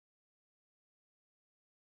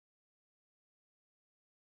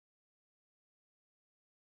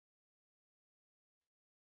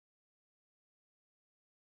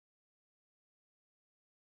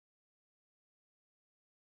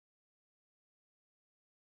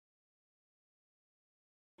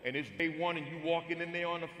and it's day one and you walking in there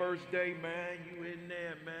on the first day, man, you in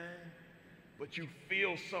there, man. But you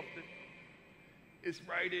feel something. It's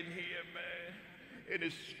right in here, man. And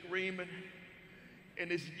it's screaming,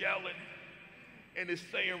 and it's yelling, and it's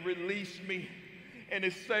saying, release me. And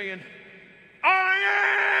it's saying,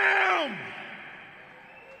 I am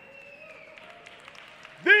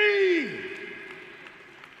the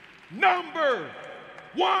number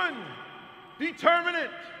one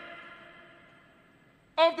determinant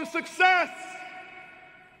of the success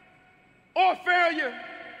or failure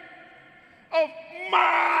of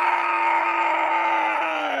my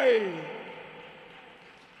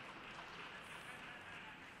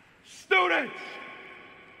students.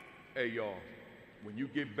 Hey, y'all, when you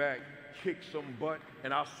get back, kick some butt,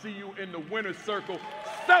 and I'll see you in the winner's circle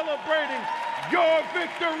celebrating your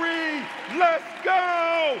victory. Let's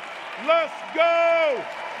go! Let's go!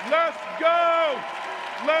 Let's go!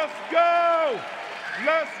 Let's go!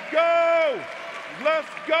 Let's go! Let's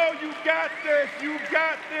go! You got this! You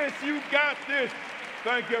got this! You got this!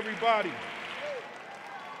 Thank you, everybody.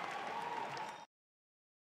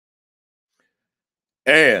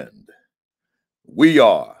 And we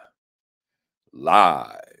are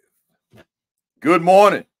live. Good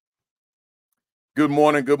morning. Good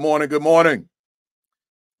morning, good morning, good morning.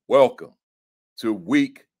 Welcome to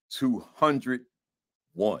week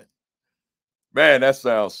 201. Man, that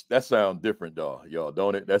sounds different, dog, y'all,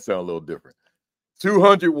 don't it? That sounds a little different.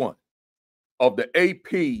 201 of the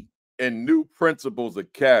AP and New Principals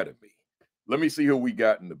Academy. Let me see who we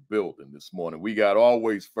got in the building this morning. We got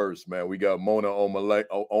always first, man. We got Mona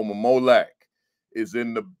Omamolak is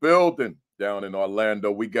in the building down in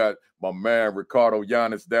Orlando. We got my man Ricardo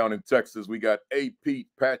Giannis down in Texas. We got AP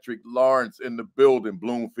Patrick Lawrence in the building,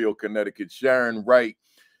 Bloomfield, Connecticut. Sharon Wright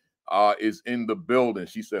is in the building.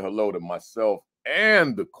 She said hello to myself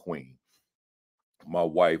and the queen, my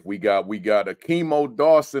wife. We got Akimo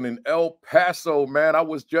Dawson in El Paso, man. I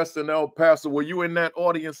was just in El Paso. Were you in that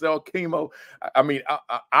audience, Akimo?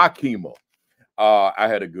 Akimo. I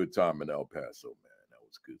had a good time in El Paso, man. That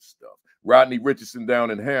was good stuff. Rodney Richardson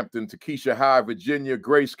down in Hampton, Takesha High, Virginia,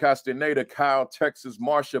 Grace Castaneda, Kyle, Texas,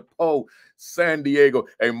 Marsha Poe, San Diego.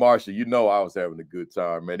 Hey, Marsha, you know I was having a good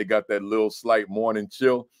time, man. They got that little slight morning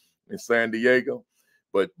chill in San Diego,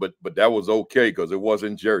 but that was okay because it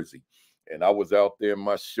wasn't Jersey. And I was out there in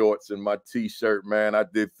my shorts and my T-shirt, man. I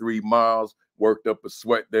did 3 miles, worked up a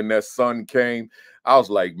sweat. Then that sun came. I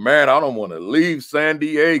was like, man, I don't want to leave San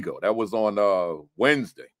Diego. That was on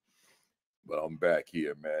Wednesday. But I'm back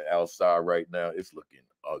here, man. Outside right now, it's looking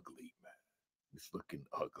ugly, man. It's looking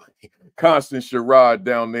ugly. Constant Sherrod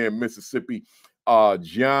down there in Mississippi.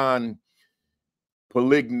 John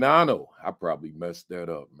Polignano. I probably messed that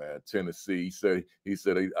up, man. Tennessee. He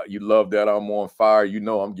said, you love that I'm on fire. You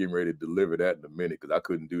know I'm getting ready to deliver that in a minute because I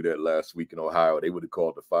couldn't do that last week in Ohio. They would have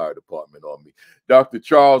called the fire department on me. Dr.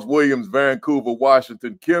 Charles Williams, Vancouver,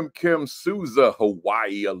 Washington. Kim Souza,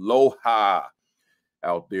 Hawaii. Aloha.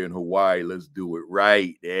 Out there in Hawaii. Let's do it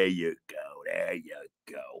right. There you go. There you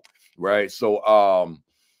go. Right. So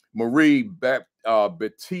Marie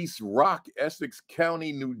Batiste Rock, Essex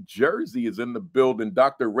County, New Jersey is in the building.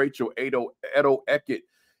 Dr. Rachel Edo Eckett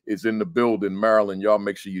is in the building, Maryland. Y'all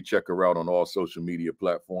make sure you check her out on all social media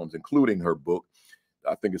platforms, including her book.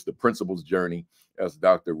 I think it's The Principal's Journey. That's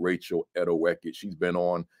Dr. Rachel Edo Eckett. She's been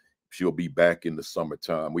on. She'll be back in the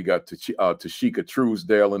summertime. We got Tashika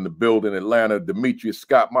Truesdale in the building, Atlanta. Demetrius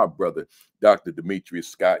Scott, my brother, Dr. Demetrius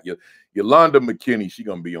Scott. Yolanda McKinney, she's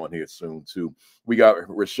going to be on here soon, too. We got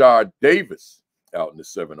Rashad Davis out in the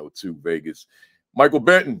 702 Vegas. Michael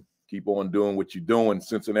Benton, keep on doing what you're doing.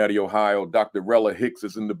 Cincinnati, Ohio. Dr. Rella Hicks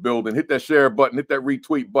is in the building. Hit that share button. Hit that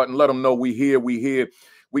retweet button. Let them know we here. We here.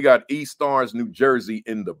 We got East Orange, New Jersey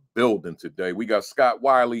in the building today. We got Scott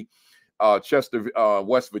Wiley. Chester,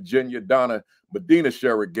 West Virginia, Donna Medina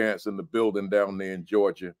Sherrigance in the building down there in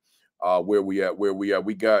Georgia. Where we at?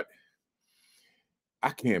 We got, I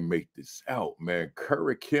can't make this out, man.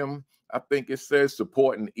 Curry Kim, I think it says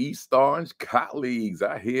supporting East Orange colleagues.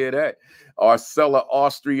 I hear that. Arcella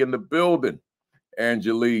Austria in the building.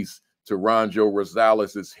 Angelise Taranjo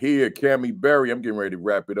Rosales is here. Cammie Berry, I'm getting ready to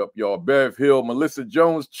wrap it up, y'all. Bev Hill, Melissa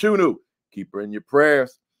Jones Chunu, keep her in your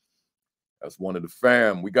prayers. That's one of the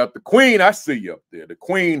fam. We got the queen. I see you up there. The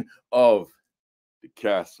queen of the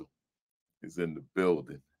castle is in the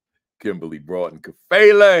building. Kimberly Broughton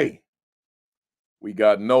Kafele. We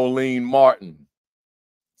got Nolene Martin.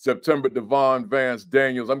 September Devon Vance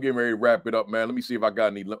Daniels. I'm getting ready to wrap it up, man. Let me see if I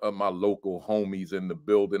got any of my local homies in the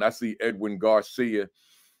building. I see Edwin Garcia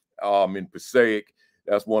in Passaic.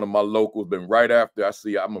 That's one of my locals. Then right after, I'm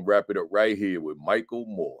going to wrap it up right here with Michael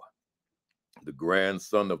Moore. the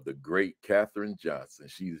grandson of the great Katherine Johnson.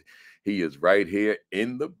 He is right here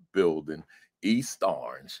in the building, East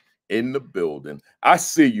Orange, in the building. I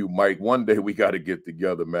see you, Mike. One day we got to get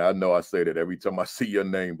together, man. I know I say that every time I see your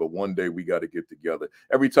name, but one day we got to get together.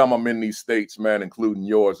 Every time I'm in these states, man, including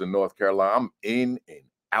yours in North Carolina, I'm in and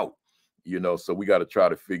out. You know, so we got to try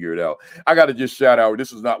to figure it out. I got to just shout out.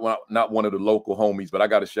 This is not one of the local homies, but I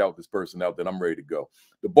got to shout this person out that I'm ready to go.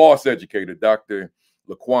 The boss educator, Dr.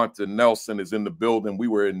 LaQuanta Nelson, is in the building. We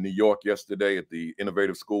were in New York yesterday at the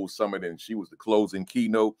Innovative School Summit, and she was the closing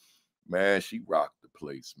keynote. Man, she rocked the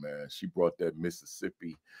place, man. She brought that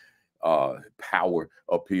Mississippi power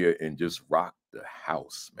up here and just rocked the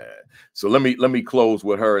house, man. So let me close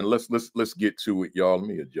with her, and let's get to it, y'all. Let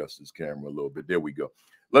me adjust this camera a little bit. There we go.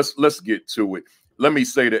 Let's get to it. Let me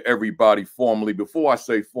say to everybody formally, before I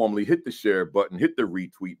say formally, hit the share button, hit the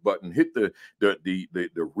retweet button, hit the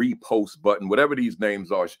repost button, whatever these names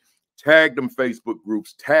are. Tag them Facebook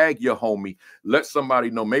groups, tag your homie, let somebody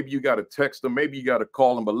know. Maybe you got to text them, maybe you got to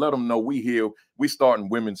call them, but let them know we here. We starting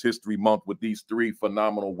Women's History Month with these 3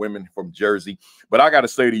 phenomenal women from Jersey. But I got to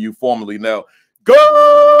say to you formally now,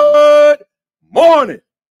 good morning.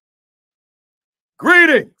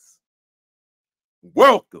 Greetings.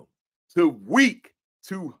 Welcome to week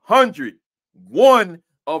 201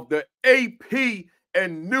 of the AP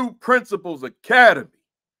and New Principals Academy.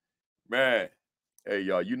 Man, hey,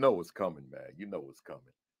 y'all, you know what's coming, man. You know what's coming.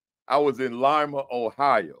 I was in Lima,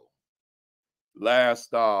 Ohio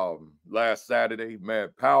last Saturday, man.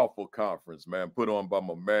 Powerful conference, man, put on by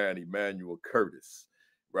my man, Emmanuel Curtis,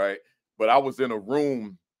 right? But I was in a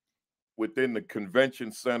room within the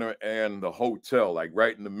convention center and the hotel, like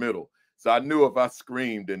right in the middle. So I knew if I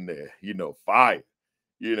screamed in there, you know, fire,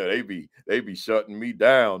 you know, they be shutting me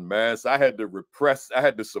down, man. So I had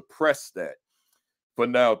to suppress that for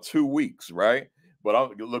now 2 weeks, right?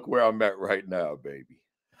 But look where I'm at right now, baby.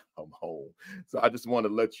 I'm home. So I just want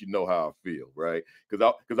to let you know how I feel, right?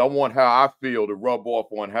 Because I want how I feel to rub off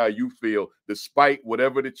on how you feel, despite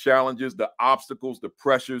whatever the challenges, the obstacles, the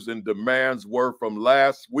pressures, and demands were from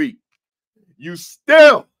last week. You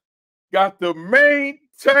still got to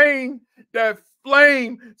maintain that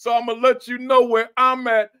flame. So I'm going to let you know where I'm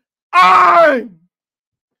at. I'm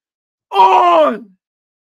on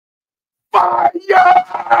fire.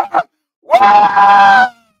 Woo!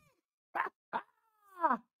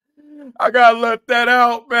 I got to let that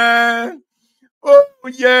out, man. Oh,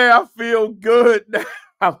 yeah, I feel good.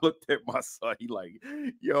 I looked at my son. He like,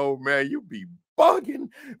 yo, man, you be bugging,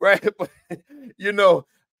 right? But, you know,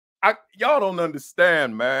 y'all don't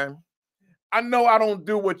understand, man. I know I don't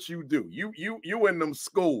do what you do. You in them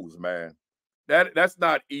schools, man. That's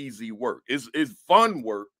not easy work. It's fun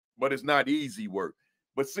work, but it's not easy work.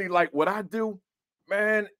 But see, like what I do,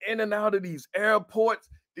 man, in and out of these airports,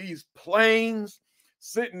 these planes,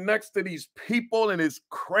 sitting next to these people, and it's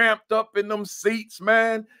cramped up in them seats,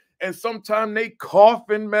 man. And sometimes they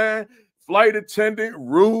coughing, man. Flight attendant,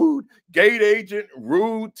 rude. Gate agent,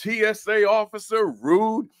 rude. TSA officer,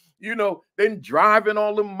 rude. You know, then driving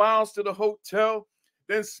all the miles to the hotel,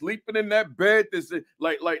 then sleeping in that bed that's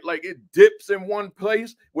like it dips in one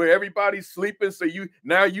place where everybody's sleeping, so you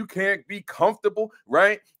can't be comfortable,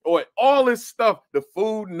 right? Or all this stuff, the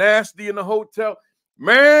food nasty in the hotel,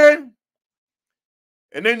 man.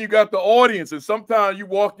 And then you got the audience, and sometimes you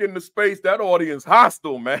walk into space, that audience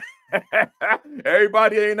hostile, man.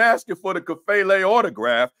 Everybody ain't asking for the Kafele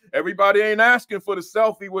autograph. Everybody ain't asking for the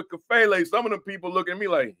selfie with Kafele. Some of them people look at me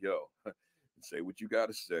like, yo, say what you got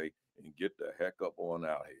to say and get the heck up on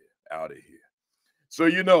out of here. So,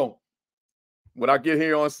 you know, when I get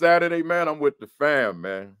here on Saturday, man, I'm with the fam,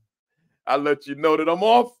 man. I let you know that I'm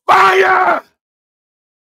on fire.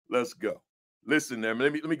 Let's go. Listen, there,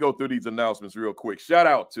 let me go through these announcements real quick. Shout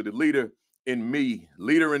out to the leader in me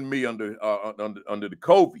under the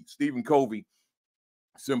Covey, Stephen Covey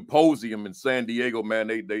Symposium in San Diego, man.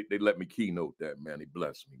 They let me keynote that, man. They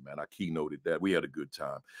blessed me, man. I keynoted that. We had a good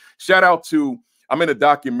time. Shout out to, I'm in a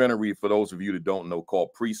documentary, for those of you that don't know, called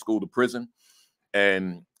Preschool to Prison.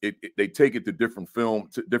 And they take it to different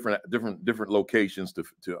different locations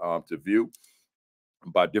to view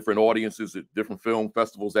by different audiences at different film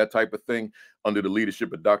festivals, that type of thing, under the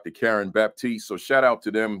leadership of Dr. Karen Baptiste. So shout out to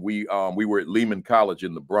them. We were at Lehman College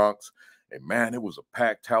in the Bronx, and man, it was a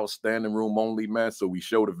packed house, standing room only, man. So we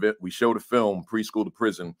showed a film, Preschool to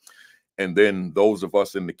Prison, and then those of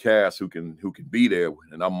us in the cast who can be there,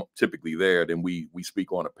 and I'm typically there, then we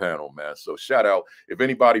speak on a panel, man. So shout out, if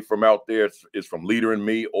anybody from out there is from Leader in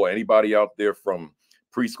Me, or anybody out there from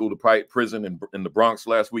Preschool to Prison in the Bronx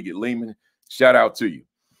last week at Lehman, shout out to you.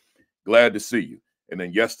 Glad to see you. And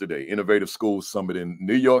then yesterday, Innovative Schools Summit in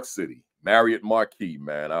New York City. Marriott Marquis,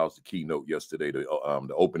 man. I was the keynote yesterday, the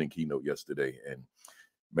opening keynote yesterday, and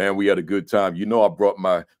man, we had a good time. You know, I brought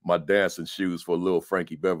my dancing shoes for little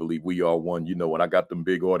Frankie Beverly. We Are One. You know, when I got them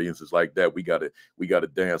big audiences like that, we gotta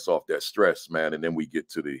dance off that stress, man, and then we get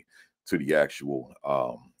to the actual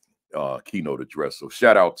keynote address. So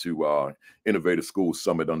shout out to Innovative School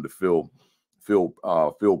Summit under Phil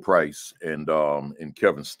Price and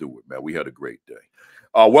Kevin Stewart, man. We had a great day.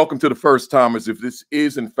 Welcome to the first timers. If this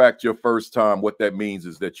is in fact your first time, what that means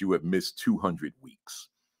is that you have missed 200 weeks.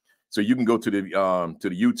 So you can go to the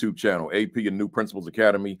YouTube channel, AP and New Principals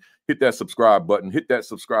Academy, hit that subscribe button, hit that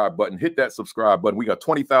subscribe button, hit that subscribe button. We got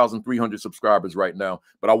 20,300 subscribers right now,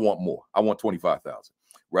 but I want more. I want 25,000,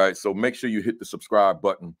 right? So make sure you hit the subscribe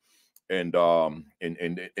button and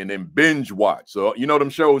then binge watch. So you know them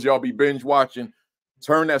shows y'all be binge watching,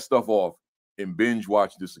 turn that stuff off and binge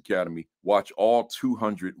watch this academy. Watch all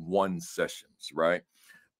 201 sessions, right?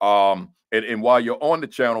 And while you're on the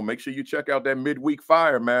channel, make sure you check out that midweek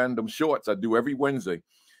fire, man. Them shorts I do every Wednesday.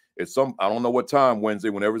 It's I don't know what time Wednesday,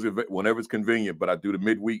 whenever it's convenient, but I do the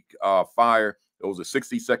midweek fire. Those are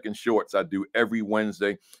 60-second shorts I do every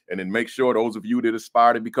Wednesday. And then make sure those of you that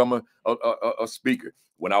aspire to become a speaker.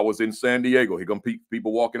 When I was in San Diego, here come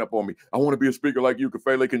people walking up on me. I want to be a speaker like you,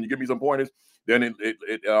 Kafele. Can you give me some pointers? Then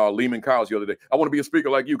Lehman Kyles the other day. I want to be a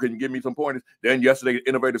speaker like you. Can you give me some pointers? Then yesterday,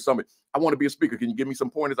 Innovative Summit. I want to be a speaker. Can you give me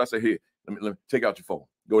some pointers? I said, here, let me take out your phone.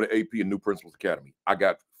 Go to AP and New Principals Academy. I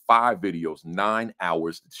got 5 videos, 9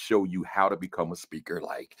 hours to show you how to become a speaker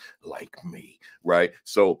like me, right?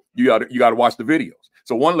 So you got to watch the videos.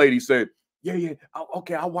 So one lady said, yeah,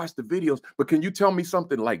 okay, I'll watch the videos, but can you tell me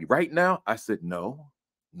something like right now? I said, no.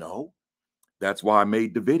 That's why I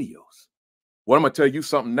made the videos. What I'm going to tell you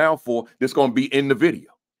something now for that's going to be in the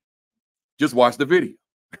video. Just watch the video.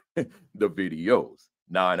 The videos,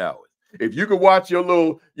 9 hours. If you could watch your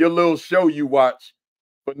little show you watch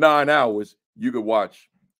for 9 hours, you could watch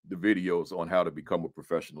the videos on how to become a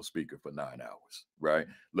professional speaker for 9 hours, right?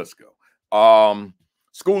 Let's go.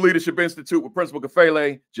 School Leadership Institute with Principal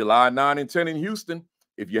Kafele, July 9 and 10 in Houston.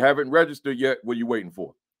 If you haven't registered yet, what are you waiting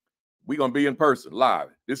for? We're going to be in person, live.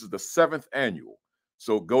 This is the 7th annual.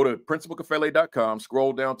 So go to principalkafele.com,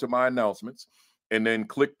 scroll down to my announcements, and then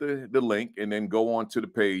click the link, and then go on to the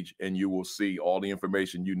page, and you will see all the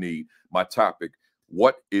information you need. My topic,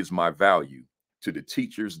 what is my value to the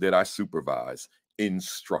teachers that I supervise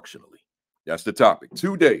instructionally? That's the topic.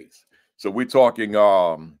 2 days. So we're talking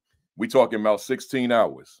about 16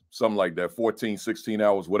 hours, something like that, 14, 16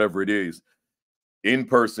 hours, whatever it is, in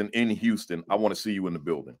person in Houston. I want to see you in the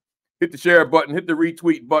building. Hit the share button, hit the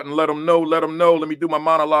retweet button, let them know. Let me do my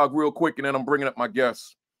monologue real quick, and then I'm bringing up my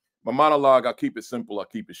guests. My monologue, I'll keep it simple, I'll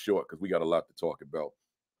keep it short, because we got a lot to talk about.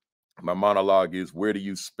 My monologue is, where do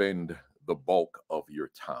you spend the bulk of your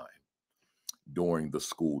time during the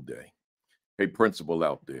school day? Hey, principal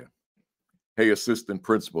out there. Hey, assistant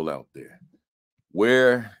principal out there.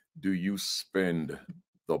 Where do you spend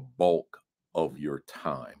the bulk of your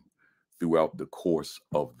time throughout the course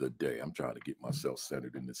of the day? I'm trying to get myself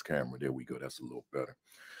centered in this camera. There we go. That's a little better.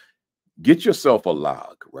 Get yourself a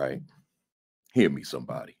log, right? Hear me,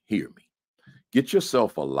 somebody. Hear me. Get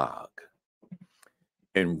yourself a log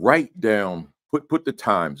and write down, put the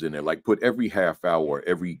times in there, like put every half hour,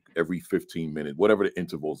 every 15 minutes, whatever the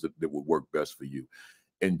intervals that would work best for you,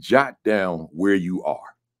 and jot down where you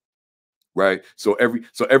are, right? So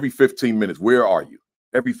every 15 minutes, where are you?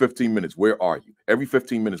 Every 15 minutes, where are you? Every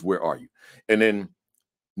 15 minutes, where are you? And then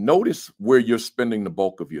notice where you're spending the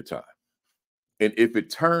bulk of your time. And if it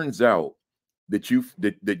turns out that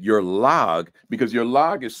your log, because your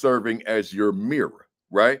log is serving as your mirror,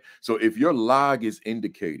 right? So if your log is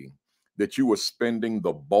indicating that you are spending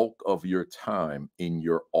the bulk of your time in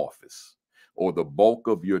your office, or the bulk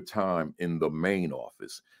of your time in the main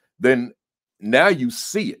office, then now you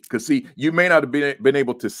see it. Because see, you may not have been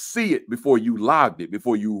able to see it before you logged it,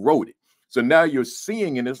 before you wrote it. So now you're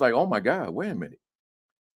seeing it, and it's like, oh my God, wait a minute.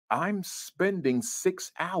 I'm spending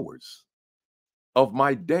 6 hours of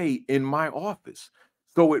my day in my office.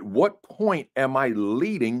 So at what point am I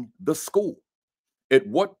leading the school? At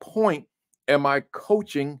what point am I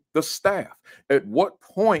coaching the staff? At what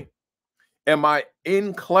point am I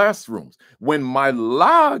in classrooms? When my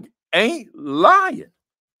log ain't lying.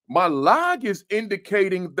 My log is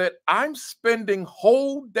indicating that I'm spending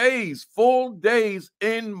whole days, full days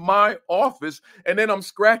in my office, and then I'm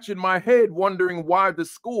scratching my head wondering why the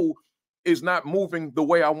school is not moving the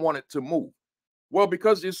way I want it to move. Well,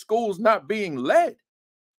 because this school's not being led.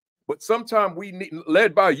 But sometimes we need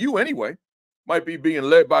led by you anyway. Might be being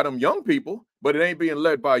led by them young people, but it ain't being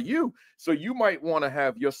led by you. So you might want to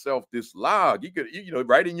have yourself this log. You could,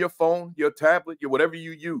 write in your phone, your tablet, whatever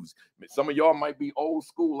you use. Some of y'all might be old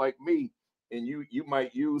school like me, and you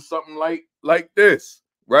might use something like this,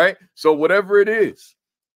 right? So whatever it is,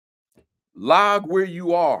 log where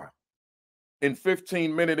you are in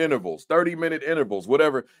 15-minute intervals, 30-minute intervals,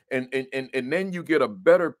 whatever, and then you get a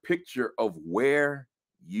better picture of where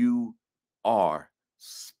you are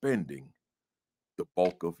spending the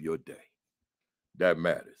bulk of your day. That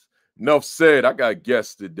matters. Enough said. I got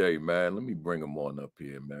guests today, man. Let me bring them on up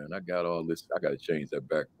here, man. I got all this. I got to change that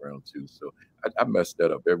background too. So I mess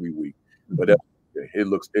that up every week, but it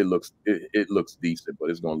looks decent, but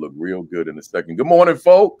it's gonna look real good in a second. Good morning,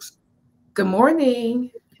 folks. Good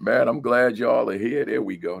morning. Man, I'm glad y'all are here. There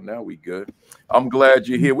we go. Now we good. I'm glad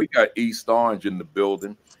you're here. We got East Orange in the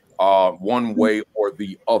building, one way or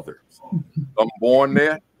the other. I'm born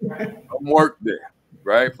there, I'm work there,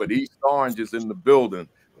 right? But East Orange is in the building.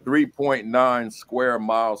 3.9 square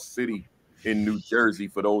mile city in New Jersey.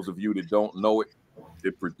 For those of you that don't know it,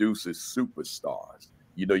 it produces superstars.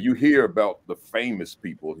 You hear about the famous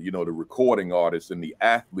people, the recording artists and the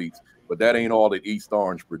athletes, but that ain't all that East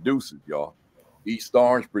Orange produces, y'all. East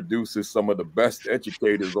Orange produces some of the best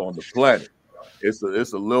educators on the planet. It's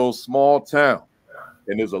a little small town,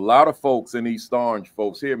 and there's a lot of folks in East Orange.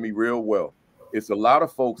 Folks, hear me real well. It's a lot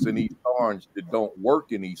of folks in East Orange that don't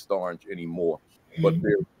work in East Orange anymore, but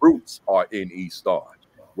their roots are in East Orange,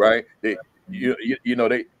 right? They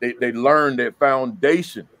learn their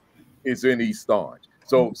foundation is in East Orange.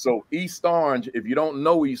 So East Orange, if you don't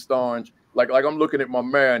know East Orange, like I'm looking at my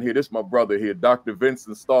man here, this is my brother here, Dr.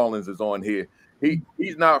 Vincent Stallings is on here.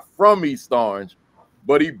 He's not from East Orange,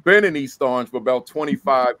 but he's been in East Orange for about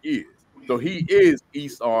 25 years. So he is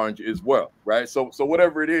East Orange as well, right? So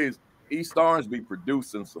whatever it is, East Orange be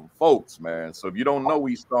producing some folks, man. So if you don't know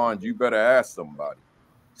East Orange, you better ask somebody.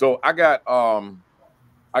 So I got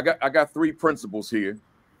three principals here.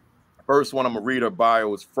 First one I'm gonna read her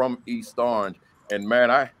bio is from East Orange, and man,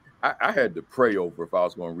 I had to pray over if I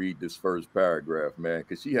was gonna read this first paragraph, man,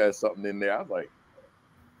 because she had something in there. I was like,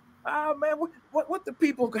 man, what the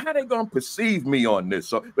people, how they gonna perceive me on this?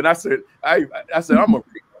 So, but I said I'm gonna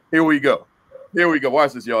read. Here we go.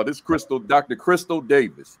 Watch this, y'all. This Dr. Crystal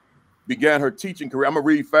Davis began her teaching career. I'm gonna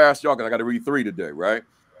read fast, y'all, because I got to read 3 today, right?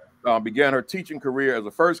 Began her teaching career as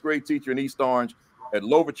a first grade teacher in East Orange at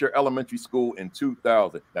Louverture Elementary School in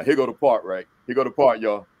 2000. Now, here go the part, right? Here go the part,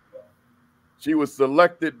 y'all. She was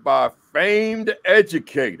selected by famed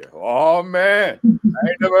educator. Oh, man. I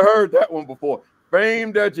ain't never heard that one before.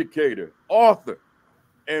 Famed educator, author,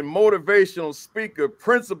 and motivational speaker,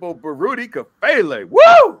 Principal Kafele.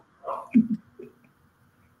 Woo!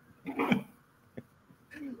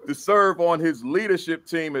 To serve on his leadership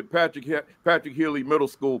team at Patrick Healy Middle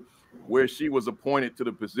School, where she was appointed to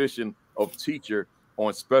the position of teacher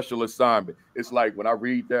on special assignment. It's like when I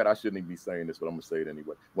read that, I shouldn't even be saying this, but I'm gonna say it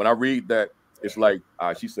anyway. When I read that, it's like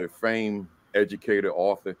she said famed educator,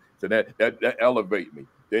 author. So that elevate me.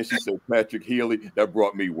 Then she said Patrick Healy. That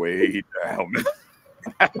brought me way down.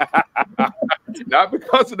 Not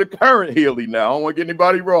because of the current Healy. Now I don't want to get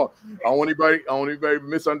anybody wrong. I don't want anybody to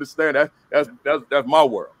misunderstand. That's my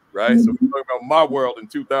world, right? So we're talking about my world in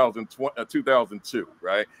 2002,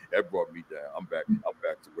 right? That brought me down. I'm back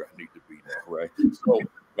to where I need to be now, right? So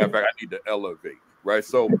matter of fact, I need to elevate, right?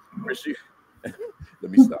 So where she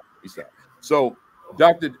let me stop. So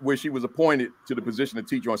where she was appointed to the position of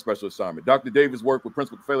teacher on special assignment. Dr. Davis worked with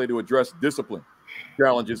Principal Kafele to address discipline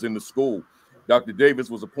challenges in the school. Dr. Davis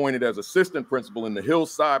was appointed as assistant principal in the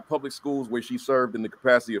Hillside Public Schools, where she served in the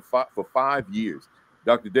capacity of for 5 years.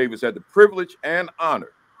 Dr. Davis had the privilege and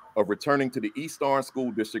honor of returning to the East Orange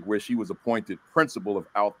School District, where she was appointed principal of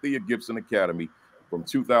Althea Gibson Academy from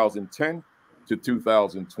 2010 to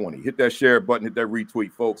 2020. Hit that share button, hit that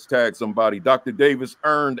retweet, folks. Tag somebody. Dr. Davis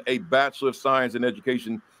earned a Bachelor of Science in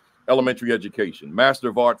Education, Elementary Education, Master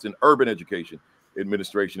of Arts in Urban Education,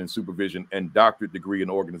 Administration and Supervision, and doctorate degree in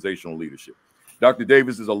Organizational Leadership. Dr.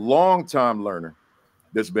 Davis is a longtime learner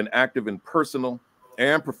that's been active in personal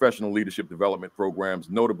and professional leadership development programs,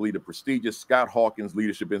 notably the prestigious Scott Hawkins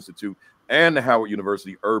Leadership Institute and the Howard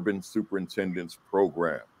University Urban Superintendent's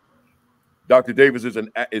Program. Dr. Davis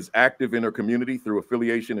is active in her community through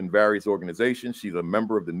affiliation in various organizations. She's a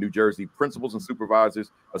member of the New Jersey Principals and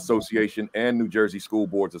Supervisors Association and New Jersey School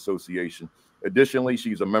Boards Association. Additionally,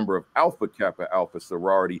 she's a member of Alpha Kappa Alpha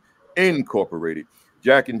Sorority Incorporated,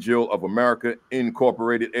 Jack and Jill of America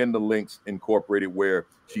Incorporated, and the Links Incorporated, where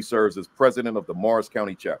she serves as president of the Morris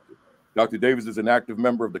County chapter. Dr. Davis is an active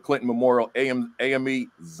member of the Clinton Memorial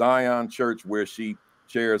AME Zion Church, where she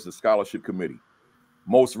chairs the scholarship committee.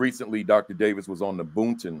 Most recently, Dr. Davis was on the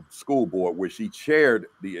Boonton School Board, where she chaired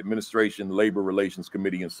the Administration Labor Relations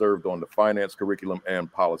Committee and served on the Finance, Curriculum,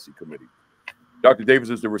 and Policy Committee. Dr. Davis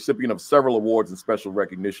is the recipient of several awards and special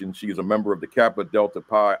recognition. She is a member of the Kappa Delta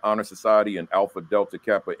Pi Honor Society and Alpha Delta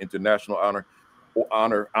Kappa International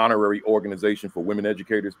Honorary Organization for Women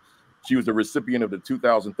Educators. She was the recipient of the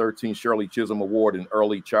 2013 Shirley Chisholm Award in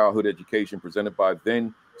Early Childhood Education, presented by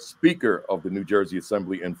then Speaker of the New Jersey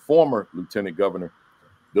Assembly and former Lieutenant Governor,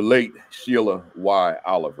 the late Sheila Y.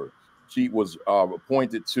 Oliver. She was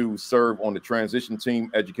appointed to serve on the Transition Team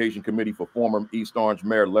Education Committee for former East Orange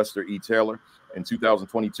Mayor Lester E. Taylor. In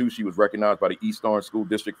 2022, she was recognized by the East Orange School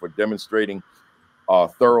District for demonstrating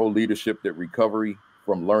thorough leadership that recovery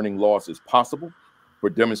from learning loss is possible, for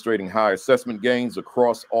demonstrating high assessment gains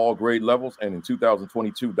across all grade levels. And in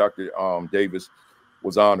 2022, Dr. Davis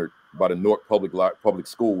was honored by the Newark Public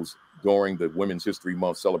Schools during the Women's History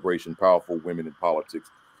Month celebration, Powerful Women in Politics.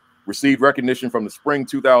 Received recognition from the spring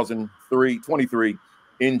 2023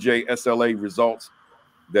 NJSLA results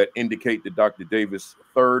that indicate that Dr. Davis'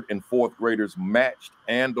 third and fourth graders matched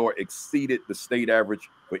and or exceeded the state average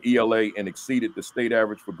for ELA and exceeded the state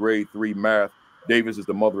average for grade 3 math. Davis is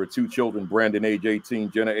the mother of 2 children, Brandon age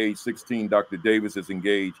 18, Jenna age 16. Dr. Davis is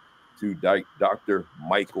engaged to Dr.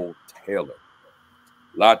 Michael Taylor.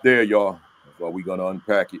 A lot there, y'all. That's why we're going to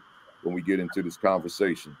unpack it when we get into this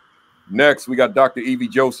conversation. Next, we got Dr. Evie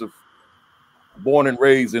Joseph, born and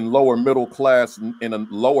raised in a lower middle class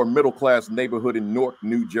neighborhood in Newark,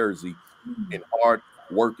 New Jersey, in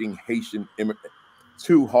hardworking Haitian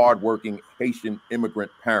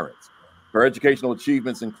immigrant parents. Her educational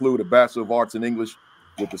achievements include a Bachelor of Arts in English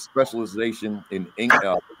with a specialization in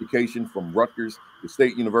education from Rutgers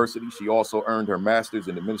State University. She also earned her master's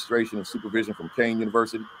in administration and supervision from Kane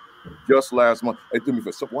University. Just last month, hey, do me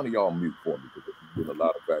for one of y'all mute for me because there's a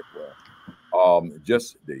lot of background.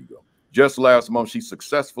 There you go. Just last month, she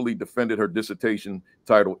successfully defended her dissertation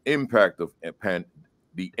titled "The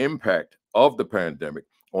Impact of the Pandemic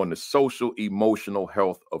on the Social Emotional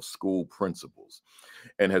Health of School Principals,"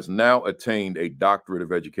 and has now attained a doctorate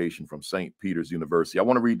of education from St. Peter's University. I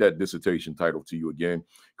want to read that dissertation title to you again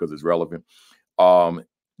because it's relevant.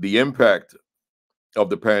 The impact of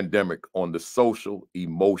the pandemic on the social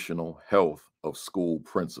emotional health of school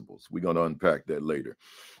principals. We're going to unpack that later.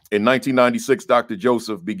 In 1996, Dr.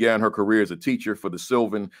 Joseph began her career as a teacher for the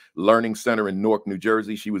Sylvan Learning Center in Newark, New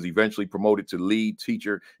Jersey. She was eventually promoted to lead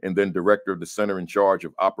teacher and then director of the center in charge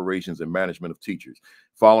of operations and management of teachers.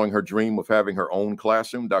 Following her dream of having her own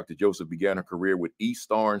classroom, Dr. Joseph began her career with the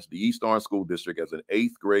East Orange School District as an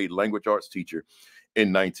 8th grade language arts teacher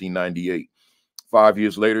in 1998. 5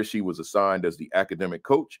 years later, she was assigned as the academic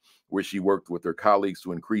coach, where she worked with her colleagues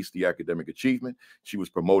to increase the academic achievement. She was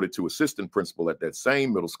promoted to assistant principal at that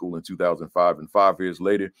same middle school in 2005, and 5 years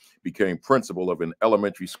later became principal of an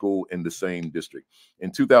elementary school in the same district.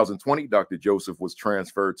 In 2020, Dr. Joseph was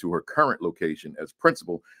transferred to her current location as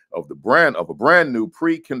principal of a brand new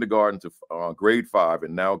pre-kindergarten to grade 5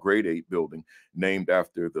 and now grade 8 building named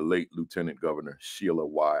after the late Lieutenant Governor Sheila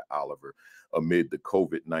Y. Oliver amid the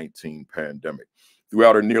COVID-19 pandemic.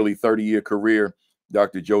 Throughout her nearly 30-year career,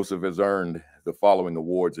 Dr. Joseph has earned the following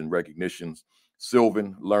awards and recognitions: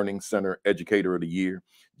 Sylvan Learning Center Educator of the Year,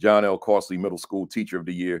 John L. Costley Middle School Teacher of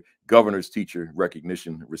the Year, Governor's Teacher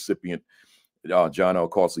Recognition recipient, John L.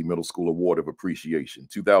 Costley Middle School Award of Appreciation.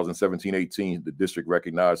 2017-18, the district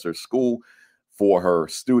recognized her school for her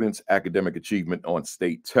students' academic achievement on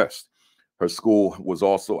state tests. Her school was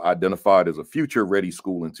also identified as a Future Ready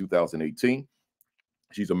School in 2018.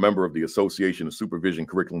 She's a member of the Association of Supervision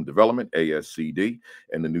Curriculum Development, ASCD,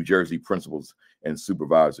 and the New Jersey Principals and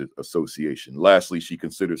Supervisors Association. Lastly, she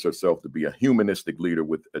considers herself to be a humanistic leader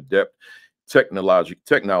with adept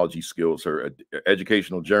technology skills. Her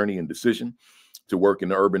educational journey and decision to work in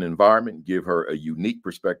the urban environment give her a unique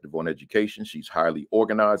perspective on education. She's highly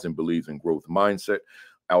organized and believes in growth mindset.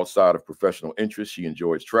 Outside of professional interests, she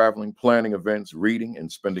enjoys traveling, planning events, reading, and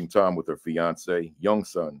spending time with her fiance, young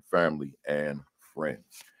son, family, and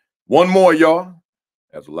friends. One more, y'all.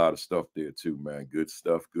 There's a lot of stuff there too, man. Good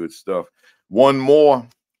stuff, good stuff. One more.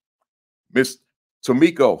 Miss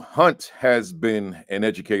Tomeeko Hunt has been an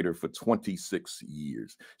educator for 26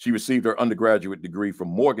 years. She received her undergraduate degree from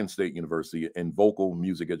Morgan State University in vocal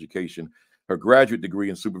music education, her graduate degree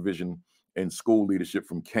in supervision and school leadership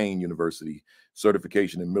from Kane University,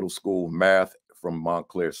 certification in middle school math from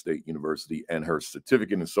Montclair State University, and her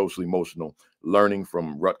certificate in social emotional learning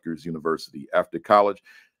from Rutgers University. After college,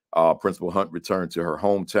 Principal Hunt returned to her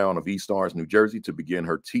hometown of East Orange, New Jersey, to begin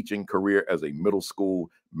her teaching career as a middle school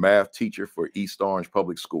math teacher for East Orange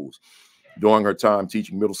Public Schools. During her time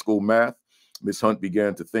teaching middle school math, Ms. Hunt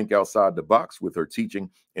began to think outside the box with her teaching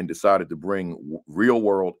and decided to bring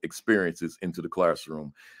real-world experiences into the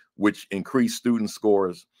classroom, which increased student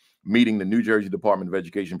scores, meeting the New Jersey Department of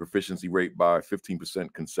Education proficiency rate by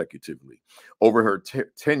 15% consecutively. Over her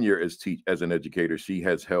tenure as an educator, she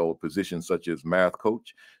has held positions such as math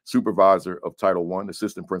coach, supervisor of Title I,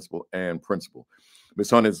 assistant principal, and principal.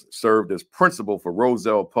 Ms. Hunt has served as principal for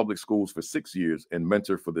Roselle Public Schools for 6 years and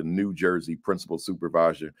mentor for the New Jersey Principal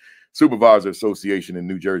Supervisor Association in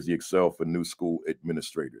New Jersey Excel for new school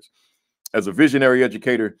administrators. As a visionary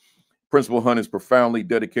educator, Principal Hunt is profoundly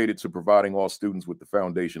dedicated to providing all students with the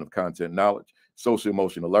foundation of content knowledge,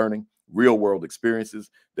 social-emotional learning, real-world experiences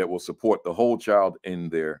that will support the whole child in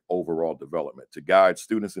their overall development, to guide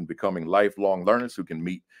students in becoming lifelong learners who can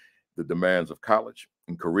meet the demands of college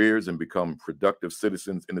and careers and become productive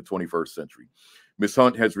citizens in the 21st century. Ms.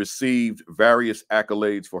 Hunt has received various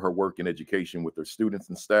accolades for her work in education with her students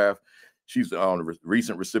and staff. She's a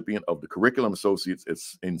recent recipient of the Curriculum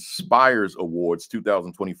Associates Inspires Awards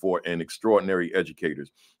 2024 and Extraordinary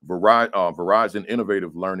Educators, Verizon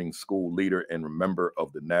Innovative Learning School Leader, and a member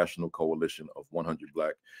of the National Coalition of 100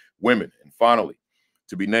 Black Women. And finally,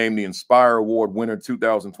 to be named the Inspire Award winner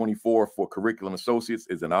 2024 for Curriculum Associates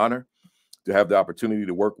is an honor. To have the opportunity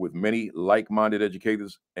to work with many like-minded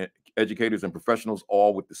educators and professionals,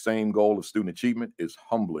 all with the same goal of student achievement, is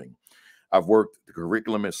humbling. I've worked the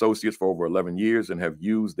Curriculum Associates for over 11 years and have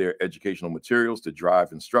used their educational materials to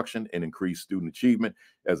drive instruction and increase student achievement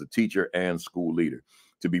as a teacher and school leader.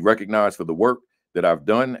 To be recognized for the work that I've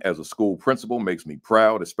done as a school principal makes me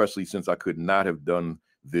proud, especially since I could not have done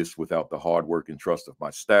this without the hard work and trust of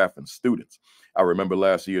my staff and students. I remember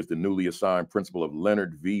last year as the newly assigned principal of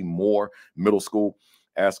Leonard V. Moore Middle School,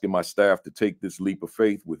 asking my staff to take this leap of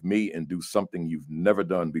faith with me and do something you've never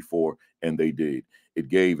done before, and they did. It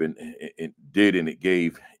gave and it did, and it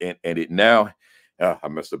gave, and it now, I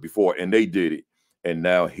messed up before, and they did it, and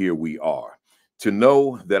now here we are. To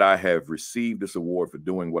know that I have received this award for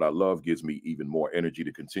doing what I love gives me even more energy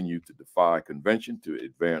to continue to defy convention to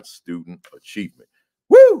advance student achievement.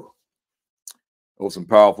 Woo! Those some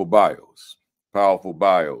powerful bios. Powerful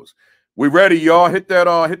bios. We ready, y'all? Hit that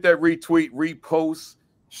retweet, repost,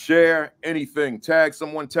 share, anything. Tag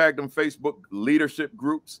someone, tag them Facebook leadership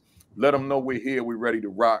groups. Let them know we're here. We're ready to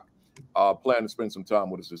rock. Plan to spend some time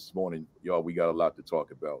with us this morning, y'all. We got a lot to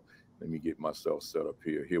talk about. Let me get myself set up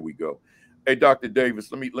here. Here we go. Hey, Dr.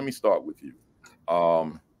 Davis, let me start with you.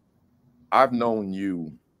 I've known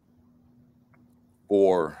you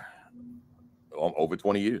for over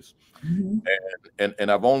 20 years. Mm-hmm. And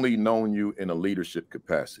I've only known you in a leadership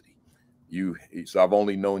capacity. So I've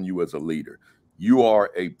only known you as a leader. You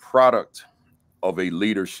are a product of a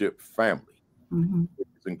leadership family. Mm-hmm.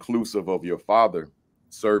 It's inclusive of your father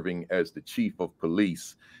serving as the chief of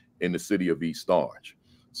police in the city of East Orange.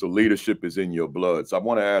 So leadership is in your blood. So I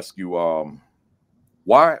want to ask you,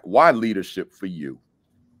 why leadership for you,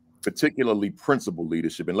 particularly principal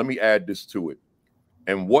leadership? And let me add this to it.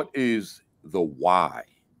 And what is the why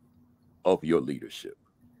of your leadership?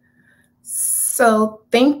 So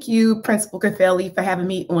thank you, Principal Kafele, for having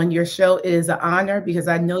me on your show. It is an honor because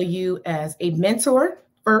I know you as a mentor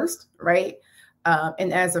first, right?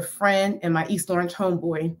 And as a friend and my East Orange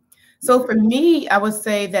homeboy. So for me, I would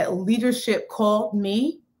say that leadership called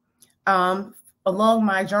me along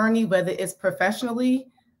my journey, whether it's professionally,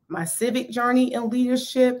 my civic journey in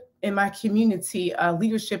leadership, in my community,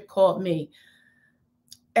 leadership called me.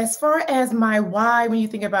 As far as my why, when you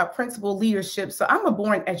think about principal leadership, so I'm a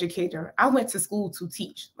born educator. I went to school to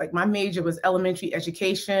teach. Like my major was elementary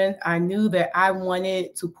education. I knew that I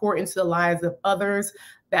wanted to pour into the lives of others,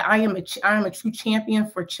 that I am a true champion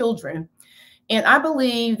for children. And I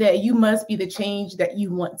believe that you must be the change that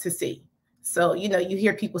you want to see. So, you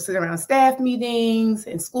hear people sit around staff meetings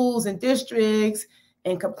in schools and districts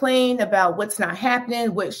and complain about what's not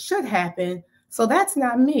happening, what should happen. So that's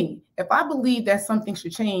not me. If I believe that something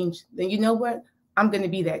should change, then you know what? I'm going to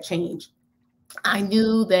be that change. I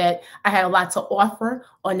knew that I had a lot to offer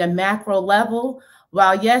on the macro level.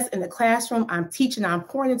 While yes, in the classroom, I'm teaching, I'm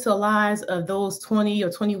pouring into the lives of those 20 or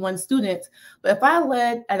 21 students. But if I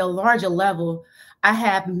led at a larger level, I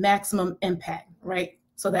have maximum impact, right?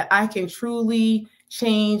 So that I can truly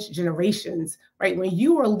change generations, right? When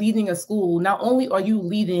you are leading a school, not only are you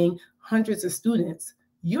leading hundreds of students,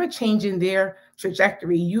 you're changing their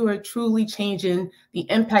trajectory. You are truly changing the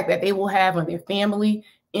impact that they will have on their family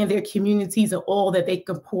and their communities and all that they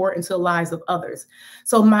can pour into the lives of others.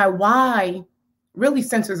 So my why really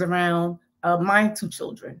centers around my two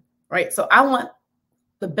children, right? So I want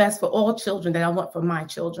the best for all children that I want for my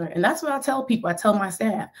children. And that's what I tell people. I tell my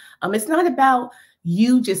staff, it's not about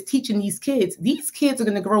you just teaching these kids are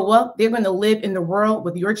going to grow up, they're going to live in the world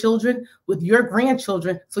with your children, with your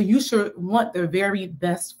grandchildren, so you should want the very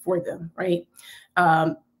best for them, right?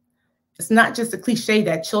 It's not just a cliche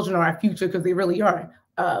that children are our future, because they really are.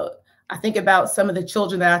 I think about some of the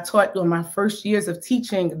children that I taught during my first years of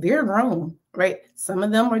teaching. They're grown, right? Some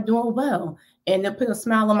of them are doing well, and they put a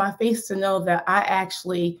smile on my face to know that I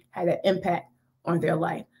actually had an impact on their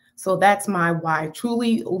life. So that's my why,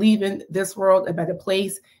 truly leaving this world a better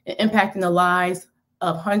place and impacting the lives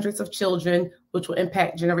of hundreds of children, which will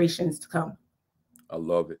impact generations to come. I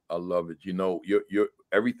love it. I love it. You know, your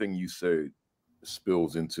everything you said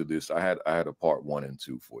spills into this. I had a part 1 and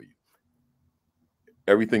 2 for you.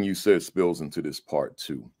 Everything you said spills into this part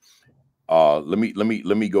 2. Let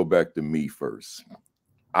me go back to me first.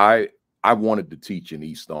 I wanted to teach in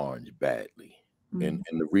East Orange badly. And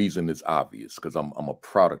the reason is obvious, because I'm a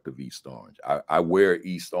product of East Orange. I wear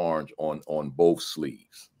East Orange on both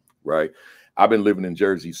sleeves, right? I've been living in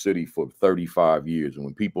Jersey City for 35 years. And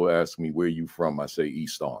when people ask me, where you from? I say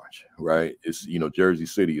East Orange, right? It's, you know, Jersey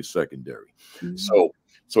City is secondary. So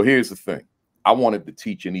here's the thing. I wanted to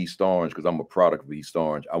teach in East Orange because I'm a product of East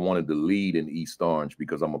Orange. I wanted to lead in East Orange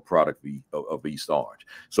because I'm a product of East Orange.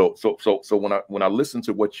 So when I listened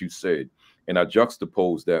to what you said, and I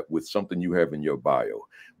juxtapose that with something you have in your bio,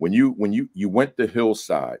 when you went to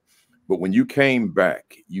Hillside, but when you came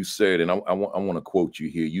back, you said, and I want to quote you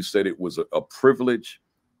here, you said it was a privilege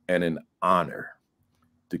and an honor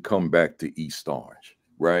to come back to East Orange,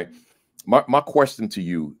 right? My question to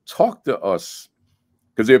you, talk to us,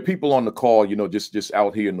 because there are people on the call, you know, just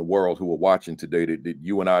out here in the world who are watching today that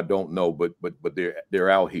you and I don't know, but they're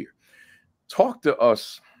out here. Talk to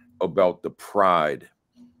us about the pride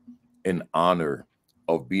and honor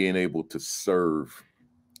of being able to serve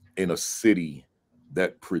in a city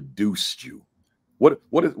that produced you. What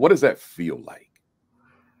does that feel like?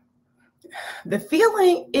 The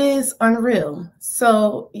feeling is unreal.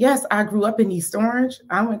 So yes, I grew up in East Orange.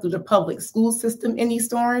 I went through the public school system in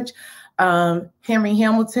East Orange. Henry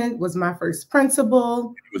Hamilton was my first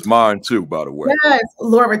principal. It was mine too, by the way. Yes,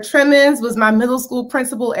 Laura Tremmons was my middle school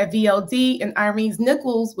principal at VLD, and Irene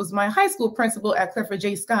Nichols was my high school principal at Clifford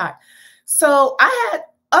J. Scott. So I had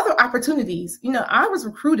other opportunities. You know, I was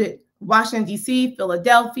recruited Washington, D.C.,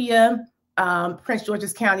 Philadelphia, Prince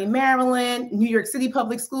George's County, Maryland, New York City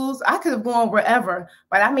public schools. I could have gone wherever,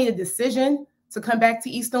 but I made a decision to come back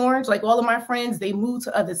to East Orange. Like all of my friends, they moved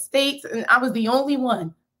to other states, and I was the only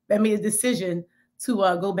one that made a decision to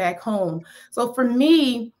go back home. So for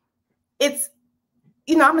me, it's,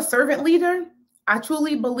 you know, I'm a servant leader. I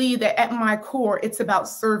truly believe that at my core, it's about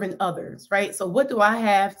serving others, right? So what do I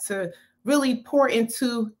have to really pour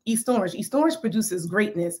into East Orange? East Orange produces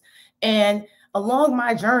greatness. And along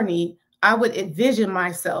my journey, I would envision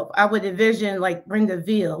myself. I would envision like Brenda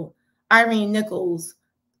Veal, Irene Nichols,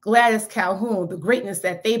 Gladys Calhoun, the greatness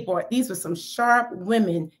that they brought. These were some sharp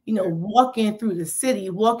women, you know, walking through the city,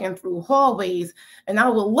 walking through hallways. And I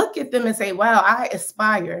will look at them and say, wow, I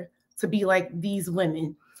aspire to be like these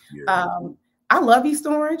women. Yeah. I love East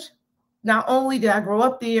Orange. Not only did I grow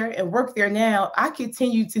up there and work there now, I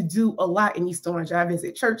continue to do a lot in East Orange. I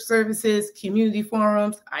visit church services, community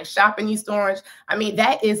forums. I shop in East Orange. I mean,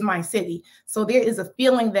 that is my city. So there is a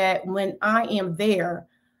feeling that when I am there,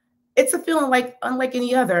 it's a feeling like unlike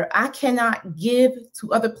any other. I cannot give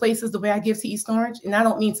to other places the way I give to East Orange. And I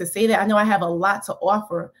don't mean to say that. I know I have a lot to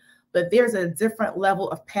offer, but there's a different level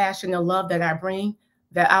of passion and love that I bring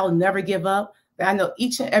that I'll never give up. That I know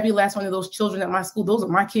each and every last one of those children at my school, those are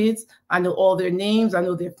my kids. I know all their names. I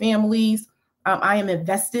know their families. I am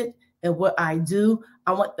invested in what I do.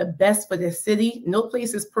 I want the best for this city. No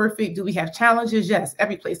place is perfect. Do we have challenges? Yes,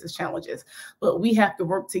 every place has challenges, but we have to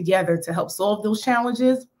work together to help solve those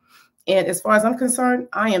challenges. And as far as I'm concerned,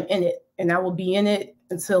 I am in it, and I will be in it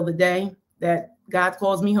until the day that God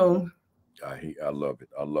calls me home. I love it.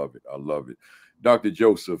 I love it. I love it. Dr.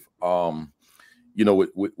 Joseph, you know,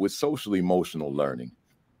 with social emotional learning,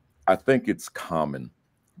 I think it's common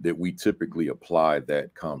that we typically apply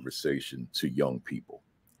that conversation to young people,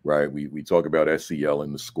 right? We talk about SEL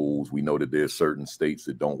in the schools. We know that there are certain states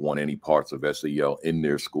that don't want any parts of SEL in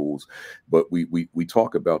their schools, but we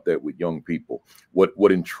talk about that with young people.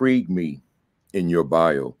 What intrigued me in your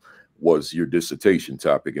bio was your dissertation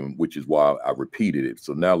topic, and which is why I repeated it.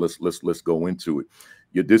 So now let's go into it.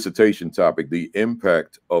 Your dissertation topic, the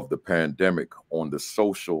impact of the pandemic on the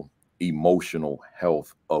social emotional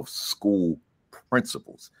health of school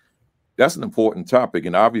principals. That's an important topic,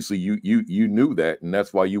 and obviously you knew that, and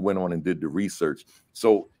that's why you went on and did the research.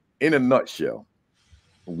 So in a nutshell,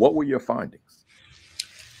 what were your findings?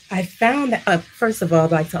 I found that, first of all,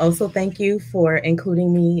 I'd like to also thank you for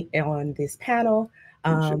including me on this panel.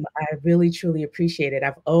 I really, truly appreciate it.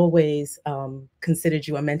 I've always considered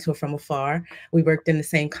you a mentor from afar. We worked in the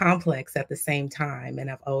same complex at the same time,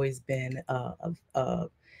 and I've always been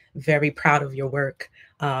very proud of your work.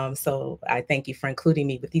 So I thank you for including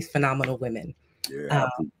me with these phenomenal women. Yeah, I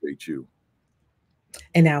appreciate you.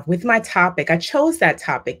 And now with my topic, I chose that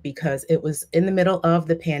topic because it was in the middle of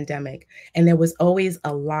the pandemic, and there was always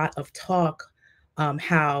a lot of talk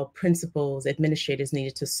how principals, administrators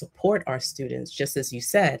needed to support our students, just as you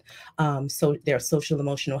said, so their social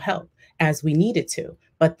emotional health as we needed to.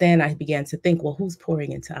 But then I began to think, well, who's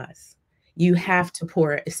pouring into us? You have to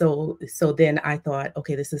pour. So then I thought,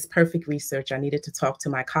 okay, this is perfect research. I needed to talk to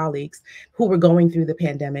my colleagues who were going through the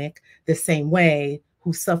pandemic the same way,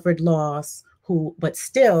 who suffered loss, but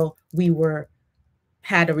still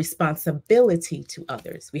had a responsibility to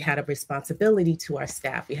others. We had a responsibility to our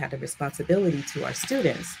staff. We had a responsibility to our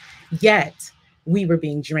students, yet we were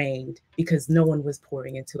being drained because no one was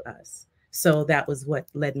pouring into us. So that was what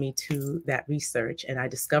led me to that research. And I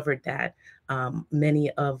discovered that many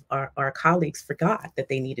of our colleagues forgot that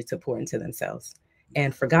they needed to pour into themselves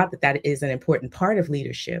and forgot that that is an important part of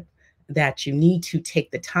leadership, that you need to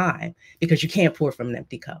take the time, because you can't pour from an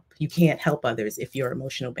empty cup. You can't help others if your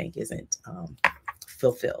emotional bank isn't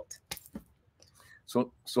fulfilled.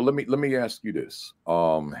 So let me ask you this,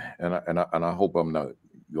 and I hope I'm not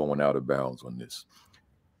going out of bounds on this.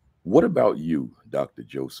 What about you, Dr.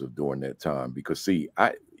 Joseph, during that time? Because see,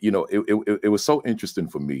 it was so interesting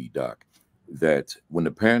for me, Doc, that when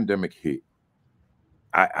the pandemic hit,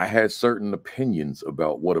 I had certain opinions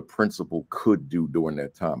about what a principal could do during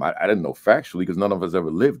that time. I didn't know factually, because none of us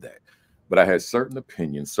ever lived that, but I had certain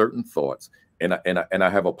opinions, certain thoughts, and I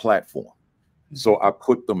have a platform. So I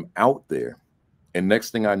put them out there, and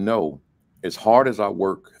next thing I know, as hard as I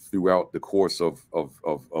work throughout the course of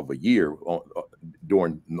a year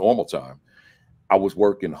during normal time, I was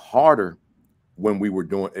working harder when we were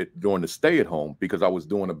doing it during the stay at home, because I was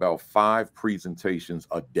doing about 5 presentations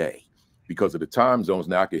a day. Because of the time zones,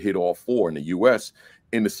 now I could hit all 4 in the U.S.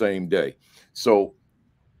 in the same day. So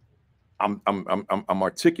I'm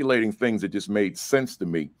articulating things that just made sense to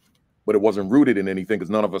me, but it wasn't rooted in anything, because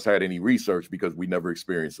none of us had any research, because we never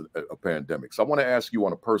experienced a pandemic. So I want to ask you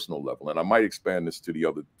on a personal level, and I might expand this to the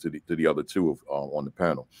other two on the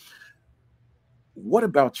panel. What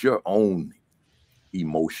about your own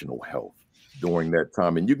emotional health during that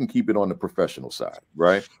time? And you can keep it on the professional side,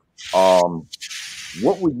 right?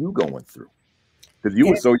 What were you going through? Because you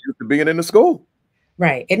were so used to being in the school.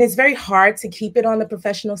 Right. And it's very hard to keep it on the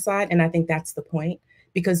professional side. And I think that's the point,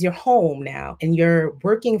 because you're home now and you're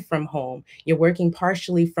working from home. You're working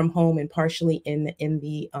partially from home and partially in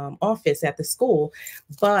the office at the school,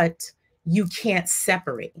 but you can't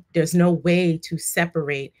separate. There's no way to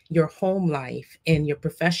separate your home life and your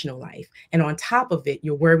professional life. And on top of it,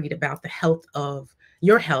 you're worried about the health of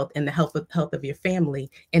your health and the health of your family.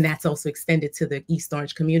 And that's also extended to the East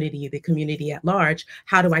Orange community, the community at large.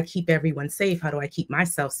 How do I keep everyone safe? How do I keep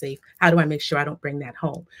myself safe? How do I make sure I don't bring that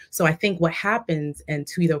home? So I think what happens, and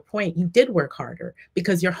to either point, you did work harder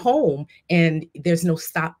because you're home and there's no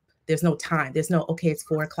stop. There's no time. There's no, okay, it's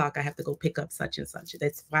 4 o'clock. I have to go pick up such and such.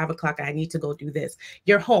 It's 5 o'clock. I need to go do this.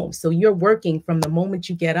 You're home. So you're working from the moment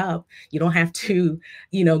you get up. You don't have to,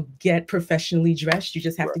 get professionally dressed. You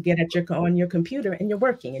just have to get on your computer and you're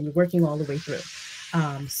working all the way through.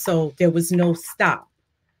 So there was no stop,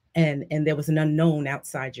 and there was an unknown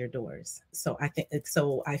outside your doors. So I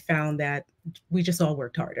found that we just all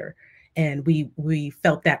worked harder. And we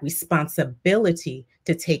felt that responsibility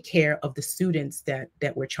to take care of the students that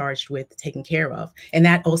we're charged with taking care of. And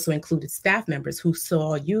that also included staff members who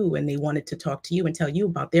saw you and they wanted to talk to you and tell you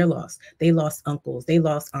about their loss. They lost uncles, they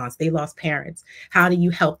lost aunts, they lost parents. How do you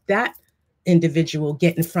help that individual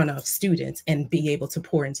get in front of students and be able to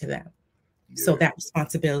pour into them? Yeah. So that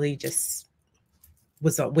responsibility just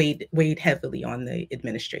was weighed heavily on the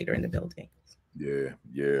administrator in the building. Yeah.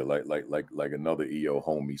 Like another EO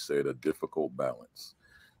homie said, a difficult balance.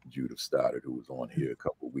 Judith Stoddard, who was on here a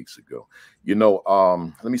couple of weeks ago.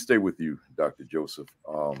 Let me stay with you, Dr. Joseph.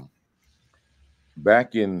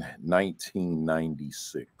 Back in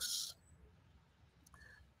 1996,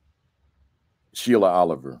 Sheila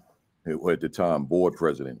Oliver, who at the time board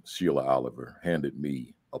president, Sheila Oliver, handed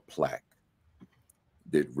me a plaque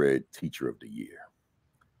that read Teacher of the Year.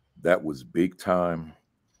 That was big time.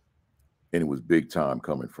 And it was big time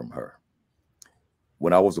coming from her.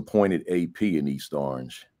 When I was appointed AP in East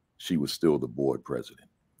Orange, she was still the board president.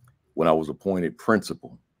 When I was appointed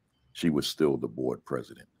principal, she was still the board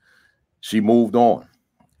president. She moved on.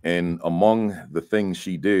 And among the things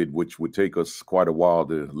she did, which would take us quite a while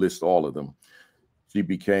to list all of them, she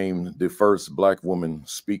became the first Black woman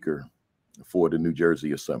speaker for the New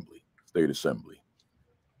Jersey Assembly, State Assembly.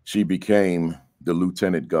 She became the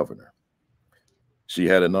lieutenant governor. She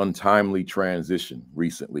had an untimely transition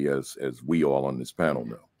recently, as we all on this panel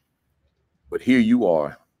know. But here you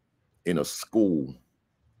are in a school,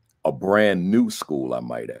 a brand new school, I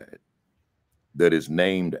might add, that is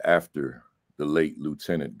named after the late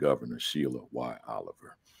Lieutenant Governor Sheila Y.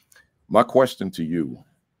 Oliver. My question to you,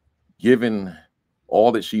 given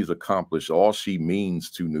all that she's accomplished, all she means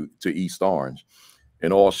to East Orange,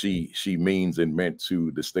 and all she means and meant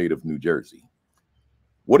to the state of New Jersey,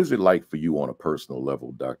 what is it like for you on a personal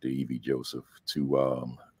level, Dr. Evie Joseph, to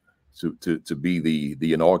be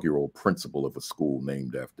the inaugural principal of a school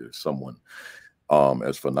named after someone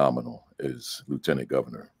as phenomenal as Lieutenant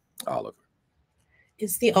Governor Oliver?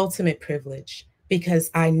 It's the ultimate privilege, because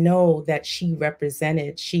I know that she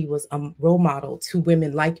was a role model to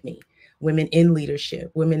women like me, women in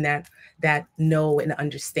leadership, women that know and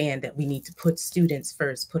understand that we need to put students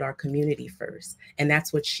first, put our community first. And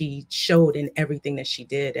that's what she showed in everything that she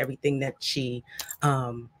did, everything that she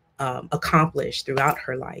accomplished throughout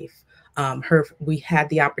her life. We had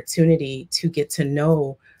the opportunity to get to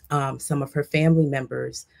know some of her family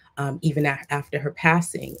members, even after her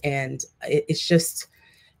passing. And it's just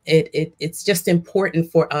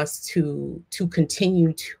important for us to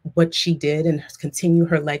continue what she did and continue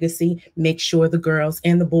her legacy, make sure the girls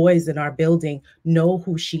and the boys in our building know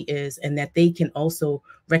who she is, and that they can also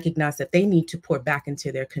recognize that they need to pour back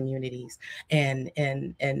into their communities and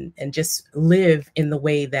just live in the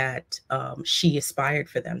way that she aspired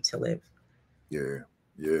for them to live.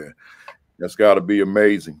 Yeah. That's got to be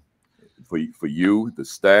amazing for you, the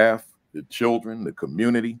staff, the children, the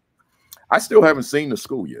community. I still haven't seen the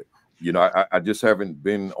school yet. You know, I just haven't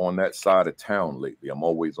been on that side of town lately. I'm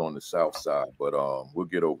always on the south side, but we'll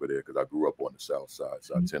get over there because I grew up on the south side,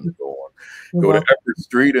 so I tend to go to Everett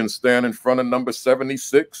Street and stand in front of number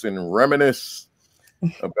 76 and reminisce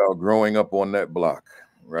about growing up on that block.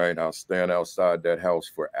 Right, I'll stand outside that house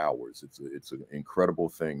for hours. It's an incredible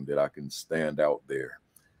thing that I can stand out there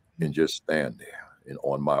and just stand there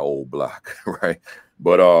on my old block. Right,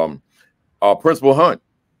 but Principal Hunt,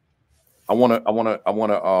 I want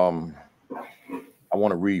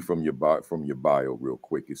to read from your bio real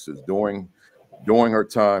quick. It says during her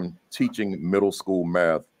time teaching middle school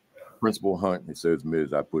math, Principal Hunt, it says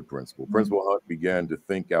Ms. I put Principal. Principal Hunt began to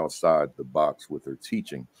think outside the box with her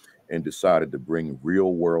teaching and decided to bring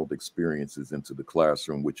real world experiences into the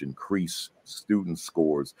classroom, which increased student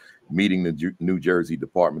scores, meeting the New Jersey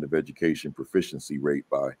Department of Education proficiency rate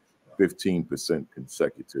by 15%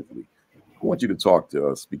 consecutively. I want you to talk to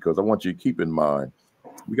us because I want you to keep in mind,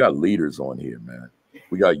 we got leaders on here, man.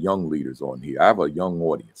 We got young leaders on here. I have a young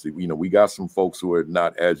audience. You know, we got some folks who are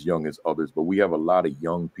not as young as others, but we have a lot of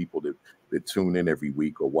young people that tune in every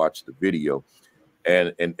week or watch the video,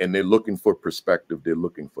 and they're looking for perspective. They're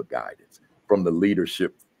looking for guidance from the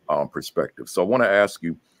leadership perspective. So I want to ask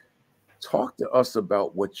you, talk to us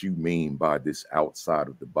about what you mean by this outside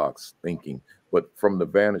of the box thinking, but from the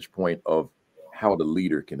vantage point of how the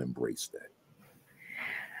leader can embrace that.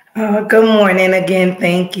 Good morning again.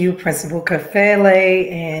 Thank you, Principal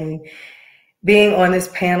Kafele, and being on this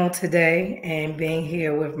panel today and being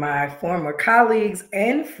here with my former colleagues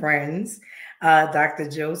and friends, Dr.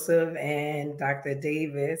 Joseph and Dr.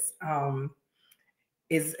 Davis,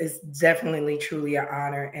 is definitely truly an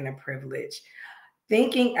honor and a privilege.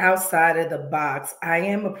 Thinking outside of the box, I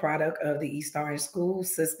am a product of the East Orange school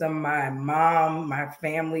system. My mom, my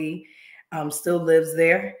family still lives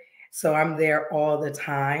there. So I'm there all the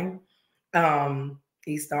time.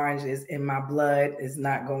 East Orange is in my blood, is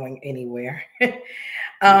not going anywhere.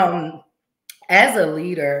 As a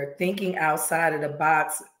leader, thinking outside of the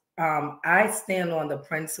box, I stand on the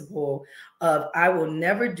principle of I will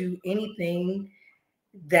never do anything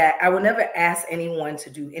that I will never ask anyone to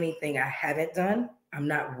do anything I haven't done, I'm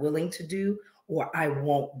not willing to do, or I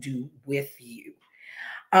won't do with you.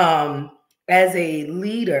 As a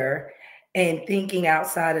leader, and thinking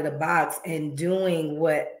outside of the box and doing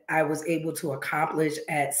what I was able to accomplish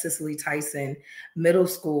at Cicely Tyson Middle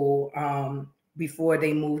School before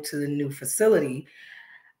they moved to the new facility,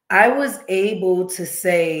 I was able to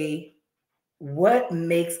say, what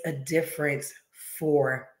makes a difference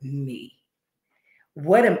for me?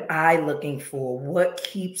 What am I looking for? What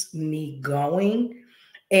keeps me going?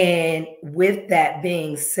 And with that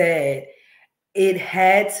being said, it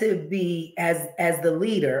had to be as the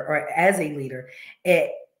leader or as a leader,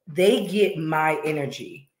 they get my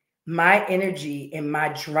energy. My energy and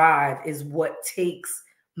my drive is what takes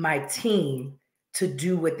my team to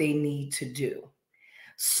do what they need to do.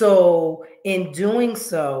 So in doing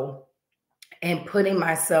so, and putting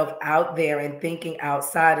myself out there and thinking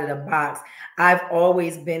outside of the box, I've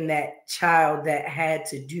always been that child that had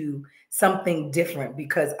to do something different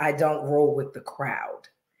because I don't roll with the crowd.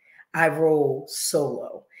 I roll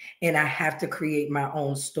solo and I have to create my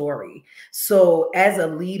own story. So as a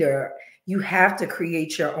leader, you have to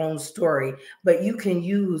create your own story, but you can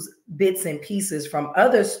use bits and pieces from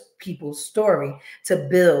other people's story to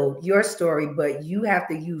build your story, but you have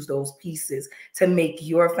to use those pieces to make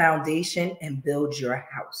your foundation and build your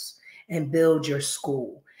house and build your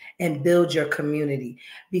school and build your community,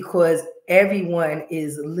 because everyone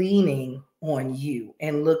is leaning on you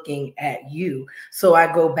and looking at you. So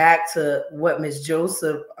I go back to what Ms.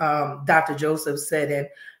 Joseph, Dr. Joseph said in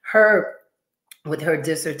with her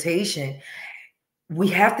dissertation. We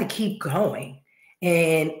have to keep going.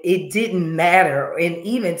 And it didn't matter. And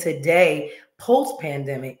even today,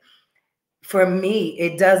 post-pandemic, for me,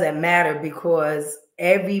 it doesn't matter because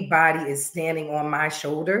everybody is standing on my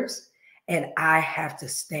shoulders and I have to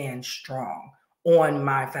stand strong on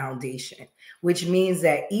my foundation, which means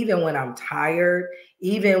that even when I'm tired,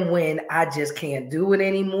 even when I just can't do it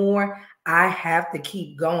anymore, I have to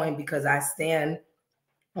keep going because I stand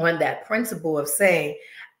on that principle of saying,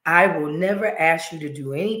 I will never ask you to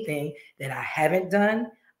do anything that I haven't done,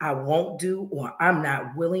 I won't do, or I'm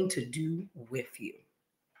not willing to do with you.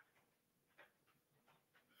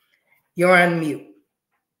 You're on mute.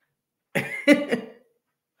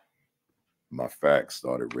 My fax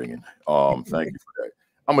started ringing. Thank you for that.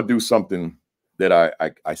 I'm gonna do something that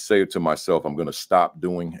I say to myself I'm gonna stop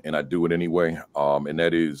doing, and I do it anyway. And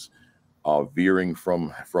that is veering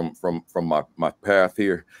from my path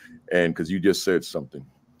here. And because you just said something,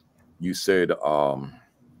 you said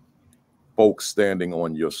folks standing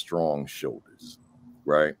on your strong shoulders,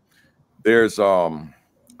 right? There's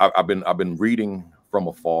I've been reading from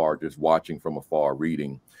afar, just watching from afar,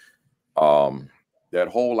 reading that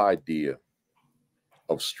whole idea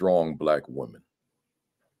of strong Black women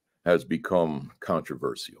has become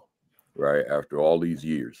controversial, right? After all these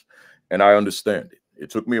years. And I understand it. It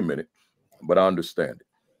took me a minute, but I understand it.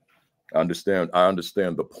 I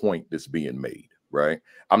understand the point that's being made, right?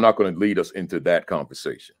 I'm not going to lead us into that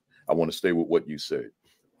conversation. I want to stay with what you said.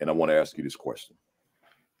 And I want to ask you this question.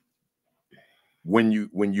 When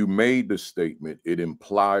you made the statement, it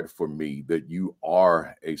implied for me that you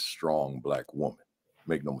are a strong Black woman.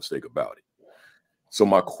 Make no mistake about it. So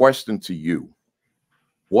my question to you,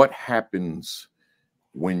 what happens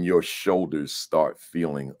when your shoulders start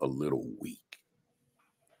feeling a little weak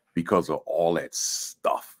because of all that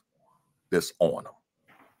stuff that's on them?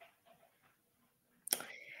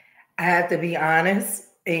 I have to be honest.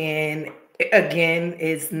 And again,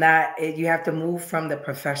 it's not, you have to move from the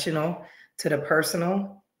professional to the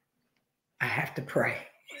personal. I have to pray.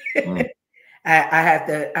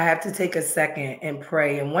 I have to take a second and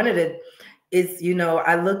pray. And one of the is,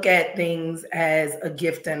 I look at things as a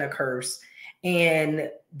gift and a curse. And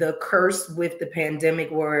the curse with the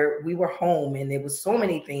pandemic, where we were home and there was so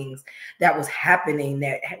many things that was happening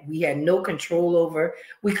that we had no control over.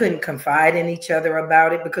 We couldn't confide in each other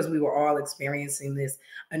about it because we were all experiencing this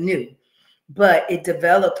anew. But it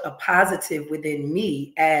developed a positive within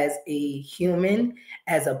me as a human,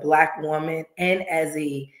 as a Black woman, and as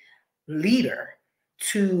a leader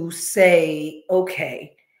to say,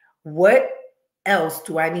 okay, what else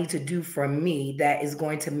do I need to do for me that is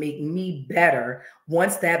going to make me better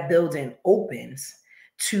once that building opens,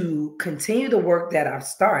 to continue the work that I've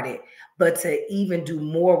started, but to even do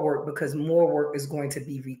more work, because more work is going to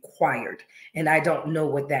be required. And I don't know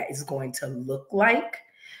what that is going to look like.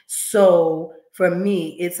 So for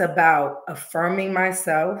me, it's about affirming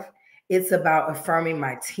myself. It's about affirming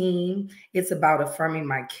my team. It's about affirming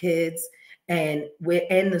my kids and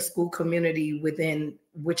within the school community within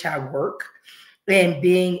which I work, and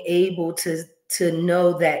being able to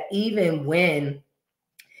know that even when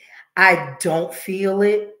I don't feel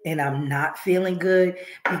it and I'm not feeling good,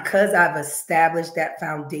 because I've established that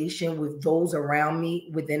foundation with those around me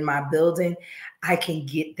within my building, I can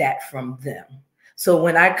get that from them. So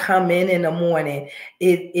when I come in the morning,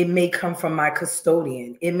 it may come from my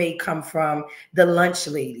custodian. It may come from the lunch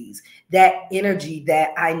ladies, that energy that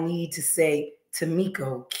I need to say,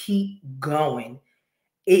 Tomeeko, keep going.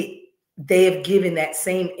 They have given that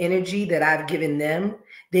same energy that I've given them.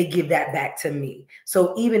 They give that back to me.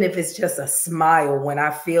 So even if it's just a smile, when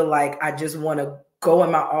I feel like I just want to go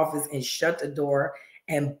in my office and shut the door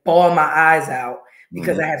and bawl my eyes out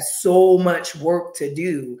because I have so much work to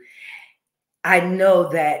do, I know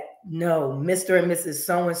that, no, Mr. and Mrs.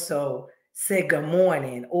 So-and-so, said good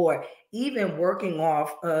morning, or even working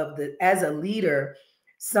off of as a leader,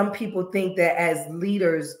 some people think that as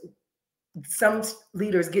leaders, some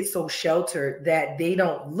leaders get so sheltered that they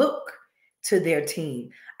don't look to their team.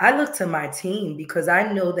 I look to my team because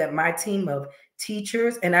I know that my team of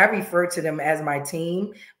teachers, and I refer to them as my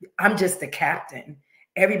team, I'm just the captain.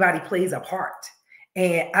 Everybody plays a part.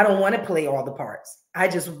 And I don't want to play all the parts. I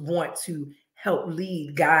just want to help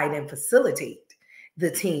lead, guide, and facilitate the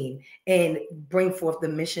team and bring forth the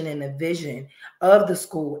mission and the vision of the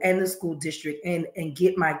school and the school district, and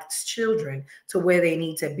get my children to where they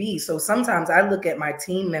need to be. So sometimes I look at my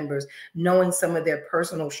team members knowing some of their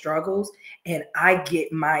personal struggles, and I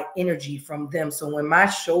get my energy from them. So when my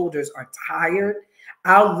shoulders are tired,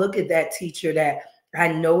 I'll look at that teacher that I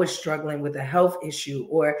know is struggling with a health issue,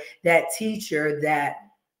 or that teacher that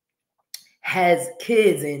has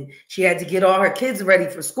kids and she had to get all her kids ready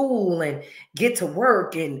for school and get to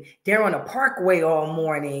work, and they're on a parkway all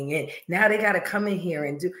morning, and now they got to come in here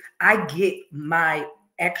and do. I get my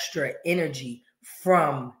extra energy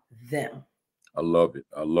from them. I love it.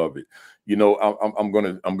 I love it. You know, I'm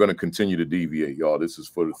gonna continue to deviate, y'all. This is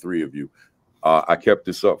for the three of you. I kept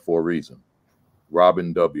this up for a reason.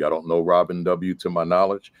 Robin W. I don't know Robin W. to my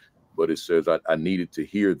knowledge, but it says I needed to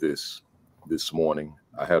hear this morning.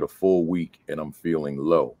 I had a full week and I'm feeling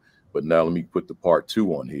low. But now let me put the part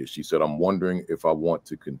 2 on here. She said, I'm wondering if I want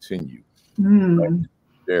to continue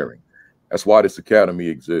sharing. That's why this academy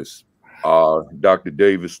exists. Dr.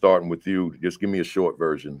 Davis, starting with you, just give me a short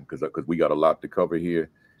version because we got a lot to cover here.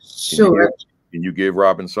 Sure. Can you give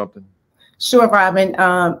Robin something? Sure, Robin.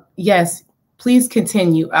 Yes, please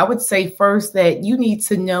continue. I would say first that you need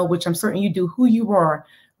to know, which I'm certain you do, who you are,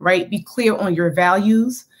 right? Be clear on your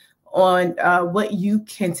values, on what you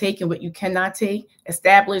can take and what you cannot take.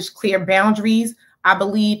 Establish clear boundaries. I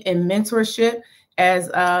believe in mentorship. As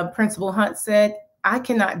Principal Hunt said, I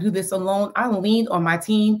cannot do this alone. I lean on my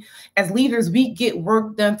team. As leaders, we get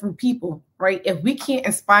work done through people, right? If we can't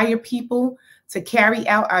inspire people to carry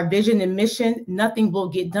out our vision and mission, nothing will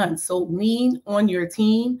get done. So lean on your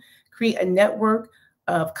team, create a network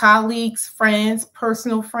of colleagues, friends,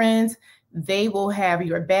 personal friends. They will have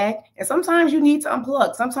your back. And sometimes you need to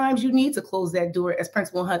unplug. Sometimes you need to close that door, as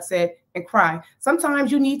Principal Hunt said, and cry.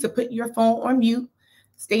 Sometimes you need to put your phone on mute,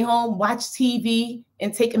 stay home, watch TV,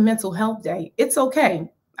 and take a mental health day. It's okay.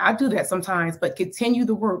 I do that sometimes, but continue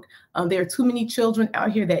the work. There are too many children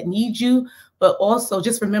out here that need you, but also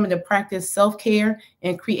just remember to practice self-care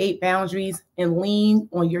and create boundaries and lean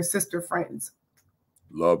on your sister friends.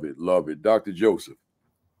 Love it. Love it. Dr. Joseph.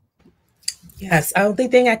 Yes, the only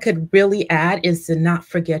thing I could really add is to not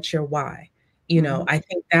forget your why. You know, I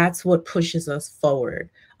think that's what pushes us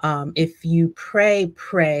forward. If you pray,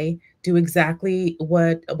 do exactly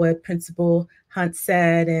what Principal Hunt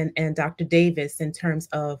said and Dr. Davis in terms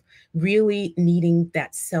of really needing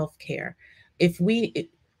that self-care. If we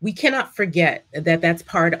cannot forget that that's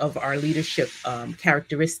part of our leadership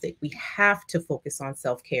characteristic. We have to focus on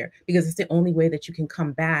self-care because it's the only way that you can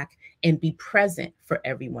come back and be present for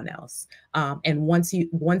everyone else. And once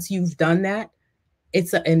you've done that,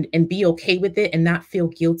 and be okay with it and not feel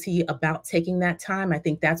guilty about taking that time. I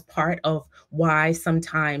think that's part of why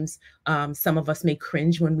sometimes some of us may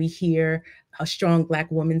cringe when we hear a strong Black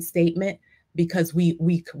woman statement, because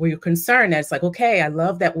we're concerned that it's like, okay, I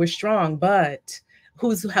love that we're strong, but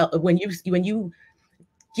who's help? When you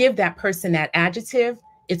give that person that adjective,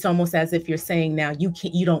 it's almost as if you're saying now you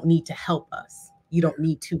don't need to help us. You don't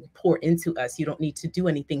need to pour into us. You don't need to do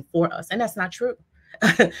anything for us. And that's not true.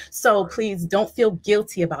 So please don't feel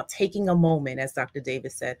guilty about taking a moment, as Dr.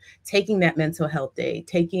 Davis said, taking that mental health day,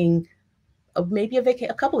 taking maybe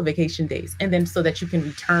a couple of vacation days, and then so that you can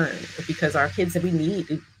return, because our kids that we need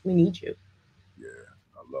you. Yeah,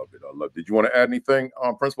 I love it. I love it. Did you want to add anything,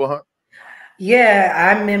 Principal Hunt?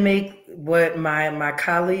 Yeah, I mimic what my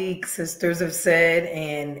colleague sisters have said,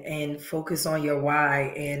 and focus on your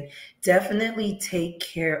why, and definitely take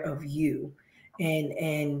care of you,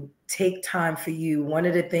 and take time for you. One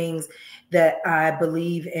of the things that I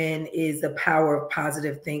believe in is the power of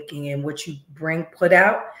positive thinking, and what you put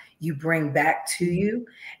out, you bring back to you.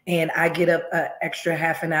 And I get up an extra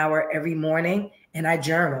half an hour every morning and I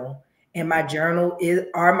journal. And my journal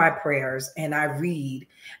are my prayers, and I read,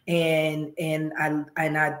 and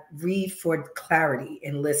I read for clarity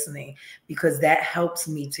and listening, because that helps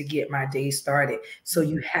me to get my day started. So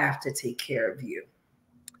you have to take care of you.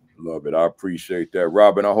 Love it. I appreciate that,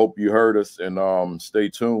 Robin. I hope you heard us, and stay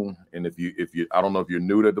tuned. And if you, I don't know if you're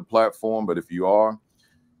new to the platform, but if you are,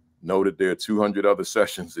 know that there are 200 other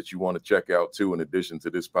sessions that you want to check out too, in addition to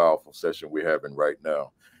this powerful session we're having right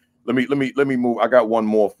now. Let me move. I got one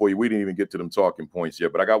more for you. We didn't even get to them talking points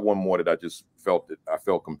yet, but I got one more that I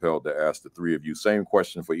felt compelled to ask the three of you. Same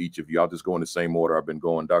question for each of you. I'll just go in the same order I've been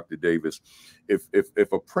going. Dr. Davis, if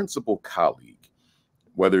a principal colleague,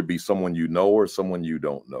 whether it be someone you know or someone you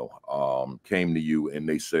don't know, came to you and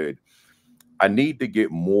they said, I need to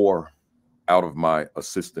get more out of my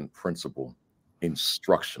assistant principal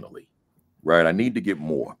instructionally, right? I need to get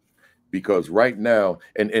more. Because right now,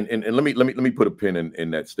 and let me put a pin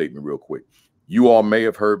in that statement real quick. You all may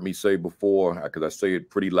have heard me say before, because I say it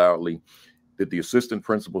pretty loudly, that the assistant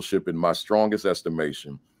principalship, in my strongest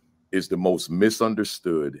estimation, is the most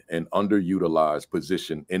misunderstood and underutilized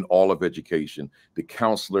position in all of education. The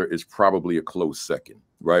counselor is probably a close second,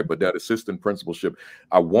 right? But that assistant principalship,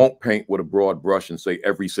 I won't paint with a broad brush and say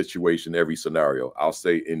every situation, every scenario. I'll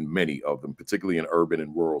say in many of them, particularly in urban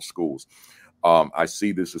and rural schools. I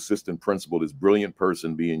see this assistant principal, this brilliant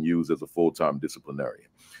person, being used as a full-time disciplinarian.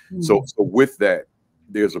 So with that,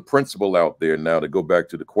 there's a principal out there now, to go back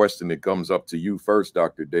to the question that comes up to you first,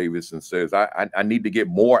 Dr. Davis, and says, I need to get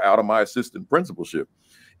more out of my assistant principalship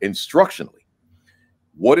instructionally.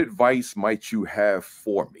 What advice might you have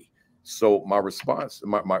for me? So my response,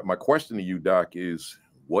 my question to you, Doc, is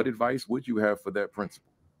what advice would you have for that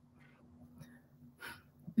principal?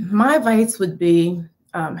 My advice would be,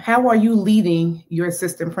 how are you leading your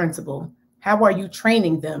assistant principal? How are you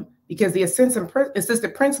training them? Because the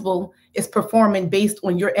assistant principal is performing based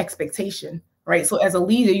on your expectation, right? So as a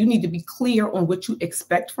leader, you need to be clear on what you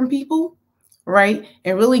expect from people, right?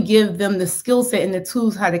 And really give them the skill set and the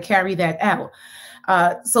tools how to carry that out.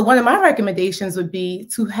 So one of my recommendations would be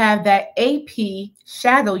to have that AP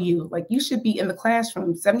shadow you. Like, you should be in the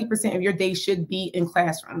classroom. 70% of your day should be in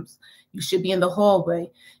classrooms. You should be in the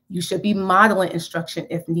hallway. You should be modeling instruction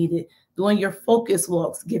if needed, doing your focus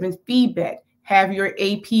walks, giving feedback, have your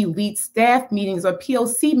AP lead staff meetings or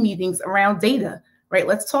POC meetings around data, right?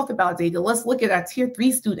 Let's talk about data. Let's look at our tier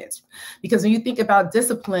 3 students, because when you think about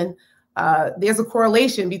discipline, there's a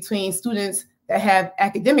correlation between students that have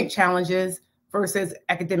academic challenges versus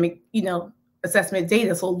academic, assessment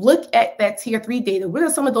data. So look at that tier 3 data. What are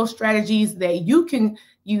some of those strategies that you can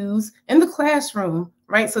use in the classroom,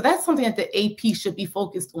 right? So that's something that the AP should be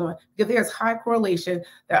focused on, because there's high correlation.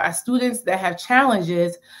 There are students that have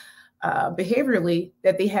challenges behaviorally,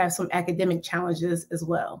 that they have some academic challenges as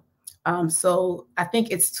well. So I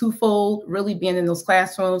think it's twofold, really being in those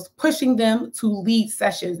classrooms, pushing them to lead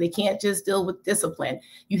sessions. They can't just deal with discipline.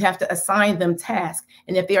 You have to assign them tasks.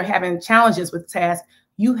 And if they're having challenges with tasks,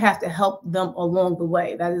 you have to help them along the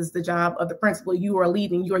way. That is the job of the principal. You are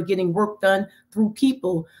leading, you are getting work done through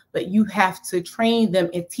people, but you have to train them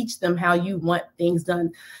and teach them how you want things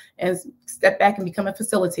done, and step back and become a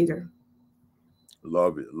facilitator.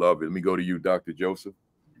 Love it. Love it. Let me go to you, Dr. Joseph.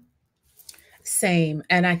 Same.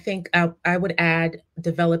 And I think I would add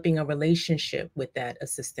developing a relationship with that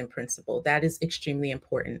assistant principal. That is extremely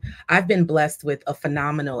important. I've been blessed with a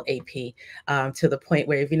phenomenal AP to the point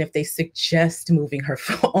where even if they suggest moving her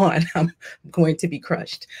on, I'm going to be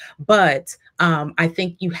crushed. But I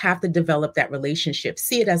think you have to develop that relationship.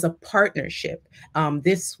 See it as a partnership.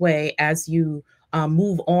 This way, as you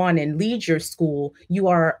move on and lead your school, you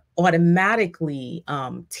are automatically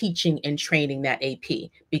teaching and training that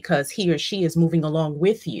AP, because he or she is moving along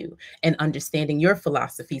with you and understanding your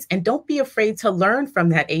philosophies. And don't be afraid to learn from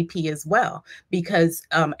that AP as well, because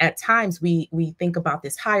at times we think about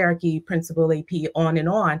this hierarchy, principal, AP,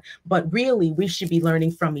 on, but really we should be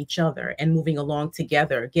learning from each other and moving along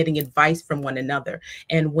together, getting advice from one another.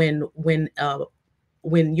 And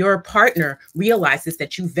when your partner realizes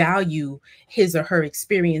that you value his or her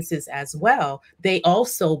experiences as well, they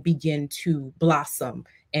also begin to blossom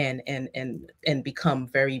and become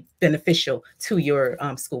very beneficial to your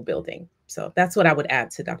school building. So that's what I would add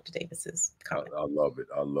to Dr. Davis's comment. I love it.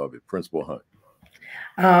 I love it. Principal Hunt.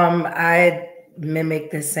 I mimic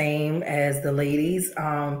the same as the ladies.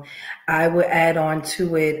 I would add on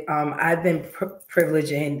to it. I've been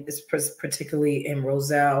privileged, in particularly in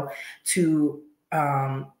Roselle, to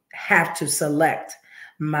have to select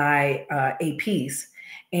my APs.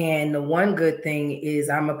 And the one good thing is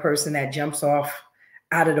I'm a person that jumps off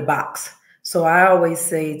out of the box. So I always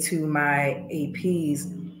say to my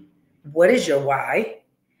APs, what is your why?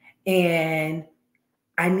 And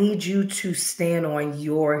I need you to stand on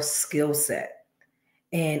your skill set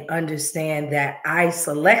and understand that I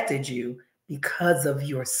selected you because of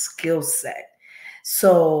your skill set.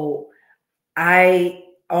 So I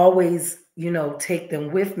always, take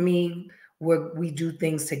them with me where we do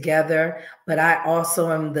things together, but I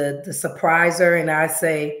also am the surpriser, and I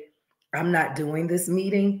say, I'm not doing this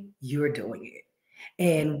meeting, you're doing it.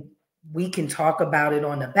 And we can talk about it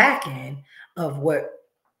on the back end of what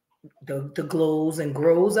the glows and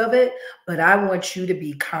grows of it. But I want you to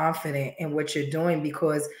be confident in what you're doing,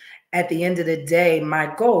 because at the end of the day,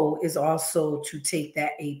 my goal is also to take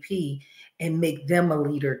that AP and make them a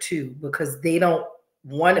leader too, because they don't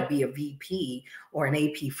want to be a VP or an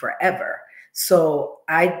AP forever. So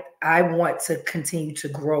I want to continue to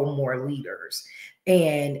grow more leaders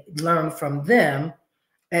and learn from them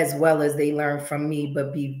as well as they learn from me,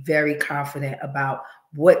 but be very confident about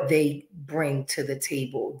what they bring to the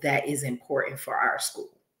table that is important for our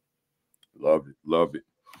school. Love it. Love it.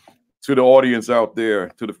 To the audience out there,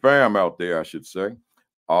 to the fam out there, I should say.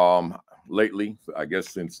 Lately, I guess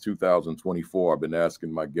since 2024, I've been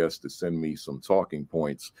asking my guests to send me some talking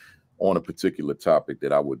points on a particular topic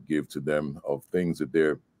that I would give to them of things that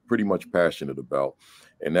they're pretty much passionate about.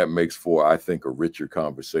 And that makes for, I think, a richer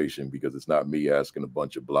conversation, because it's not me asking a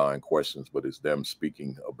bunch of blind questions, but it's them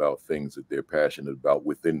speaking about things that they're passionate about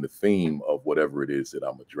within the theme of whatever it is that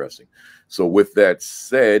I'm addressing. So with that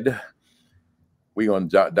said, we're going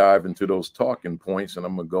to dive into those talking points, and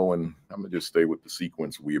I'm going to just stay with the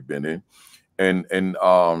sequence we've been in. And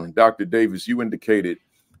Dr. Davis, you indicated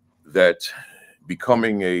that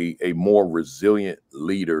becoming a more resilient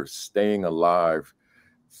leader, staying alive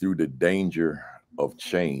through the danger of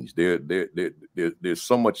change. There's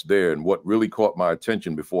so much there. And what really caught my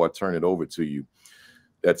attention before I turn it over to you,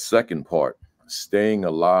 that second part, staying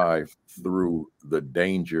alive through the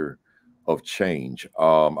danger of change.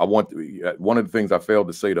 One of the things I failed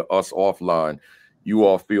to say to us offline, you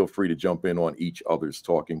all feel free to jump in on each other's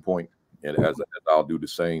talking point. And as I'll do the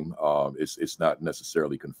same, it's not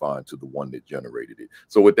necessarily confined to the one that generated it.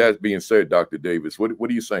 So with that being said, Dr. Davis, what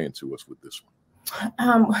are you saying to us with this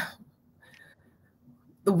one?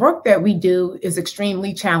 The work that we do is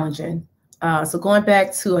extremely challenging. So going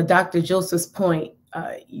back to Dr. Joseph's point,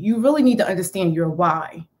 you really need to understand your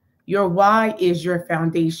why. Your why is your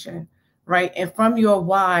foundation, right? And from your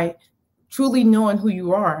why, truly knowing who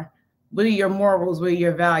you are, what are your morals, what are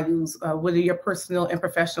your values, what are your personal and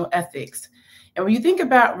professional ethics? And when you think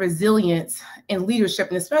about resilience in leadership,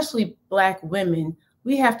 and especially Black women,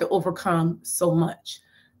 we have to overcome so much,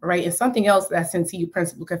 right? And something else that I sent to you,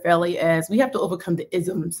 Principal Kafele, as we have to overcome the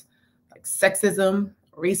isms like sexism,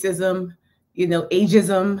 racism,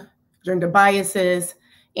 ageism, gender biases,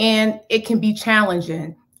 and it can be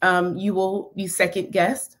challenging. You will be second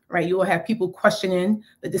guessed, right? You will have people questioning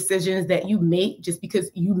the decisions that you make just because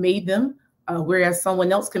you made them, whereas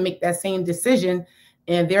someone else can make that same decision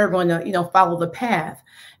and they're going to, follow the path.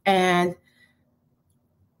 And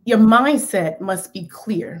your mindset must be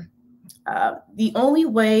clear. The only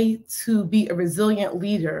way to be a resilient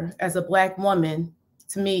leader as a Black woman,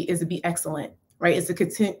 to me, is to be excellent, right? Is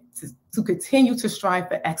to continue to strive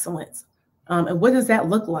for excellence. And what does that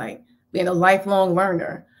look like? Being a lifelong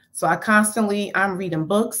learner. So I'm reading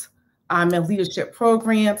books. I'm in leadership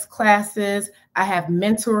programs, classes. I have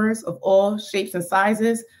mentors of all shapes and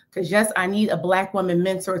sizes, because yes, I need a Black woman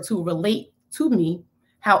mentor to relate to me.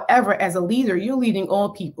 However, as a leader, you're leading all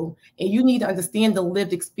people, and you need to understand the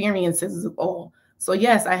lived experiences of all. So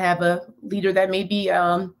yes, I have a leader that may be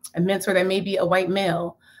a mentor that may be a white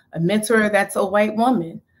male, a mentor that's a white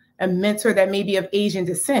woman, a mentor that may be of Asian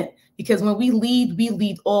descent. Because when we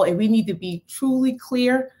lead all, and we need to be truly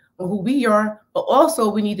clear on who we are, but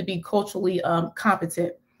also we need to be culturally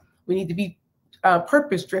competent. We need to be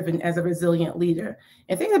purpose-driven as a resilient leader.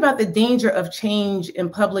 And think about the danger of change in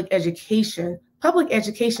public education. Public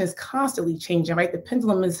education is constantly changing, right? The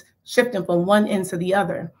pendulum is shifting from one end to the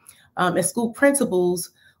other. As school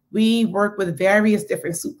principals, we work with various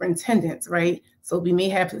different superintendents, right? So we may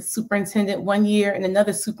have a superintendent one year and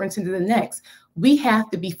another superintendent the next. We have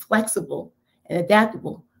to be flexible and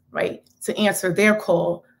adaptable, right? To answer their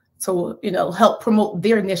call, to help promote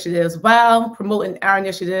their initiatives while promoting our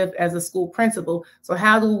initiative as a school principal. So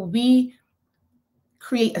how do we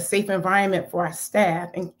create a safe environment for our staff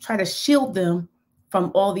and try to shield them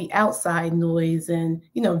from all the outside noise and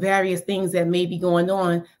various things that may be going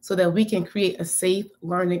on, so that we can create a safe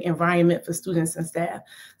learning environment for students and staff?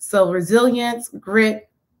 So resilience, grit,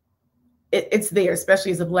 it's there,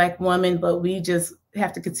 especially as a Black woman, but we just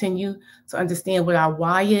have to continue to understand what our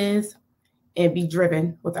why is and be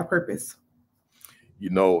driven with our purpose.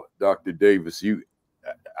 Dr. Davis,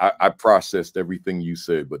 I processed everything you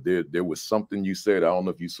said, but there was something you said. I don't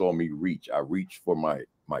know if you saw me reach. I reached for my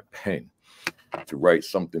pen to write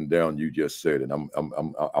something down you just said, and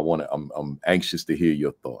I'm anxious to hear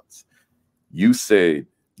your thoughts. You said,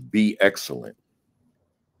 be excellent,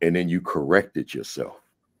 and then you corrected yourself,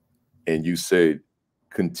 and you said,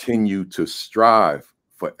 continue to strive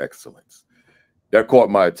for excellence. That caught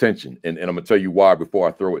my attention. And I'm gonna tell you why before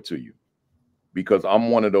I throw it to you. Because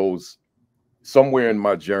I'm one of those, somewhere in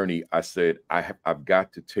my journey, I said, I've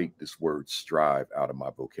got to take this word strive out of my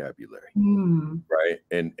vocabulary. Right.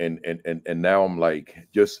 And now I'm like,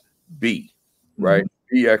 just be, right.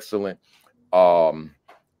 Be excellent.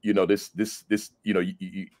 You know, this, you know,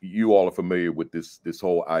 you all are familiar with this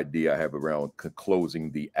whole idea I have around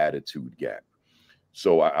closing the attitude gap.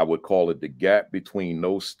 So I would call it the gap between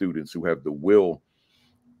those students who have the will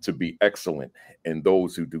to be excellent and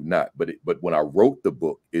those who do not. But when I wrote the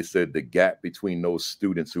book, it said the gap between those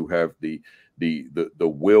students who have the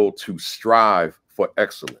will to strive for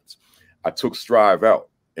excellence. I took strive out,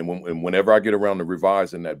 and whenever I get around to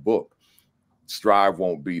revising that book, strive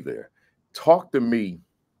won't be there. Talk to me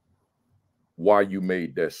why you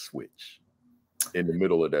made that switch in the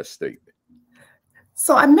middle of that statement.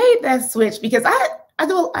 So I made that switch because I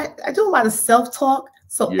do a lot of self-talk.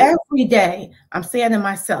 So every day I'm saying to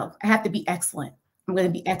myself, I have to be excellent. I'm going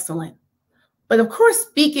to be excellent. But of course,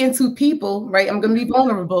 speaking to people, right, I'm going to be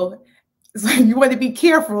vulnerable. So you want to be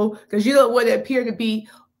careful because you don't want to appear to be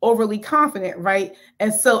overly confident, right?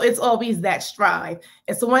 And so it's always that strive.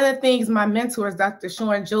 And so one of the things my mentors, Dr.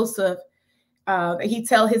 Sean Joseph, he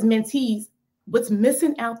tell his mentees, what's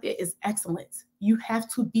missing out there is excellence. You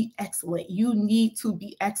have to be excellent. You need to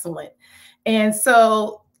be excellent. And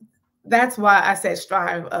so that's why I said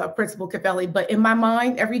strive, Principal Kafele. But in my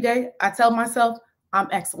mind, every day, I tell myself, I'm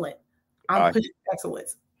excellent. I'm pushing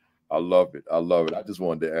excellence. I love it. I love it. I just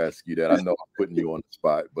wanted to ask you that. I know I'm putting you on the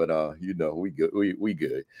spot, but you know, we good. We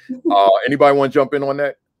good. Anybody want to jump in on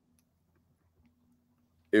that?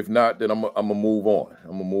 If not, then I'm gonna move on.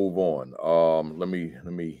 I'm gonna move on. Let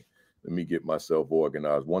me get myself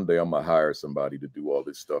organized. One day I'm gonna hire somebody to do all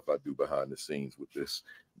this stuff I do behind the scenes with this.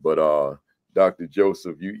 But Dr.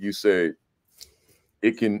 Joseph, you said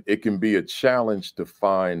it can be a challenge to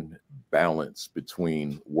find balance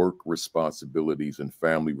between work responsibilities and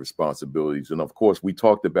family responsibilities. And of course, we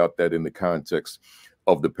talked about that in the context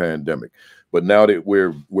of the pandemic. But now that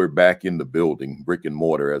we're back in the building, brick and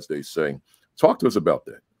mortar, as they say, talk to us about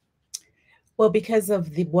that. Well, because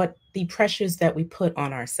of the pressures that we put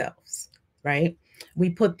on ourselves, right? We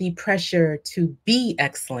put the pressure to be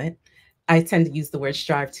excellent. I tend to use the word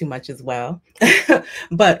strive too much as well,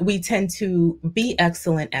 but we tend to be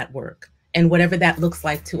excellent at work and whatever that looks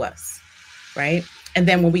like to us, right? And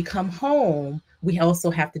then when we come home, we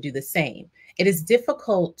also have to do the same. It is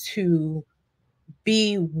difficult to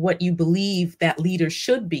be what you believe that leader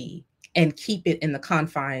should be and keep it in the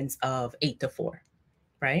confines of 8 to 4,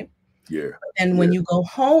 right? Yeah. And when you go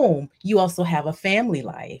home, you also have a family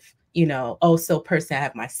life. You know, oh, so person, I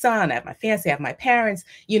have my son, I have my fiance, I have my parents,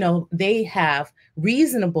 you know, they have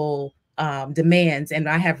reasonable demands and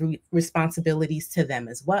I have responsibilities to them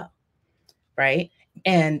as well, right?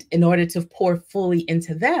 And in order to pour fully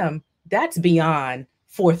into them, that's beyond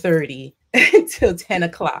 4:30 till 10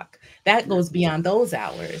 o'clock. That goes beyond those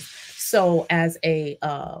hours. So as a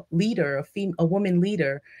leader, a woman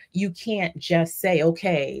leader, you can't just say,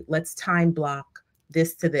 okay, let's time block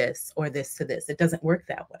this to this or this to this. It doesn't work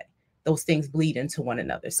that way. Those things bleed into one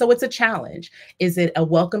another. So it's a challenge. Is it a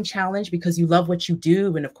welcome challenge because you love what you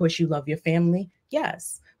do? And of course you love your family?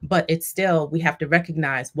 Yes, but it's still, we have to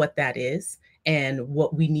recognize what that is and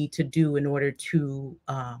what we need to do in order to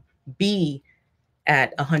be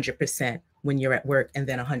at 100% when you're at work and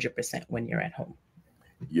then 100% when you're at home.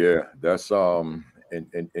 Yeah, that's and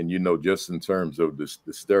you know, just in terms of the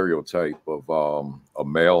stereotype of a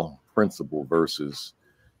male principal versus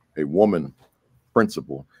a woman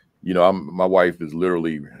principal, you know, my wife is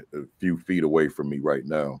literally a few feet away from me right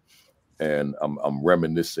now, and I'm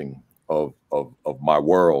reminiscing of my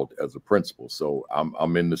world as a principal. So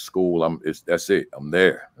I'm in the school. That's it. I'm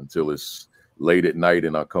there until it's late at night,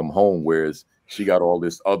 and I come home. Whereas she got all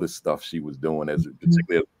this other stuff she was doing, as it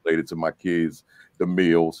particularly related to my kids, the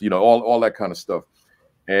meals, you know, all that kind of stuff.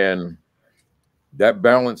 And that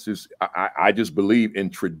balance is, I just believe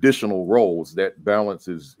in traditional roles, that balance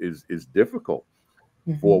is difficult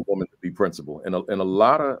for a woman to be principal. And a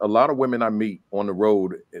lot of women I meet on the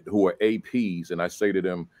road who are APs, and I say to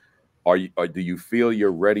them, do you feel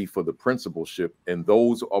you're ready for the principalship? And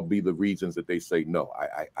those will be the reasons that they say, no,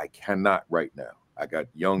 I cannot right now. I got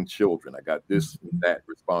young children. I got this and that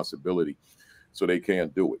responsibility, so they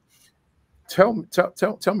can't do it. Tell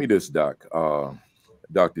me this,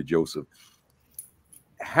 Dr. Joseph.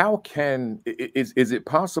 How is it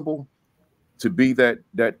possible to be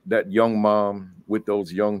that young mom with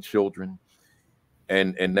those young children,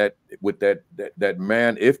 and that with that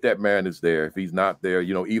man, if that man is there, if he's not there,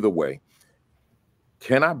 you know, either way,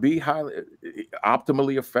 can I be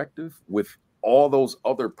optimally effective with all those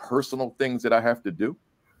other personal things that I have to do?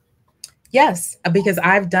 Yes, because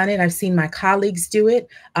I've done it. I've seen my colleagues do it.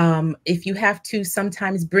 If you have to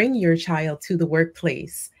sometimes bring your child to the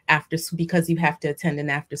workplace because you have to attend an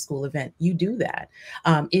after school event, you do that.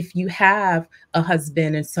 If you have a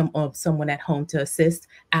husband and someone at home to assist,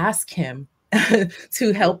 ask him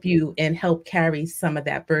to help you and help carry some of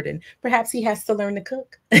that burden. Perhaps he has to learn to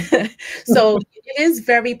cook. So it is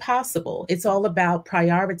very possible. It's all about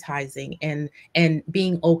prioritizing and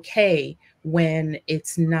being okay when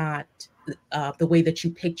it's not the way that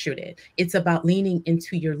you pictured it. It's about leaning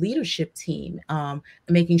into your leadership team,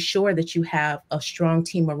 making sure that you have a strong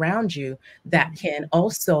team around you that can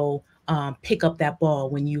also pick up that ball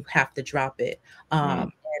when you have to drop it.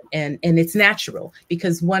 And it's natural,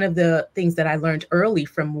 because one of the things that I learned early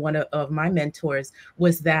from one of my mentors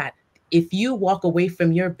was that if you walk away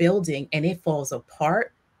from your building and it falls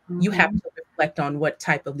apart, you have to reflect on what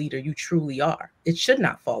type of leader you truly are. It should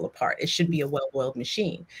not fall apart. It should be a well-oiled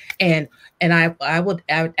machine. And I would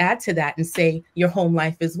add to that and say your home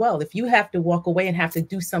life as well. If you have to walk away and have to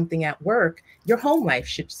do something at work, your home life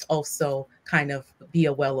should also kind of be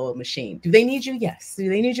a well-oiled machine. Do they need you? Yes. Do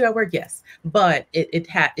they need you at work? Yes. But it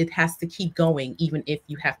has to keep going, even if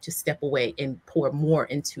you have to step away and pour more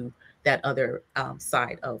into that other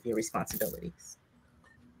side of your responsibilities.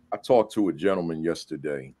 I talked to a gentleman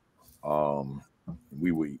yesterday.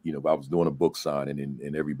 We were, I was doing a book signing,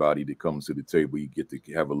 and everybody that comes to the table, you get to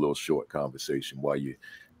have a little short conversation while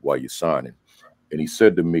you're signing. And he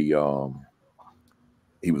said to me,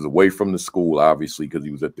 he was away from the school, obviously, because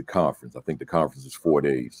he was at the conference. I think the conference is 4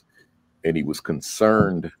 days, and he was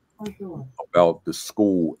concerned about the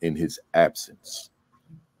school in his absence.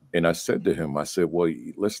 And I said to him, I said, well,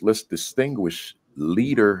 let's distinguish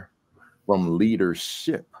leader from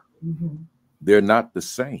leadership. They're not the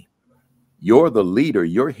same. You're the leader.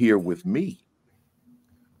 You're here with me.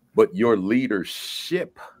 But your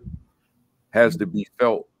leadership has to be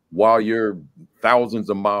felt while you're thousands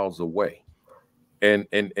of miles away. And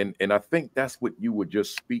I think that's what you were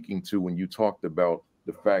just speaking to when you talked about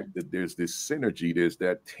the fact that there's this synergy, there's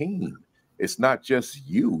that team. It's not just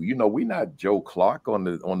you. We're not Joe Clark on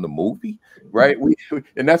the movie, right?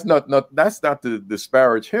 And that's not to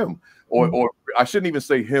disparage him, or I shouldn't even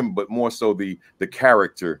say him, but more so the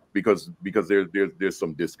character, because there's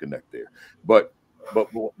some disconnect there. But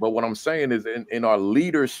what I'm saying is, in our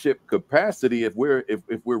leadership capacity, if we're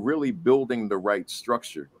really building the right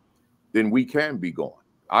structure, then we can be gone.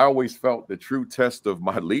 I always felt the true test of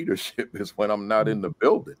my leadership is when I'm not in the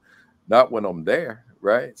building, not when I'm there,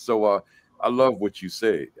 right? So I love what you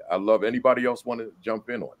said. I love. Anybody else want to jump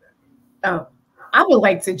in on that? Oh, I would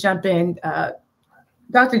like to jump in.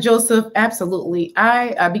 Dr. Joseph, absolutely.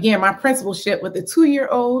 I began my principalship with a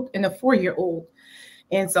 2-year-old and a 4-year-old.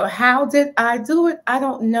 And so how did I do it? I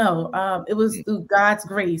don't know. It was through God's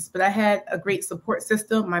grace, but I had a great support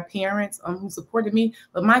system, my parents who supported me.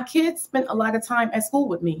 But my kids spent a lot of time at school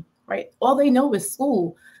with me, right? All they know is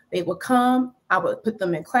school. They would come, I would put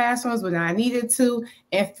them in classrooms when I needed to.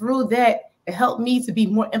 And through that, it helped me to be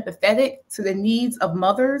more empathetic to the needs of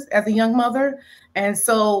mothers as a young mother. And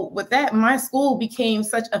so with that, my school became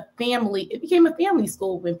such a family. It became a family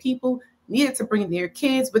school when people needed to bring their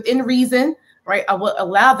kids within reason, right? I would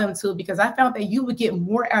allow them to, because I found that you would get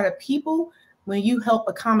more out of people when you help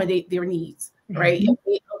accommodate their needs, right?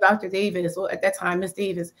 Dr. Davis, or at that time, Miss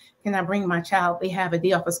Davis, can I bring my child? They have a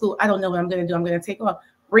day off of school. I don't know what I'm going to do. I'm going to take off,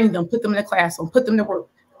 bring them, put them in the classroom, put them to work.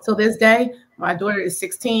 So this day, my daughter is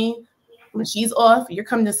 16. When she's off, you're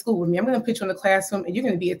coming to school with me. I'm going to put you in the classroom and you're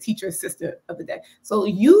going to be a teacher assistant of the day. So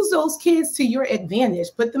use those kids to your advantage.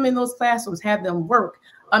 Put them in those classrooms, have them work.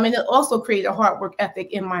 And it also created a hard work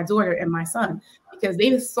ethic in my daughter and my son, because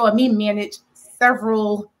they saw me manage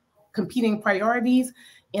several competing priorities.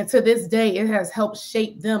 And to this day, it has helped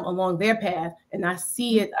shape them along their path. And I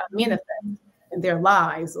see it manifest in their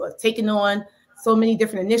lives, or taking on so many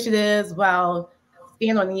different initiatives while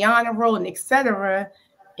staying on the honor roll and et cetera.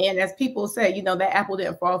 And as people say, that apple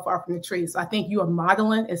didn't fall far from the tree. So I think you are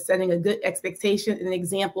modeling and setting a good expectation and an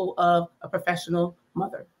example of a professional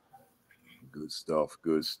mother. Good stuff.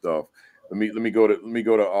 Good stuff. Let me go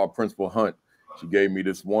to our Principal Hunt. She gave me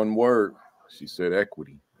this one word. She said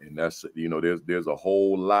equity, and that's there's a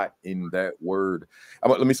whole lot in that word.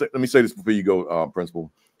 Let me say this before you go,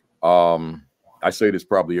 Principal. I say this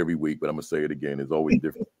probably every week, but I'm gonna say it again. There's always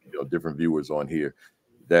different viewers on here.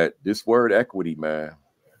 That this word equity, man,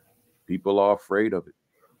 people are afraid of it.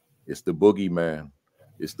 It's the boogeyman.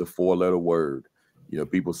 It's the 4-letter word.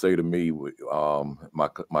 People say to me,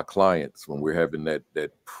 my clients, when we're having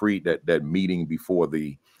that meeting before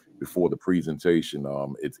the before the presentation.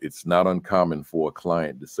 It's not uncommon for a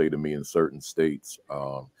client to say to me in certain states,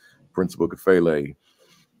 Principal Kafele,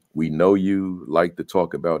 we know you like to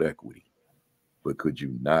talk about equity, but could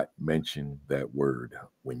you not mention that word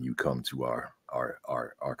when you come to our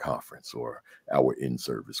conference or our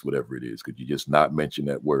in-service, whatever it is? Could you just not mention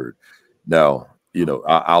that word? Now, you know,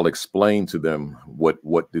 I'll explain to them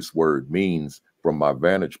what this word means from my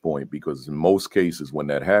vantage point, because in most cases when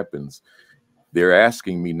that happens, they're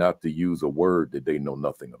asking me not to use a word that they know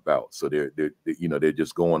nothing about. So they're you know, they're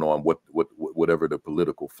just going on whatever the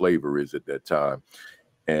political flavor is at that time.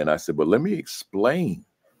 And I said, but let me explain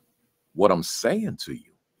what I'm saying to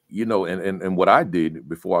you, you know, and what I did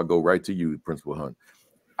before I go right to you, Principal Hunt,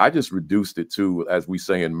 I just reduced it to, as we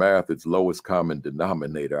say in math, its lowest common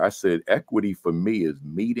denominator. I said, equity for me is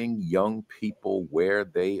meeting young people where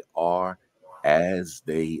they are as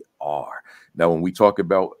they are. Now, when we talk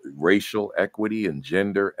about racial equity and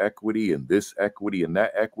gender equity and this equity and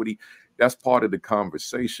that equity, that's part of the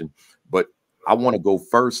conversation. But I want to go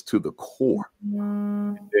first to the core.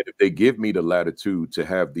 And if they give me the latitude to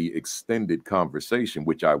have the extended conversation,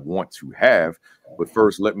 which I want to have, but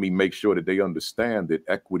first let me make sure that they understand that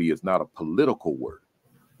equity is not a political word,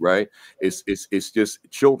 right? It's just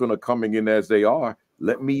children are coming in as they are.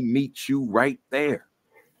 Let me meet you right there.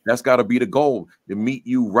 That's got to be the goal, to meet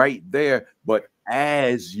you right there, but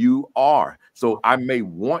as you are. So I may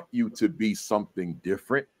want you to be something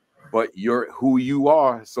different, but you're who you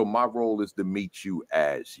are. So my role is to meet you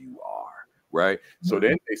as you are, right? So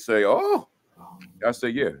then they say, oh, I say,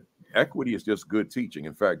 yeah, equity is just good teaching.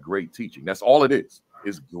 In fact, great teaching. That's all it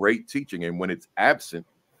is great teaching. And when it's absent,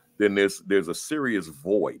 then there's a serious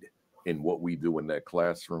void in what we do in that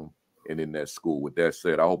classroom and in that school. With that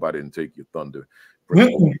said, I hope I didn't take your thunder.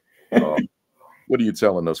 What are you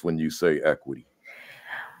telling us when you say equity?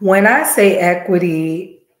 When I say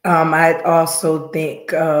equity, I also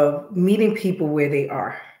think of meeting people where they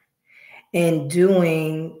are and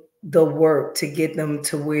doing the work to get them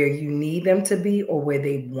to where you need them to be or where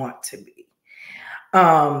they want to be.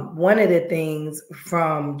 One of the things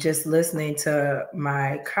from just listening to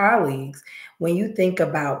my colleagues, when you think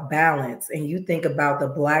about balance and you think about the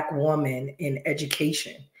Black woman in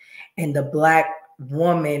education and the Black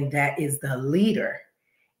woman that is the leader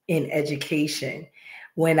in education,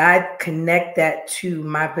 when I connect that to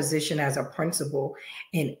my position as a principal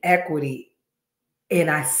in equity,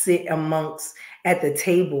 and I sit amongst at the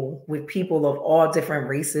table with people of all different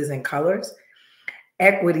races and colors,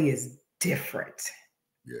 equity is different.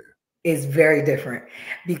 Yeah. It's very different,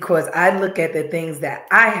 because I look at the things that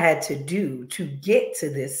I had to do to get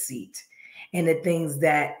to this seat and the things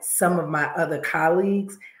that some of my other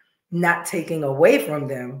colleagues, not taking away from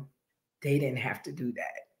them, they didn't have to do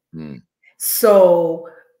that. So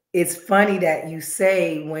it's funny that you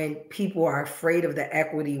say when people are afraid of the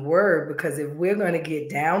equity word, because if we're going to get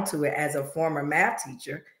down to it, as a former math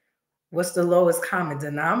teacher, what's the lowest common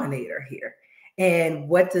denominator here? And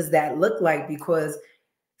what does that look like? Because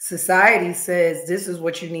society says this is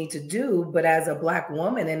what you need to do, but as a Black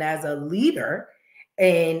woman and as a leader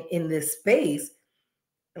and in this space,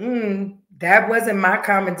 that wasn't my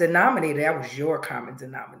common denominator. That was your common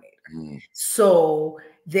denominator. So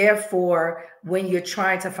therefore, when you're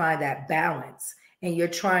trying to find that balance and you're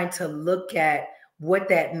trying to look at what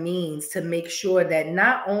that means to make sure that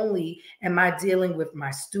not only am I dealing with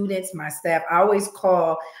my students, my staff, I always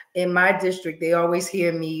call in my district, they always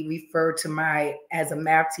hear me refer to as a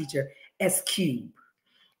math teacher, S cube.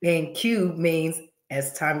 And cube means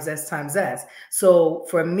S times S times S. So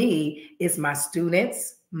for me, it's my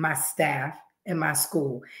students, my staff, and my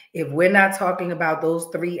school. If we're not talking about those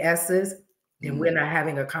three S's, then we're not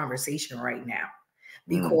having a conversation right now,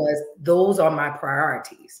 because those are my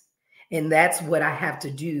priorities. And that's what I have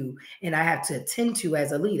to do and I have to attend to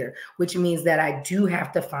as a leader, which means that I do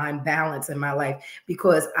have to find balance in my life,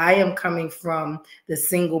 because I am coming from the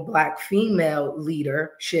single Black female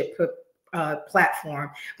leadership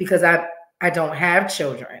platform, because I don't have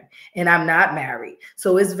children and I'm not married.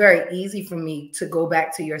 So it's very easy for me to go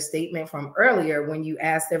back to your statement from earlier when you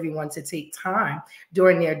asked everyone to take time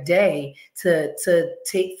during their day to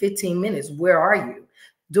take 15 minutes. Where are you?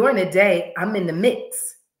 During the day, I'm in the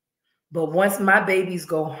mix. But once my babies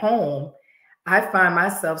go home, I find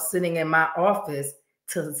myself sitting in my office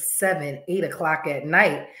till 7, 8 o'clock at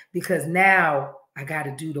night, because now I got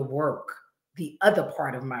to do the work, the other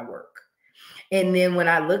part of my work. And then when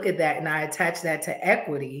I look at that and I attach that to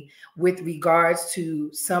equity with regards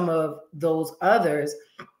to some of those others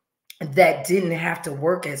that didn't have to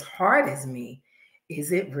work as hard as me,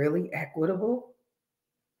 is it really equitable?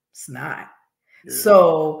 It's not.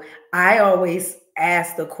 So I always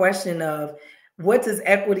ask the question of, what does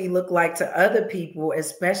equity look like to other people,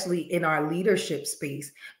 especially in our leadership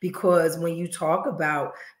space? Because when you talk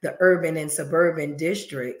about the urban and suburban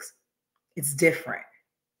districts, it's different.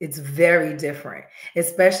 It's very different,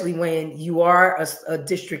 especially when you are a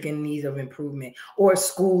district in need of improvement, or a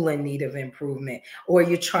school in need of improvement, or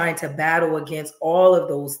you're trying to battle against all of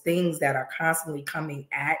those things that are constantly coming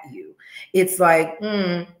at you. It's like,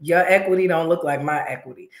 your equity don't look like my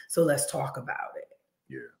equity. So let's talk about it.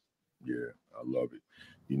 Yeah, I love it.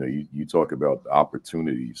 You know, you talk about the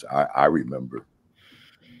opportunities. I remember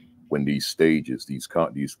when these stages, these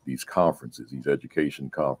conferences, these education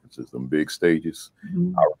conferences, them big stages,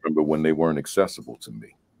 I remember when they weren't accessible to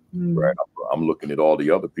me. Right? I'm looking at all the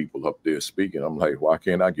other people up there speaking. I'm like, why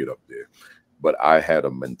can't I get up there? But I had a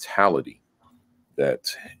mentality that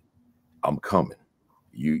I'm coming.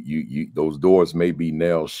 You those doors may be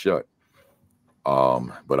nailed shut,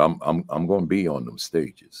 but I'm going to be on them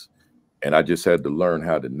stages. And I just had to learn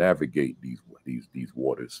how to navigate these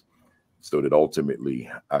waters, so that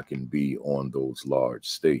ultimately I can be on those large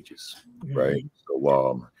stages, right?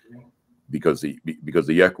 So because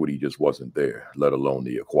the equity just wasn't there, let alone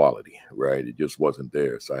the equality, right? It just wasn't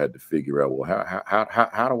there. So I had to figure out, well,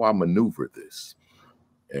 how do I maneuver this?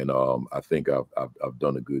 And I think I've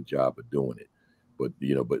done a good job of doing it. But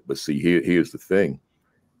but see, here's the thing: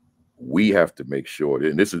 we have to make sure,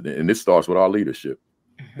 and this starts with our leadership,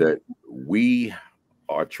 that we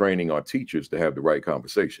are training our teachers to have the right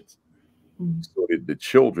conversations, so that the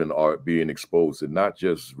children are being exposed to not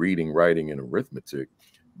just reading, writing, and arithmetic,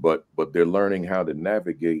 but they're learning how to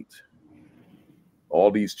navigate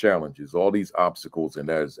all these challenges, all these obstacles. And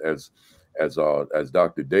as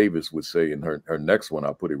Dr. Davis would say in her next one,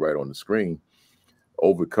 I'll put it right on the screen,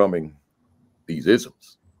 overcoming these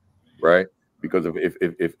isms, right? Because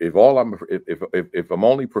if I'm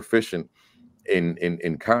only proficient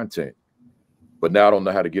in content, but now I don't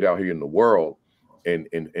know how to get out here in the world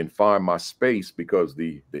and find my space, because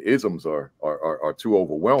the isms are too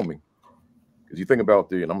overwhelming. Because you think about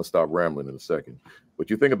and I'm gonna stop rambling in a second, but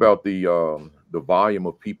you think about the volume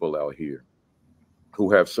of people out here who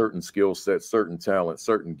have certain skill sets, certain talents,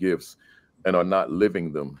 certain gifts, and are not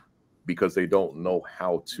living them because they don't know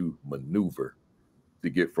how to maneuver to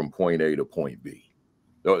get from point A to point B.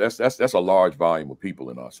 So that's a large volume of people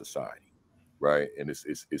in our society, right? And it's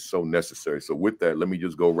so necessary. So with that, let me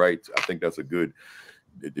just go right. I think that's a good.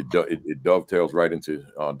 It dovetails right into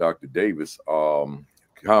Dr. Davis'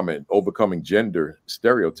 comment: overcoming gender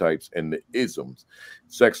stereotypes and the isms,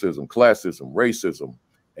 sexism, classism, racism,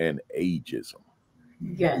 and ageism.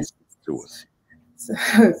 Yes. To us.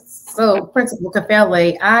 So Principal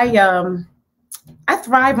Kafele, I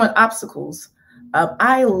thrive on obstacles.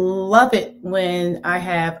 I love it when I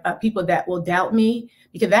have people that will doubt me,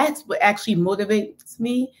 because that's what actually motivates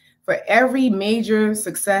me. For every major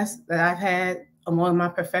success that I've had along my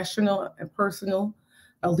professional and personal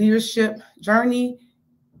leadership journey,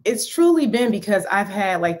 it's truly been because I've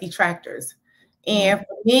had like detractors. And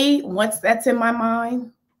for me, once that's in my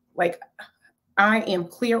mind, like, I am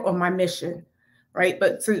clear on my mission, right?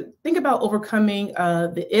 But to think about overcoming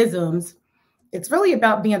the isms, it's really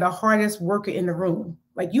about being the hardest worker in the room.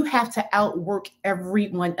 Like, you have to outwork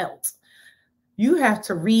everyone else. You have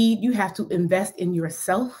to read, you have to invest in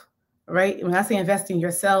yourself, right? When I say invest in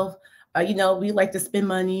yourself, we like to spend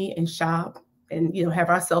money and shop and, have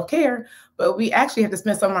our self-care, but we actually have to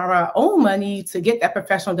spend some of our own money to get that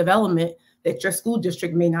professional development that your school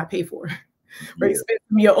district may not pay for. Right? Spend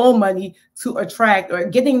your own money to attract or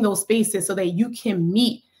getting those spaces so that you can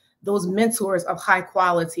meet those mentors of high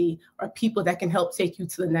quality or people that can help take you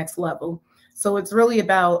to the next level. So it's really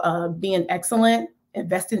about being excellent,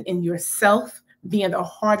 investing in yourself, being the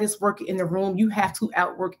hardest worker in the room. You have to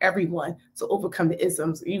outwork everyone to overcome the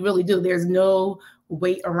isms. You really do. There's no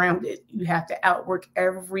way around it. You have to outwork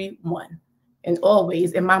everyone. And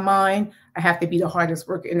always, in my mind, I have to be the hardest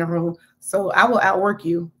worker in the room. So I will outwork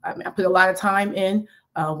you. I put a lot of time in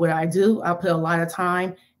what I do. I put a lot of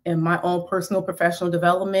time in my own personal professional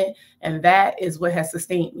development, and that is what has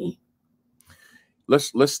sustained me.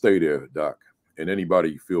 Let's stay there, Doc. And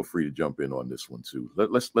anybody, feel free to jump in on this one too.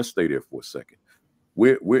 Let's stay there for a second.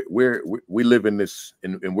 We live in this,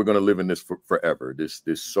 and we're going to live in this forever. This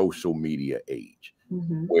social media age,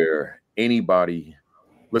 where anybody,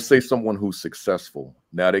 let's say someone who's successful,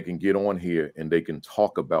 now they can get on here and they can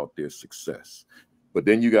talk about their success. But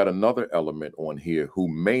then you got another element on here who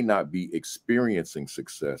may not be experiencing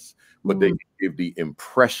success, but they can give the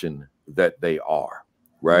impression that they are,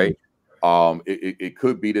 right? It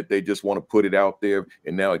could be that they just want to put it out there,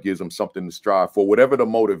 and now it gives them something to strive for, whatever the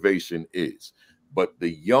motivation is. But the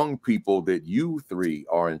young people that you three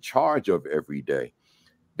are in charge of every day,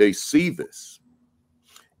 they see this.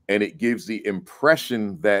 And it gives the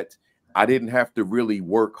impression that I didn't have to really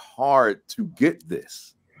work hard to get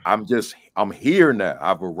this. I'm here now.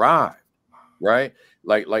 I've arrived, right?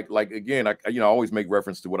 Like again, I always make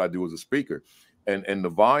reference to what I do as a speaker. And the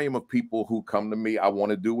volume of people who come to me, I want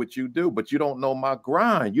to do what you do, but you don't know my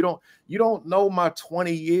grind. You don't know my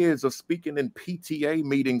 20 years of speaking in PTA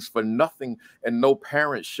meetings for nothing, and no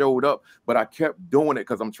parents showed up, but I kept doing it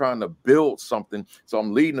because I'm trying to build something. So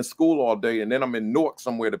I'm leading a school all day, and then I'm in Newark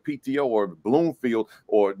somewhere, the PTO, or Bloomfield,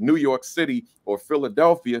 or New York City, or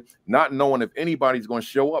Philadelphia, not knowing if anybody's going to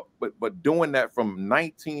show up, but doing that from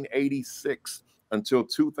 1986 until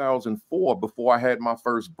 2004, before I had my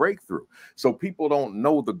first breakthrough. So people don't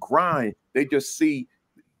know the grind. They just see,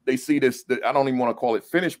 this, I don't even want to call it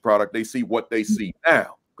finished product. They see what they see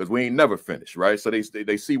now, because we ain't never finished, right? So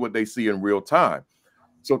they see what they see in real time.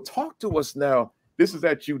 So talk to us now. This is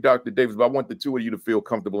at you, Dr. Davis, but I want the two of you to feel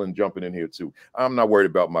comfortable in jumping in here too. I'm not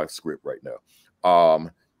worried about my script right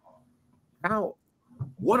now. How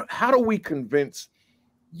do we convince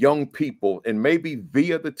young people, and maybe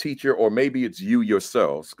via the teacher, or maybe it's you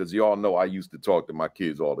yourselves, because you all know I used to talk to my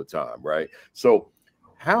kids all the time, right? So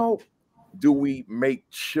how do we make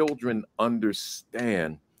children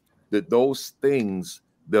understand that those things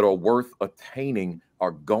that are worth attaining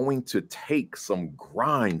are going to take some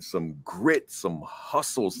grind, some grit, some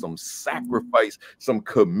hustle, some sacrifice, some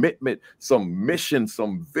commitment, some mission,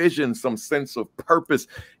 some vision, some sense of purpose?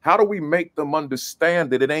 How do we make them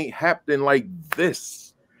understand that it ain't happening like this?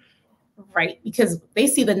 Right, because they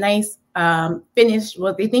see the nice finished,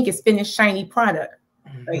 what they think is finished, shiny product.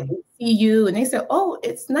 Right, they see you and they say, "Oh,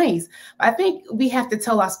 it's nice." I think we have to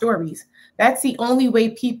tell our stories. That's the only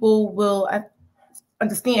way people will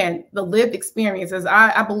understand the lived experiences.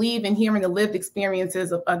 I believe in hearing the lived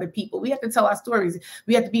experiences of other people. We have to tell our stories.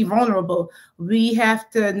 We have to be vulnerable. We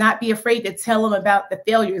have to not be afraid to tell them about the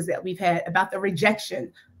failures that we've had, about the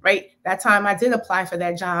rejection. Right, that time I did apply for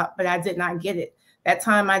that job, but I did not get it. That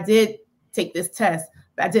time I did take this test,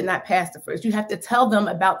 but I did not pass the first. You have to tell them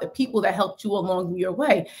about the people that helped you along your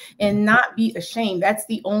way and not be ashamed. That's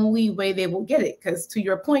the only way they will get it. Because to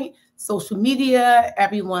your point, social media,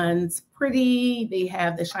 everyone's pretty, they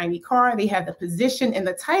have the shiny car, they have the position and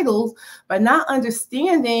the titles, but not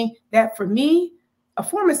understanding that for me, a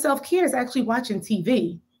form of self-care is actually watching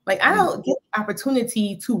TV. Like, I don't get the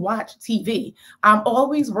opportunity to watch TV. I'm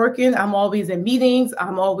always working. I'm always in meetings.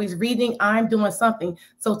 I'm always reading. I'm doing something.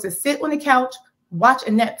 So to sit on the couch, watch a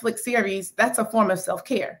Netflix series, that's a form of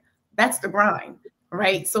self-care. That's the grind,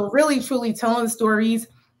 right? So really, truly telling stories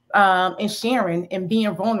and sharing and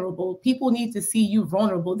being vulnerable. People need to see you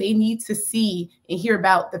vulnerable. They need to see and hear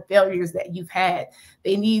about the failures that you've had.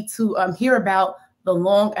 They need to hear about the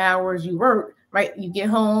long hours you work, right? You get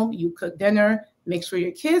home, you cook dinner, make sure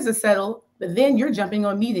your kids are settled, but then you're jumping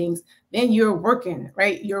on meetings, then you're working,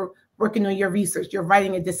 right? You're working on your research, you're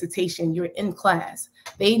writing a dissertation, you're in class.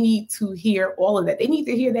 They need to hear all of that. They need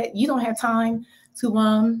to hear that you don't have time to,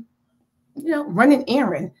 run an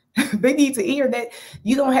errand. They need to hear that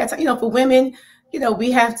you don't have time, for women,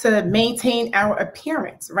 we have to maintain our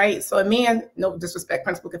appearance, right? So a man, no disrespect,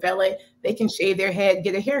 Principal Kafele, they can shave their head,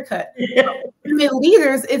 get a haircut. Women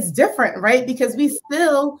leaders, it's different, right? Because we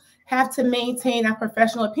still have to maintain our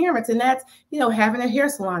professional appearance. And that's, having a hair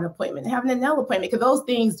salon appointment, having a nail appointment, because those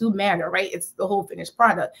things do matter, right? It's the whole finished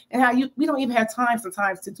product. And we don't even have time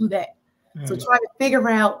sometimes to do that. So trying to figure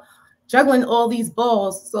out, juggling all these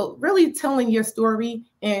balls. So really telling your story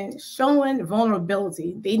and showing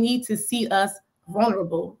vulnerability. They need to see us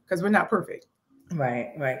vulnerable because we're not perfect.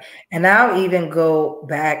 Right. And I'll even go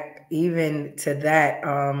back even to that.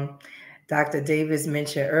 Dr. Davis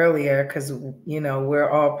mentioned earlier, because, we're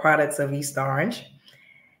all products of East Orange.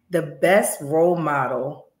 The best role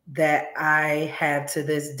model that I have to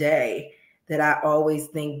this day that I always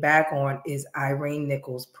think back on is Irene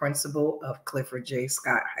Nichols, principal of Clifford J.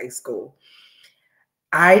 Scott High School.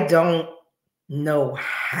 I don't know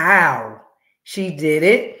how she did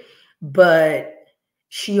it, but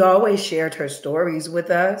she always shared her stories with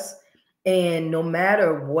us. And no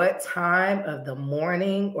matter what time of the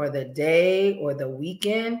morning or the day or the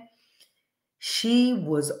weekend, she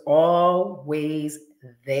was always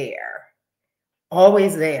there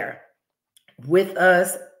with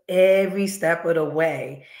us every step of the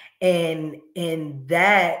way. And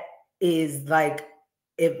that is that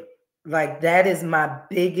is my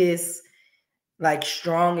biggest,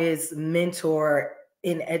 strongest mentor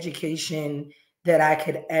in education that I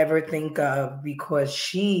could ever think of, because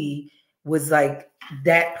she was like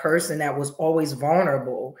that person that was always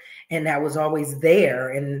vulnerable and that was always there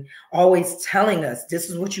and always telling us, this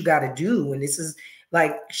is what you got to do. And this is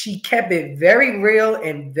like, she kept it very real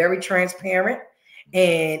and very transparent.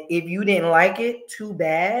 And if you didn't like it, too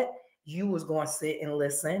bad, you was going to sit and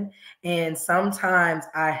listen. And sometimes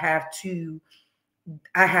I have to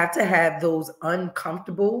have those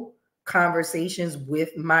uncomfortable conversations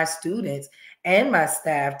with my students and my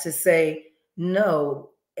staff to say,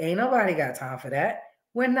 no, ain't nobody got time for that.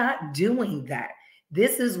 We're not doing that.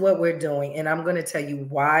 This is what we're doing. And I'm going to tell you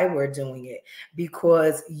why we're doing it.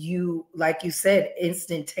 Because you, like you said,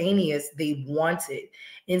 instantaneous, they want it.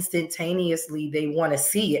 Instantaneously, they want to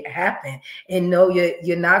see it happen. And no,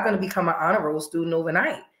 you're not going to become an honor roll student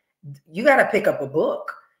overnight. You got to pick up a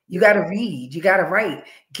book. You got to read. You got to write.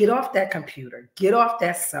 Get off that computer. Get off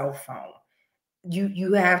that cell phone.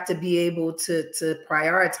 You have to be able to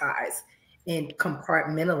prioritize and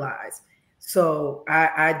compartmentalize. So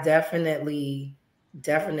I definitely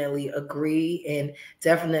agree. And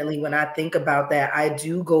definitely when I think about that, I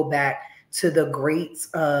do go back to the greats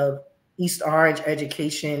of East Orange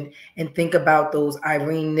education and think about those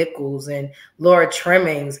Irene Nichols and Laura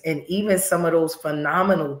Trimmings and even some of those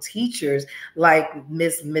phenomenal teachers like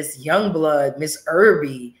Miss Youngblood, Miss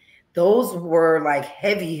Irby. Those were like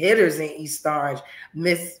heavy hitters in East Orange.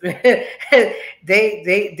 they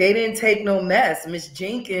didn't take no mess. Miss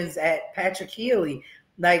Jenkins at Patrick Healy,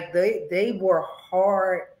 like they were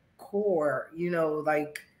hardcore, you know,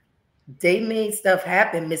 like they made stuff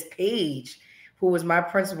happen. Miss Page, who was my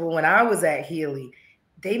principal when I was at Healy,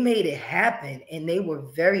 they made it happen, and they were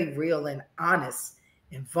very real and honest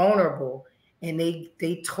and vulnerable, and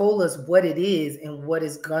they told us what it is and what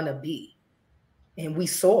it's gonna be. And we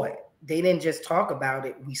saw it. They didn't just talk about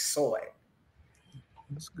it. We saw it.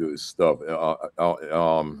 That's good stuff.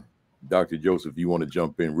 Dr. Joseph, you want to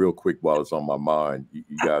jump in real quick while it's on my mind?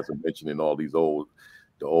 You guys are mentioning all these old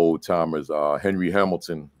timers. Henry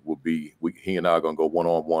Hamilton will be, he and I are going to go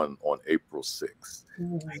one-on-one on April 6th.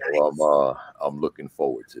 So I'm looking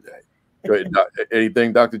forward to that.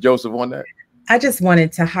 Anything, Dr. Joseph, on that? I just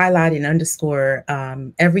wanted to highlight and underscore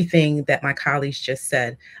everything that my colleagues just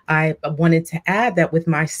said. I wanted to add that with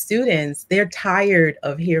my students, they're tired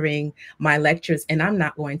of hearing my lectures, and I'm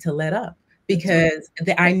not going to let up, because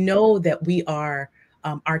I know that we are,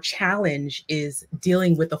 our challenge is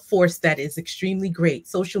dealing with a force that is extremely great.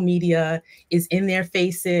 Social media is in their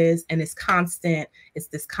faces and it's constant. It's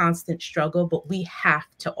this constant struggle, but we have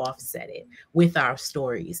to offset it with our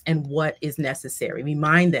stories and what is necessary.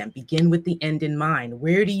 Remind them, begin with the end in mind.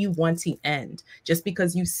 Where do you want to end? Just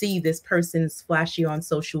because you see this person's flashy on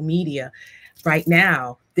social media right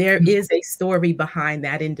now, there is a story behind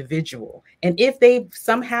that individual. And if they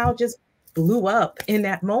somehow just blew up in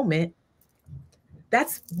that moment,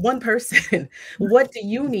 that's one person. What do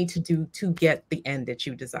you need to do to get the end that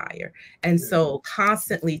you desire? And so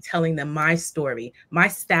constantly telling them my story. My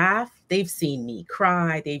staff, they've seen me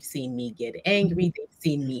cry. They've seen me get angry. They've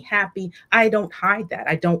seen me happy. I don't hide that.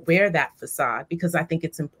 I don't wear that facade, because I think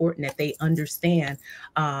it's important that they understand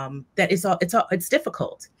that it's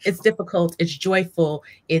difficult. It's difficult. It's joyful.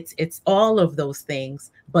 It's all of those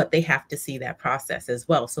things, but they have to see that process as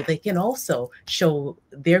well, so they can also show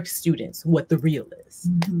their students what the real is.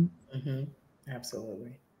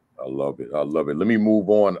 Absolutely. I love it. I love it. Let me move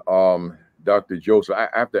on. Dr. Joseph, I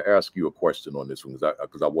have to ask you a question on this one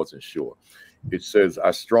because I wasn't sure. It says,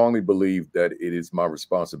 I strongly believe that it is my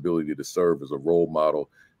responsibility to serve as a role model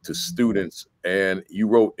to students. And you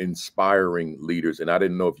wrote inspiring leaders. And I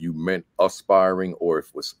didn't know if you meant aspiring or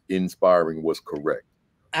if was inspiring was correct.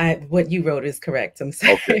 What you wrote is correct. I'm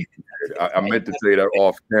sorry. Okay. I meant to say that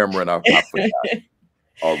off camera and I forgot.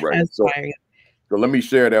 All right. So let me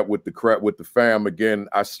share that with the fam again.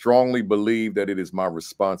 I strongly believe that it is my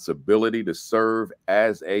responsibility to serve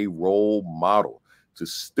as a role model to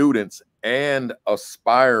students and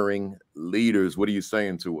aspiring leaders. What are you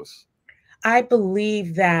saying to us? I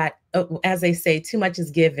believe that, as they say, too much is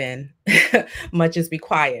given, much is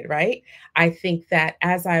required, right? I think that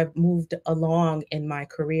as I've moved along in my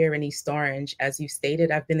career in East Orange, as you stated,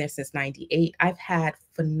 I've been there since '98. I've had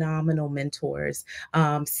phenomenal mentors,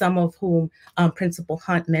 some of whom Principal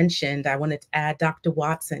Hunt mentioned. I wanted to add Dr.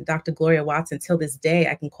 Watson, Dr. Gloria Watson. Till this day,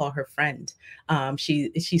 I can call her friend.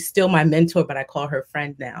 She's still my mentor, but I call her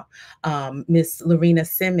friend now. Miss Lorena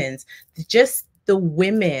Simmons, just the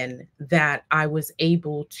women that I was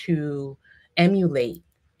able to emulate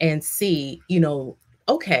and see, you know,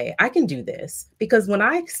 okay, I can do this. Because when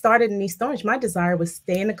I started in East Orange, my desire was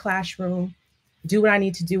stay in the classroom, do what I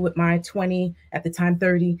need to do with my 20, at the time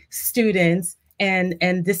 30 students,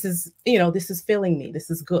 and this is, you know, this is filling me, this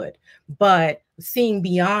is good. But seeing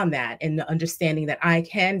beyond that and understanding that I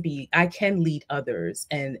can lead others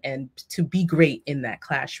and to be great in that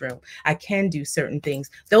classroom, I can do certain things.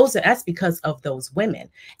 That's because of those women.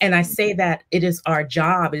 And I say that it is our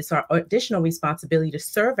job, it's our additional responsibility to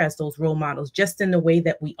serve as those role models, just in the way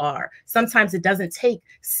that we are. Sometimes it doesn't take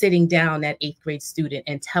sitting down that 8th grade student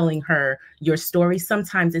and telling her your story.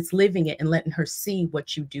 Sometimes it's living it and letting her see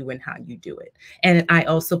what you do and how you do it. And I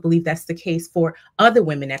also believe that's the case for other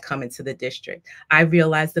women that come into the district. I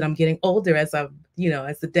realize that I'm getting older as I've, you know,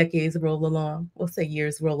 as the decades roll along, we'll say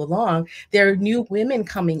years roll along, there are new women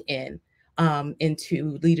coming in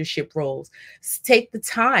into leadership roles. Take the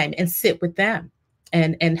time and sit with them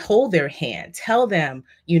and hold their hand, tell them,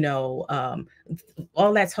 you know,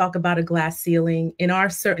 all that talk about a glass ceiling in our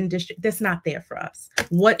certain district, that's not there for us.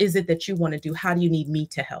 What is it that you want to do? How do you need me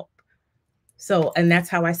to help? So, and that's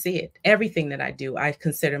how I see it. Everything that I do, I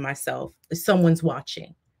consider myself, someone's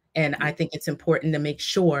watching. And I think it's important to make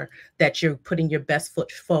sure that you're putting your best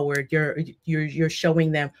foot forward. You're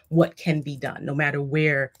showing them what can be done, no matter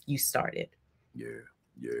where you started. Yeah.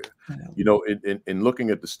 You know, in looking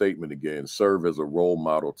at the statement again, serve as a role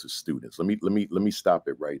model to students. Let me stop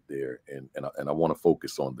it right there, and I want to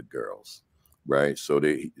focus on the girls, right? So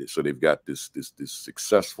they've got this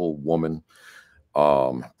successful woman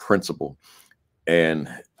principal, and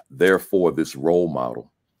therefore this role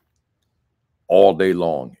model all day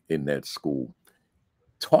long in that school.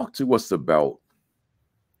 Talk to us about,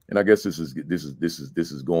 and I guess this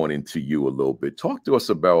is going into you a little bit. Talk to us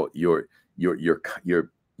about your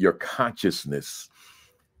consciousness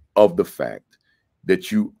of the fact that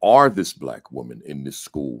you are this Black woman in this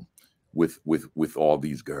school with all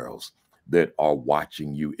these girls that are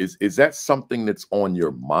watching you. Is that something that's on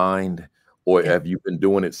your mind, or have you been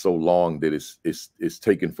doing it so long that it's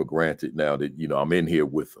taken for granted now that, you know, I'm in here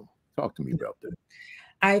with them? Talk to me about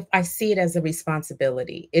that. I see it as a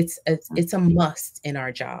responsibility. It's a must in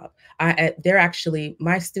our job.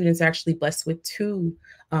 My students are actually blessed with 2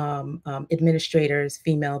 administrators,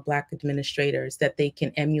 female Black administrators, that they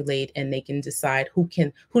can emulate, and they can decide who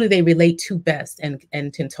do they relate to best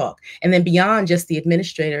and can talk. And then beyond just the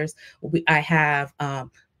administrators, I have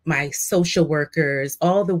my social workers,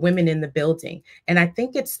 all the women in the building. And I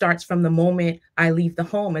think it starts from the moment I leave the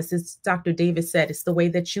home. As Dr. Davis said, it's the way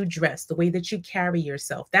that you dress, the way that you carry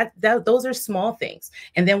yourself. Those are small things.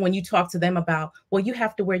 And then when you talk to them about, well, you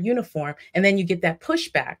have to wear uniform, and then you get that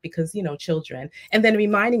pushback because, you know, children, and then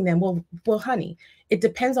reminding them, well, honey, it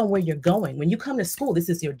depends on where you're going. When you come to school, this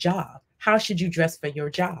is your job. How should you dress for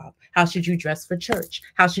your job? How should you dress for church?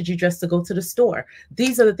 How should you dress to go to the store?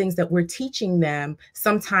 These are the things that we're teaching them,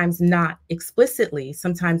 sometimes not explicitly.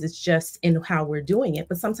 Sometimes it's just in how we're doing it,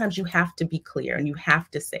 but sometimes you have to be clear and you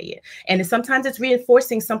have to say it. And sometimes it's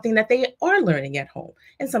reinforcing something that they are learning at home,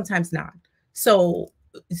 and sometimes not. So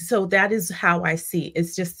that is how I see it.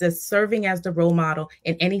 It's just serving as the role model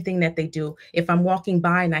in anything that they do. If I'm walking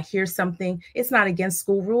by and I hear something, it's not against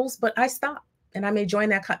school rules, but I stop. And I may join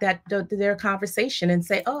their conversation and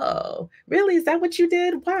say, oh, really? Is that what you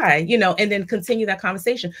did? Why? You know, and then continue that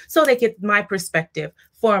conversation so they get my perspective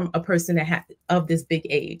from a person of this big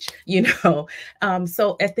age, you know.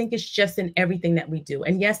 So I think it's just in everything that we do.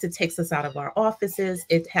 And yes, it takes us out of our offices.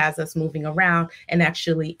 It has us moving around and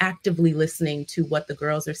actually actively listening to what the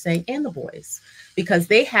girls are saying and the boys, because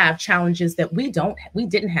they have challenges that we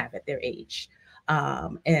didn't have at their age.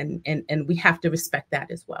 And we have to respect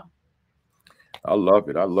that as well. I love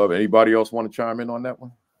it. Anybody else want to chime in on that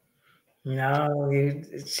one? No,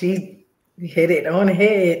 she hit it on the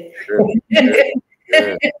head.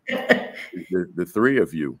 Yeah. The 3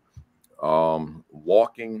 of you,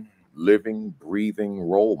 walking, living, breathing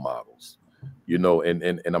role models, you know,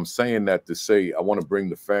 and I'm saying that to say, I want to bring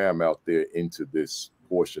the fam out there into this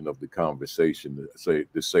portion of the conversation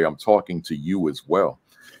to say I'm talking to you as well.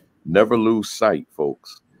 Never lose sight,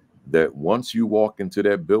 folks, that once you walk into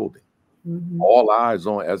that building, all eyes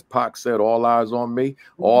on, as Pac said, all eyes on me,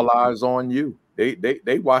 all eyes on you.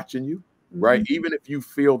 They watching you, right? Even if you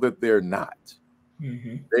feel that they're not,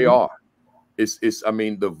 they are. It's I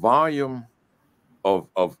mean, the volume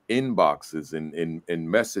of inboxes and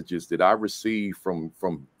messages that I receive from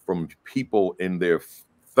people in their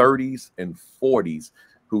 30s and 40s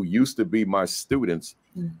who used to be my students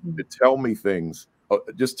to tell me things,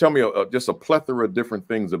 just tell me just a plethora of different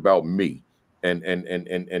things about me.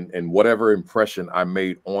 And whatever impression I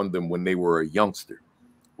made on them when they were a youngster,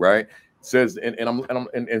 right? Says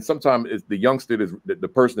and sometimes it's the youngster the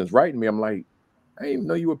person is writing me. I'm like, I didn't even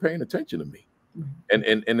know you were paying attention to me. And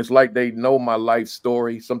it's like they know my life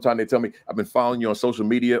story. Sometimes they tell me, I've been following you on social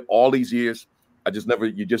media all these years,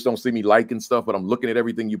 You just don't see me liking stuff, but I'm looking at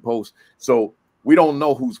everything you post. So we don't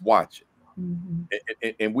know who's watching.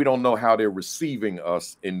 And we don't know how they're receiving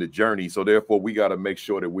us in the journey. So therefore, we got to make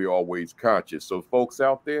sure that we're always conscious. So folks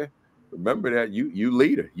out there, remember that you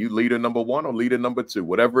leader number 1 or leader number 2,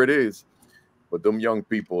 whatever it is. But them young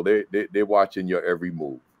people, they're watching your every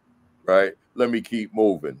move, right? Let me keep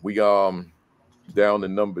moving. We down to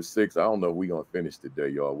number 6. I don't know if we're gonna finish today,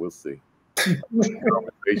 y'all. We'll see.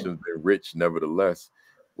 Conversation's been rich, nevertheless.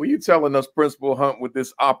 What are you telling us, Principal Hunt, with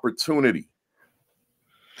this opportunity?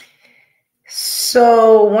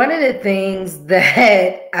 So one of the things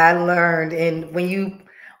that I learned, and when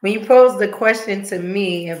you posed the question to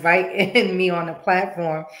me, inviting me on the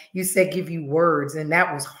platform, you said give you words, and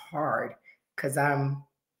that was hard because I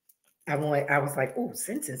was like, oh,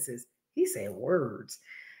 sentences. He said words.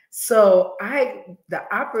 So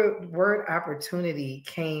the word opportunity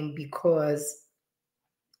came because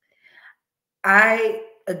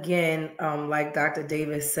again, like Dr.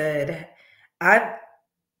 Davis said,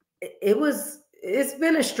 it's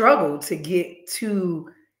been a struggle to get to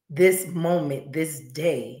this moment, this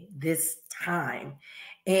day, this time.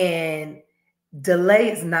 And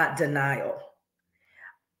delay is not denial.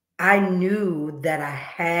 I knew that I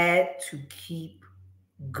had to keep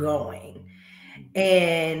going.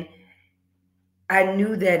 And I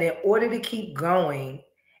knew that in order to keep going,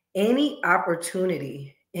 any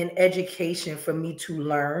opportunity in education for me to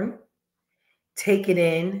learn, take it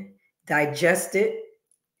in, digest it,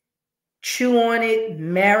 chew on it,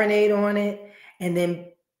 marinate on it, and then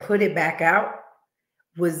put it back out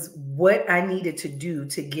was what I needed to do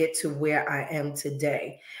to get to where I am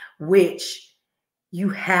today, which you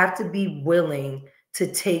have to be willing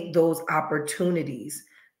to take those opportunities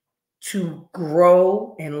to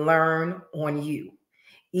grow and learn on you,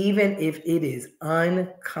 even if it is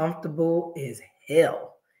uncomfortable as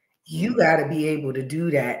hell. You got to be able to do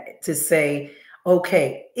that, to say,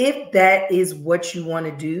 okay, if that is what you want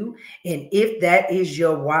to do, and if that is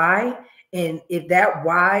your why, and if that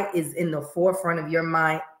why is in the forefront of your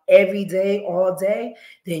mind every day, all day,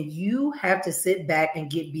 then you have to sit back and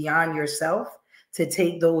get beyond yourself to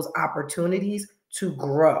take those opportunities to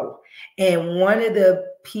grow. And one of the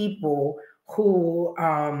people who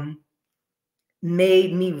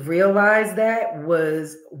made me realize that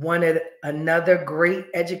was another great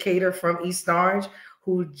educator from East Orange,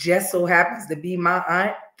 who just so happens to be my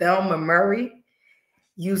aunt, Thelma Murray,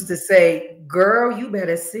 used to say, girl, you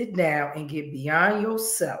better sit down and get beyond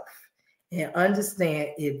yourself and understand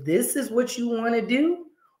if this is what you want to do,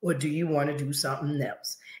 or do you want to do something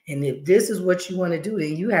else? And if this is what you want to do,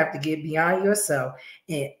 then you have to get beyond yourself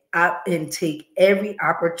and take every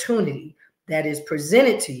opportunity that is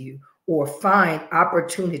presented to you, or find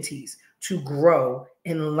opportunities to grow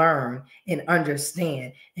and learn and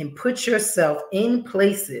understand, and put yourself in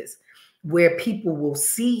places where people will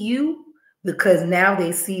see you, because now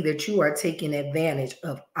they see that you are taking advantage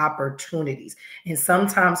of opportunities. And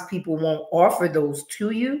sometimes people won't offer those to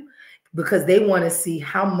you because they want to see,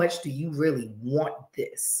 how much do you really want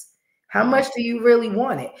this? How much do you really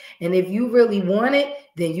want it? And if you really want it,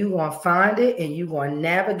 then you're going to find it, and you're going to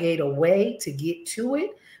navigate a way to get to it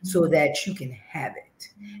so that you can have it.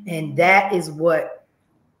 And that's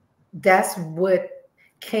what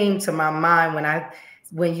came to my mind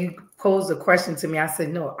when you posed the question to me. I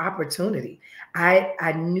said, no, opportunity.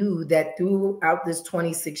 I knew that throughout this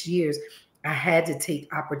 26 years, I had to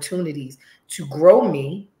take opportunities to grow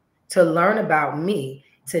me, to learn about me,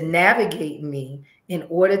 to navigate me, in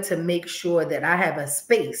order to make sure that I have a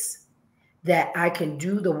space that I can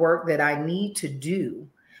do the work that I need to do,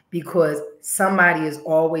 because somebody is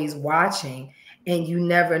always watching and you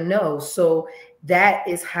never know. So that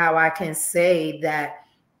is how I can say that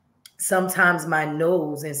sometimes my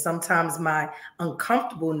no's and sometimes my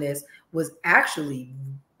uncomfortableness was actually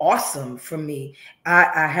awesome for me.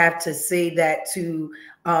 I have to say that to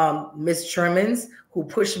Miss Tremens, who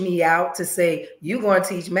pushed me out to say, you're going to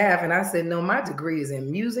teach math. And I said, no, my degree is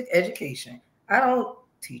in music education. I don't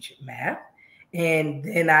teach math. And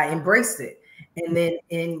then I embraced it. And then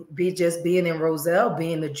being in Roselle,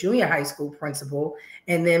 being the junior high school principal,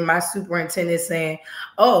 and then my superintendent saying,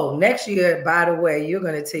 oh, next year, by the way, you're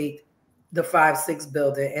going to take the 5-6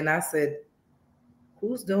 building. And I said,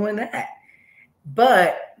 who's doing that?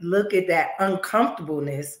 But look at that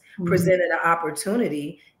uncomfortableness presented an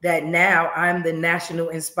opportunity that now I'm the National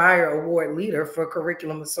Inspire Award leader for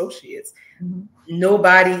Curriculum Associates.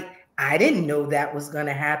 I didn't know that was going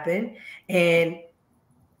to happen. And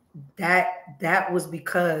that was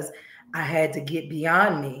because I had to get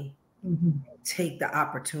beyond me, take the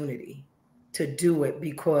opportunity to do it,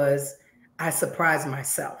 because I surprised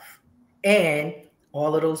myself. And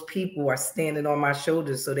all of those people are standing on my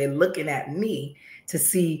shoulders. So they're looking at me to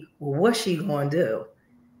see, well, what's she gonna do?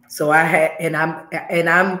 So I had, and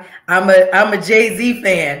I'm a Jay-Z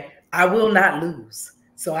fan. I will not lose.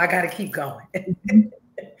 So I got to keep going. I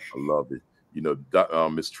love it. You know,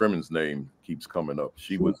 Miss Trimmond's name keeps coming up.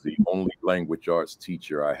 She was the only language arts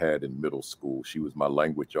teacher I had in middle school. She was my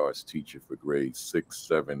language arts teacher for grades 6,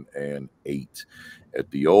 7, and 8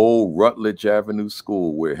 at the old Rutledge Avenue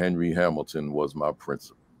School where Henry Hamilton was my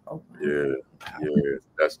principal. Oh, yeah.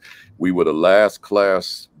 We were the last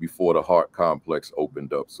class before the Hart Complex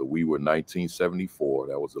opened up. So we were 1974.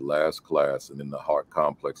 That was the last class. And then the Hart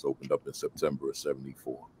Complex opened up in September of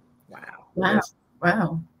 74.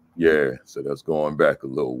 Wow. Yeah, so that's going back a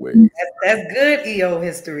little way. That's good EO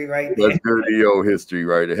history right there. That's good EO history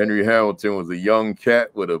right there. Henry Hamilton was a young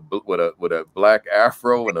cat with a black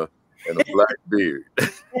afro and a black beard.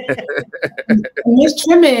 Miss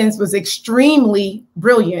Trimmons was extremely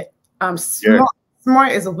brilliant.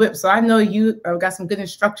 Smart as a whip. So I know you got some good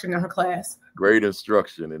instruction in her class. Great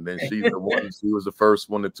instruction. And then she was the first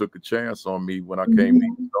one that took a chance on me when I came to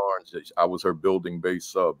East Orange. I was her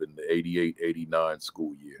building-based sub in the 88-89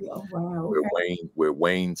 school year. Oh, wow. Where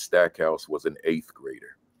Wayne Stackhouse was an 8th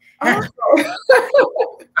grader. Oh.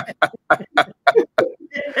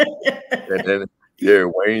 And then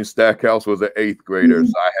Wayne Stackhouse was an 8th grader.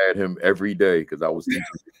 So I had him every day because I was teaching.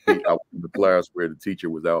 I was in the class where the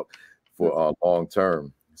teacher was out for long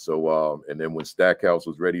term. So and then when Stackhouse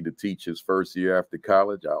was ready to teach his first year after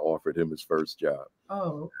college, I offered him his first job.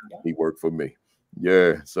 Oh, yeah. He worked for me.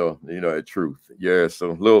 Yeah, so you know the truth. Yeah,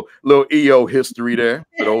 so little EO history there.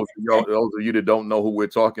 For those of you that don't know who we're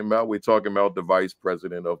talking about the vice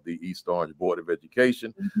president of the East Orange Board of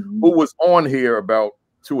Education, who was on here about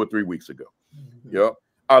 2 or 3 weeks ago. Yep.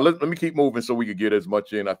 Let me keep moving so we could get as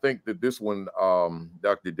much in. I think that this one,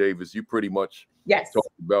 Dr. Davis, you pretty much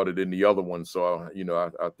talked about it in the other one. So,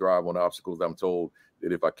 I thrive on obstacles. I'm told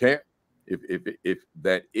that if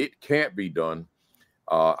it can't be done,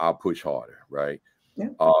 I'll push harder, right? Yeah.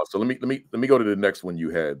 So let me go to the next one you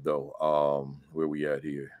had though. Where we at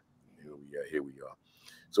here? Here we are.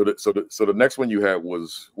 So the next one you had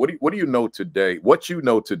was what do you know today? What you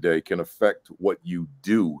know today can affect what you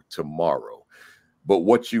do tomorrow. But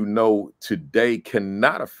what you know today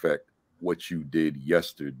cannot affect what you did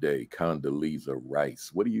yesterday. Condoleezza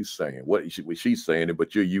Rice. What are you saying? She's saying it,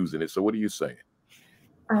 but you're using it. So what are you saying?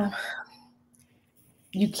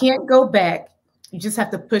 You can't go back. You just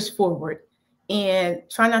have to push forward and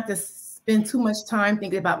try not to spend too much time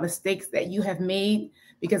thinking about mistakes that you have made.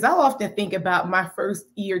 Because I'll often think about my first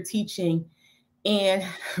year teaching and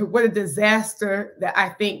what a disaster that I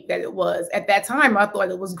think that it was. At that time, I thought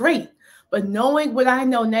it was great. But knowing what I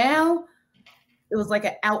know now, it was like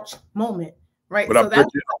an ouch moment, right? But I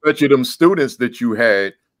bet you them students that you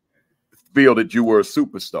had feel that you were a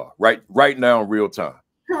superstar, right now in real time.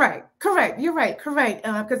 Correct. You're right. Correct.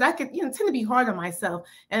 Because I could, tend to be hard on myself.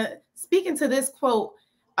 And speaking to this quote,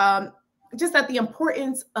 just that the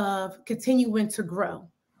importance of continuing to grow,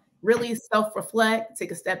 really self-reflect,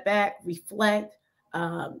 take a step back, reflect,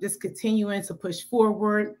 just continuing to push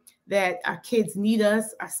forward. That our kids need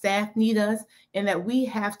us, our staff need us, and that we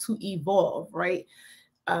have to evolve, right?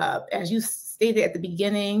 As you stated at the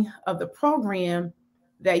beginning of the program,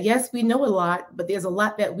 that yes, we know a lot, but there's a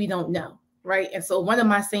lot that we don't know, right? And so one of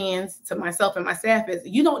my sayings to myself and my staff is,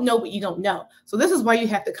 you don't know what you don't know. So this is why you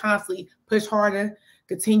have to constantly push harder,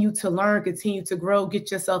 continue to learn, continue to grow,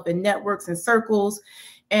 get yourself in networks and circles,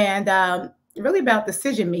 and really about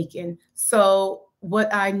decision-making. So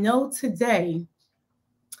what I know today,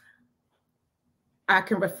 I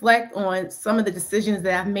can reflect on some of the decisions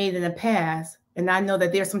that I've made in the past, and I know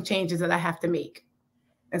that there's some changes that I have to make.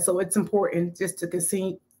 And so it's important just to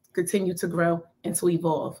continue to grow and to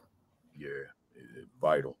evolve. Yeah,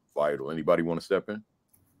 vital. Anybody want to step in?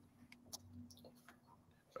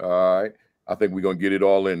 All right. I think we're going to get it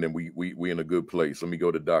all in, and we in a good place. Let me go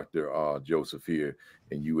to Dr. Joseph here,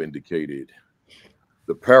 and you indicated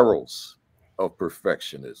the perils of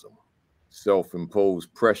perfectionism.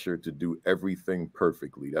 Self-imposed pressure to do everything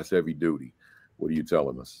perfectly. That's heavy duty. What are you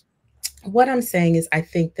telling us? What I'm saying is I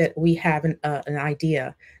think that we have an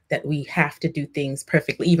idea that we have to do things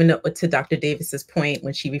perfectly, even though, to Dr. Davis's point,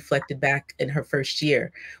 when she reflected back in her first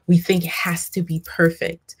year, we think it has to be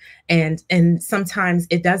perfect. And sometimes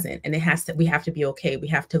it doesn't. And we have to be okay. We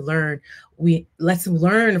have to learn. Let's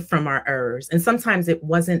learn from our errors. And sometimes it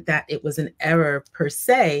wasn't that it was an error per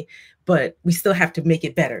se, but we still have to make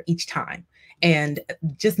it better each time. And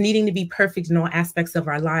just needing to be perfect in all aspects of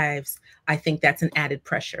our lives, I think that's an added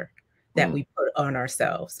pressure. that we put on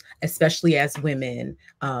ourselves, especially as women.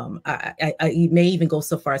 I may even go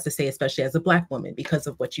so far as to say, especially as a Black woman, because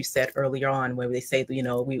of what you said earlier on, where they say, you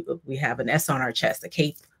know, we have an S on our chest, a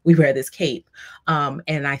cape, we wear this cape.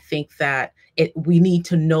 And I think that we need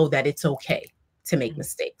to know that it's okay to make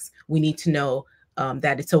mistakes. We need to know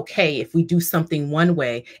that it's okay if we do something one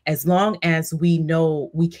way, as long as we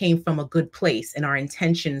know we came from a good place and our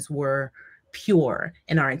intentions were pure,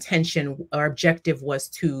 and our objective was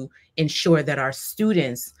to ensure that our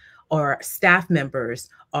students or staff members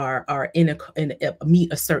are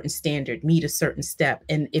meet a certain standard, meet a certain step.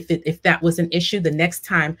 And if that was an issue, the next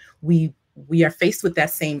time we are faced with that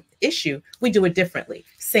same issue, we do it differently.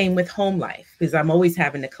 Same with home life, because I'm always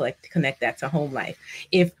having to connect that to home life.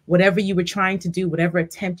 If whatever you were trying to do, whatever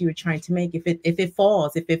attempt you were trying to make, if it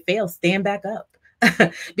falls, if it fails, stand back up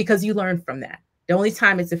because you learned from that. The only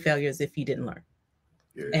time it's a failure is if you didn't learn.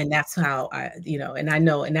 Yeah. And that's how and I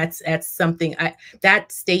know, and that's something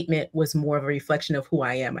that statement was more of a reflection of who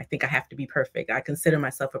I am. I think I have to be perfect. I consider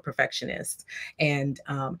myself a perfectionist, and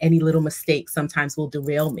any little mistake sometimes will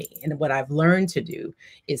derail me. And what I've learned to do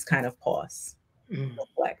is kind of pause,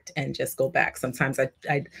 reflect, and just go back. Sometimes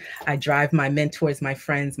I drive my mentors, my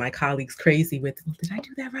friends, my colleagues crazy with, did I do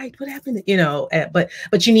that right? What happened? You know,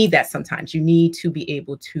 but you need that sometimes. You need to be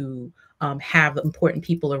able to have important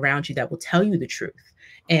people around you that will tell you the truth,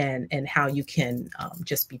 and how you can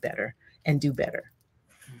just be better and do better.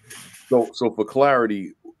 So for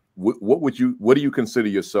clarity, what do you consider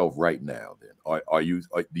yourself right now? Then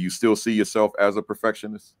do you still see yourself as a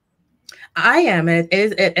perfectionist? I am,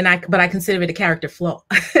 but I consider it a character flaw.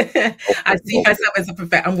 I see myself as a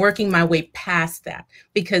perfect. I'm working my way past that,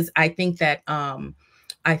 because I think that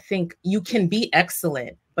I think you can be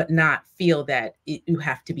excellent, but not feel that you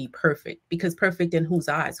have to be perfect, because perfect in whose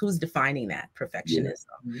eyes? Who's defining that perfectionism?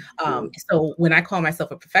 Yeah. So when I call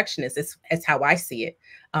myself a perfectionist, it's how I see it.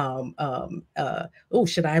 Oh,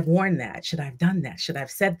 should I have worn that? Should I have done that? Should I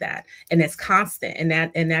have said that? And it's constant,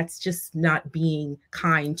 and that's just not being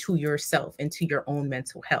kind to yourself and to your own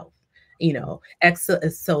mental health. You know,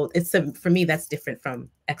 so for me, that's different from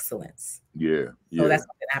excellence. Yeah. So that's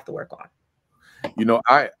something I have to work on. You know,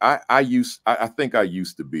 I think I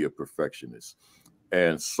used to be a perfectionist,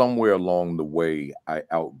 and somewhere along the way I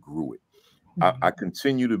outgrew it. I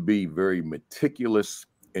continue to be very meticulous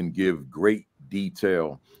and give great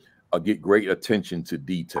detail, get great attention to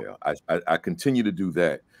detail. I continue to do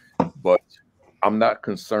that, but I'm not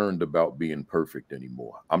concerned about being perfect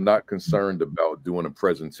anymore. I'm not concerned about doing a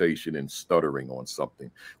presentation and stuttering on something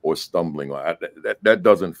or stumbling on that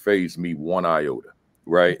doesn't faze me one iota.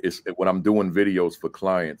 Right. It's when I'm doing videos for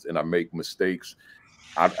clients and I make mistakes,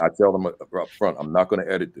 I tell them up front, I'm not going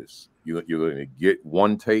to edit this. You're going to get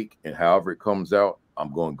one take, and however it comes out,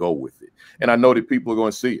 I'm going to go with it. And I know that people are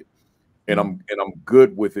going to see it, and I'm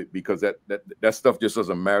good with it, because that stuff just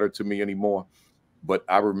doesn't matter to me anymore. But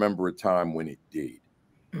I remember a time when it did.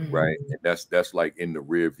 Right. And that's like in the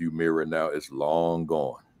rear view mirror now. It's long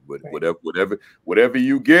gone. But whatever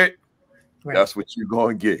you get, that's what you're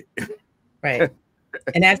going to get. Right.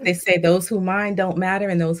 And as they say, those who mind don't matter,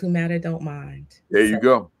 and those who matter don't mind. There you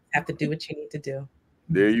go. Have to do what you need to do.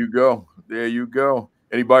 There you go. There you go.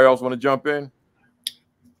 Anybody else want to jump in?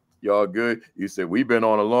 Y'all good? You said we've been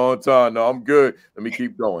on a long time. No, I'm good. Let me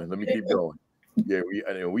keep going. Yeah,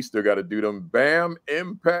 we still got to do them BAM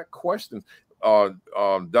impact questions.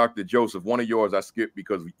 Dr. Joseph, one of yours I skipped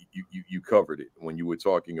because you covered it when you were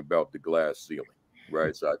talking about the glass ceiling,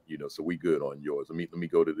 right? So so we good on yours. Let me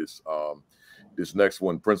go to this this next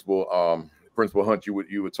one. Principal Hunt, you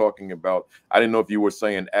were talking about, I didn't know if you were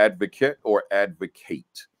saying advocate or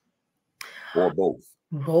advocate, or both.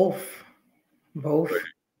 Both. Right.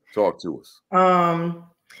 Talk to us.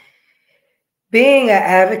 Being an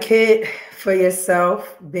advocate for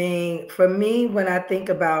yourself, for me, when I think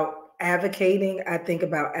about advocating, I think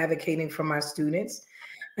about advocating for my students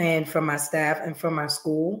and for my staff and for my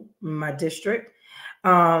school, my district,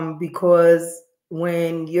 because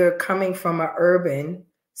when you're coming from an urban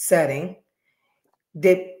setting,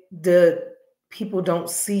 the people don't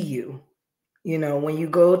see you. You know, when you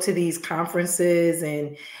go to these conferences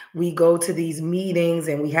and we go to these meetings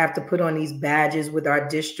and we have to put on these badges with our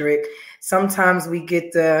district, sometimes we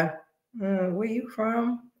get the, where you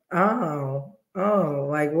from? Oh,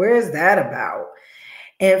 like, where's that about?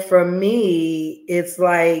 And for me, it's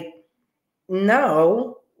like,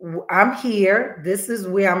 no, I'm here. This is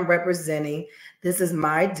where I'm representing. This is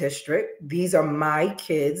my district. These are my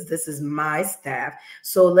kids. This is my staff.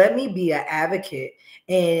 So let me be an advocate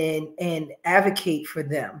and advocate for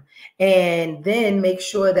them. And then make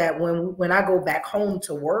sure that when I go back home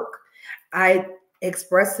to work, I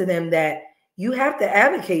express to them that you have to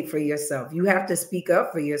advocate for yourself. You have to speak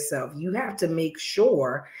up for yourself. You have to make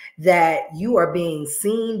sure that you are being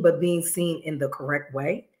seen, but being seen in the correct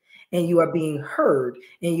way. And you are being heard,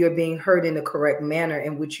 and you're being heard in the correct manner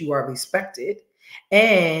in which you are respected.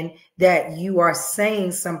 And that you are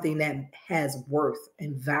saying something that has worth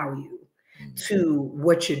and value to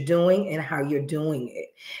what you're doing and how you're doing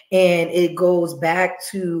it. And it goes back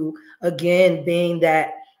to, again, being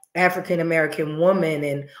that African-American woman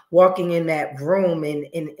and walking in that room and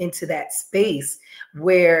into that space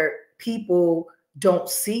where people don't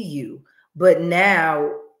see you. But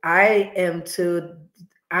now I'm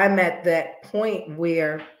at that point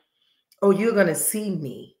where, oh, you're going to see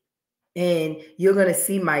me. And you're going to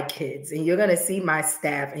see my kids, and you're going to see my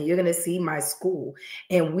staff, and you're going to see my school.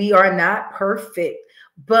 And we are not perfect,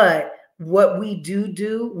 but what we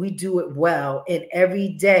do, we do it well. And every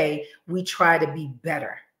day we try to be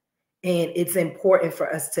better. And it's important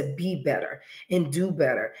for us to be better and do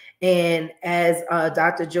better. And as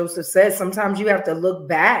Dr. Joseph says, sometimes you have to look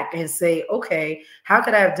back and say, okay, how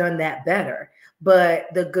could I have done that better? But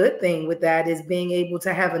the good thing with that is being able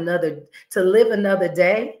to live another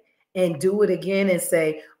day and do it again and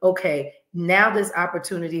say, okay, now this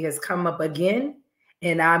opportunity has come up again,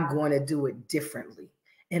 and I'm going to do it differently,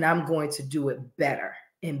 and I'm going to do it better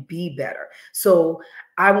and be better. So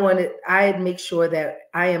I make sure that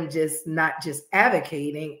I am not just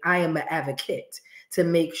advocating, I am an advocate to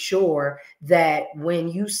make sure that when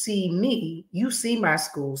you see me, you see my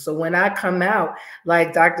school. So when I come out,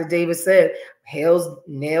 like Dr. Davis said,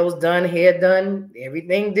 nails done, hair done,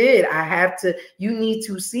 everything did. You need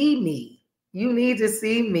to see me. You need to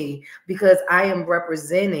see me, because I am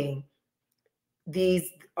representing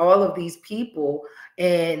all of these people,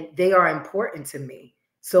 and they are important to me.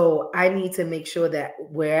 So I need to make sure that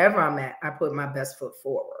wherever I'm at, I put my best foot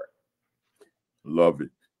forward. Love it.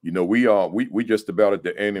 You know, we just about at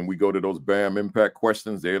the end, and we go to those BAM impact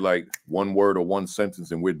questions. They're like one word or one sentence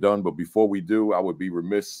and we're done. But before we do, I would be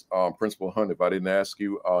remiss, Principal Hunt, if I didn't ask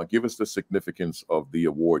you, give us the significance of the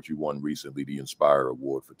award you won recently, the Inspire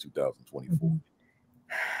Award for 2024.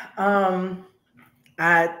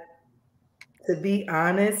 To be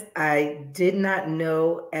honest, I did not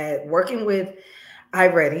know, at working with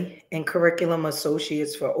iReady and Curriculum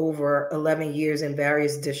Associates for over 11 years in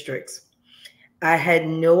various districts, I had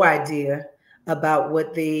no idea about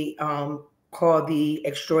what they call the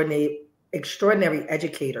extraordinary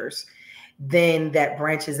educators. Then that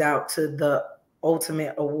branches out to the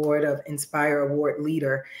ultimate award of Inspire Award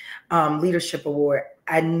Leadership Award.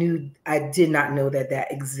 I did not know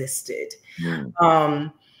that existed.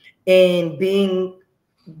 And being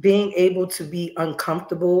able to be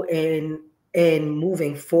uncomfortable and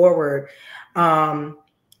moving forward,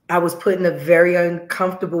 I was put in a very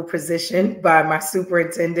uncomfortable position by my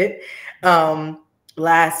superintendent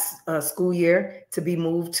last school year to be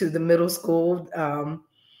moved to the middle school.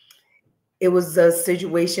 It was a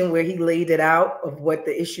situation where he laid it out of what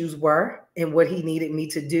the issues were and what he needed me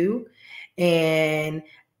to do. And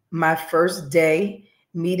my first day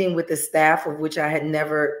meeting with the staff, of which I had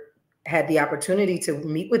never had the opportunity to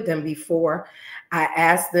meet with them before, I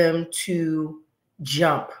asked them to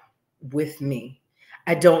jump with me.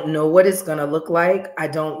 I don't know what it's going to look like. I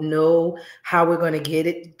don't know how we're going to get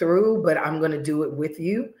it through, but I'm going to do it with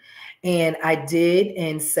you. And I did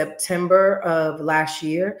in September of last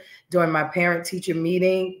year during my parent-teacher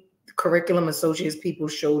meeting. Curriculum Associates people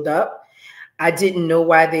showed up. I didn't know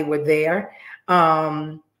why they were there.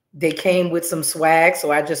 They came with some swag,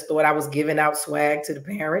 so I just thought I was giving out swag to the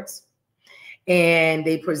parents. And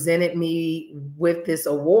they presented me with this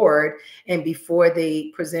award. And before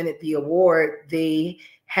they presented the award, they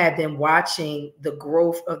had been watching the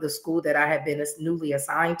growth of the school that I had been newly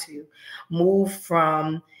assigned to move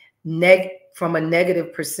from a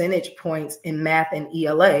negative percentage points in math and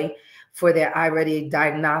ELA for their iReady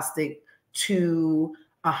diagnostic to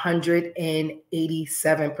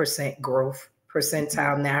 187% growth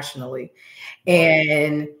percentile nationally.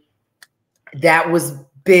 And that was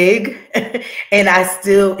big. And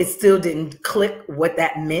it still didn't click what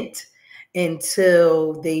that meant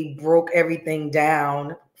until they broke everything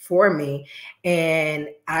down for me. And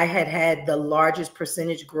I had the largest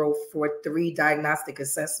percentage growth for 3 diagnostic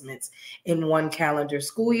assessments in one calendar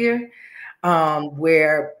school year,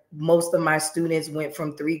 where most of my students went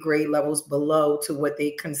from 3 grade levels below to what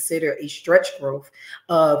they consider a stretch growth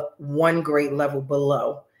of 1 grade level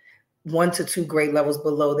below. 1 to 2 grade levels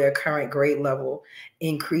below their current grade level,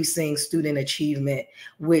 increasing student achievement,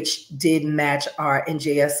 which did match our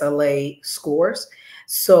NJSLA scores.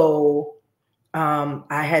 So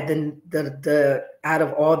I had the out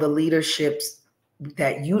of all the leaderships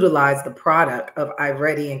that utilized the product of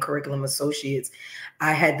iReady and Curriculum Associates,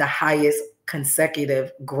 I had the highest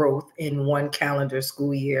consecutive growth in one calendar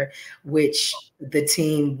school year, which the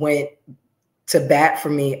team went to bat for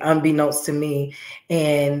me, unbeknownst to me.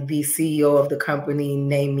 And the CEO of the company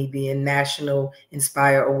named me the National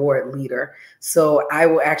Inspire Award leader. So I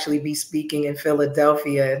will actually be speaking in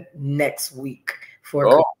Philadelphia next week for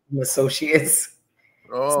Curriculum Associates.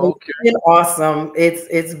 Oh, So okay. it's been awesome.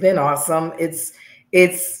 It's been awesome. It's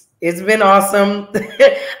been awesome.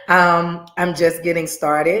 I'm just getting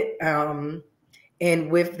started.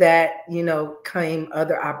 And with that, you know, came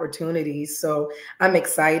other opportunities. So I'm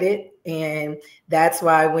excited. And that's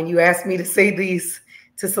why when you ask me to say these,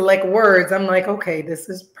 to select words, I'm like, okay, this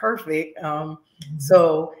is perfect.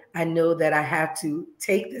 So I know that I have to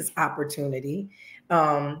take this opportunity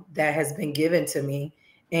that has been given to me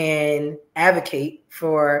and advocate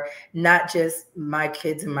for not just my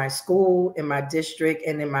kids in my school, in my district,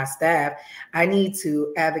 and in my staff. I need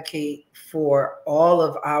to advocate for all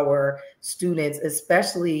of our students,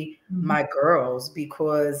 especially my girls,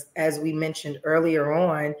 because as we mentioned earlier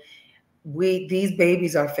on, these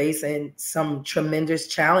babies are facing some tremendous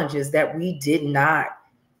challenges that we did not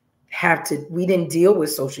we didn't deal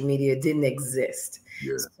with. Social media, it didn't exist.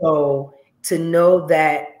 Yeah. So to know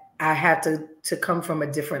that I have to come from a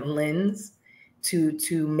different lens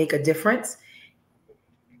to make a difference,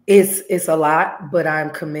 it's a lot, but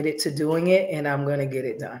I'm committed to doing it and I'm going to get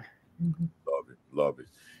it done. Love it. Love it.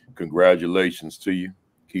 Congratulations to you.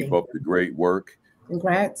 Keep up the great work.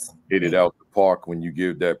 Congrats. Hit it out the park when you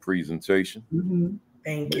give that presentation.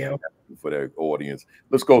 Thank you. For that audience.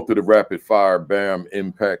 Let's go through the rapid fire BAM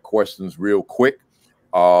impact questions real quick.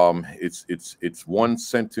 It's one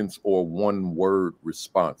sentence or one word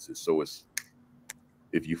responses. So it's,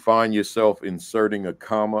 if you find yourself inserting a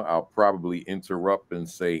comma, I'll probably interrupt and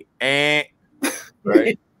say,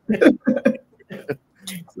 right?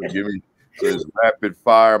 So give me, so it's rapid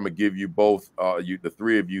fire. I'm gonna give you both, the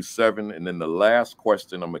three of you 7, and then the last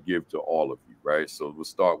question I'm gonna give to all of you, right? So we'll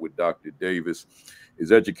start with Dr. Davis.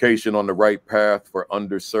 Is education on the right path for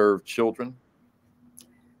underserved children?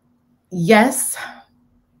 Yes,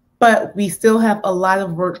 but we still have a lot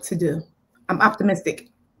of work to do. I'm optimistic.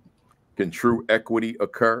 Can true equity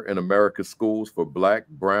occur in America's schools for Black,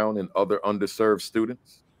 brown, and other underserved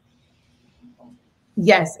students?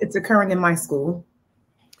 Yes, it's occurring in my school.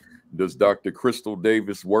 Does Dr. Crystal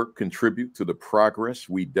Davis' work contribute to the progress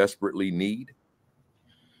we desperately need?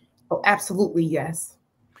 Oh, absolutely, yes.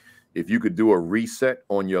 If you could do a reset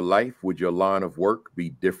on your life, would your line of work be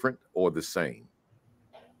different or the same?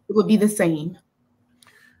 It would be the same.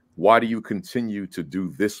 Why do you continue to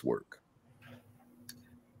do this work?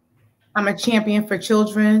 I'm a champion for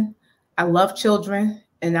children. I love children,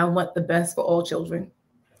 and I want the best for all children.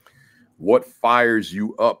 What fires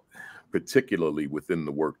you up, particularly within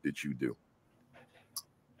the work that you do?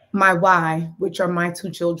 My why, which are my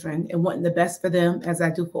 2 children, and wanting the best for them as I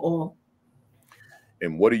do for all.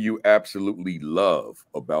 And what do you absolutely love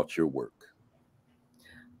about your work?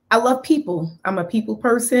 I love people. I'm a people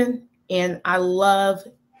person, and I love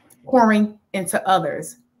pouring into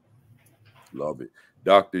others. Love it.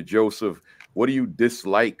 Dr. Joseph, what do you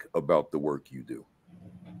dislike about the work you do?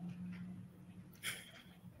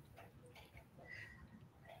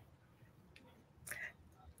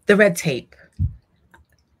 The red tape.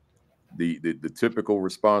 The typical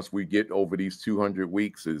response we get over these 200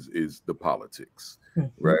 weeks is the politics,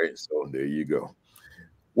 right? So there you go.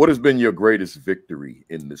 What has been your greatest victory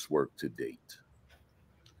in this work to date?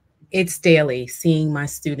 It's daily, seeing my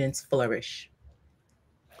students flourish.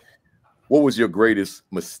 What was your greatest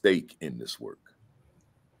mistake in this work?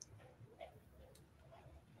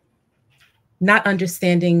 Not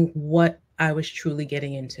understanding what I was truly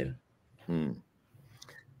getting into.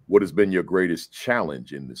 What has been your greatest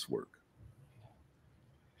challenge in this work?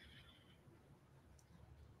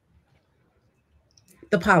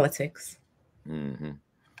 The politics.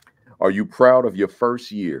 Are you proud of your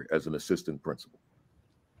first year as an assistant principal?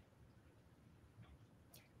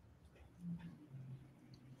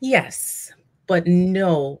 Yes, but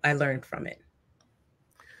no, I learned from it.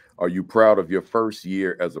 Are you proud of your first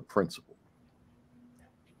year as a principal?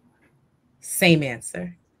 Same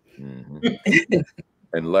answer.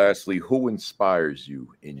 And lastly, who inspires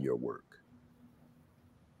you in your work?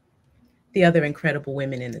 The other incredible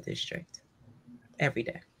women in the district every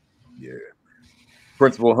day. Yeah.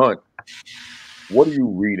 Principal Hunt, what are you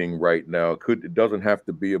reading right now? It doesn't have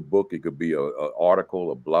to be a book. It could be an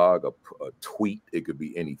article, a blog, a tweet. It could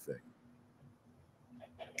be anything.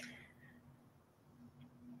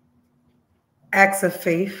 Acts of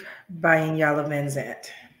Faith by Inyala Van Zant.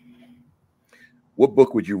 What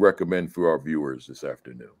book would you recommend for our viewers this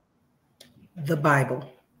afternoon? The Bible.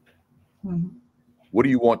 Mm-hmm. What do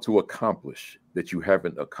you want to accomplish that you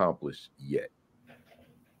haven't accomplished yet?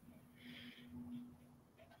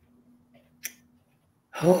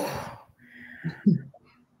 Oh,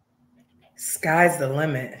 sky's the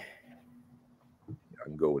limit. I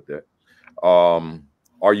can go with that.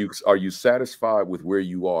 Are you satisfied with where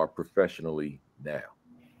you are professionally now?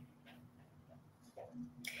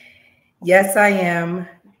 Yes, I am.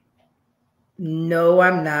 No,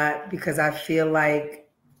 I'm not, because I feel like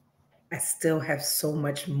I still have so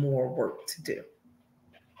much more work to do.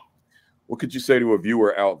 What could you say to a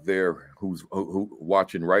viewer out there who's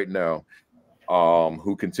watching right now,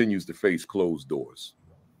 who continues to face closed doors?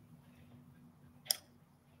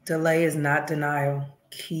 Delay is not denial.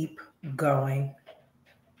 Keep going.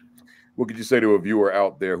 What could you say to a viewer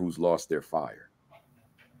out there who's lost their fire?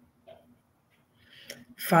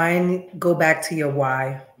 Go back to your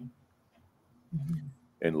why.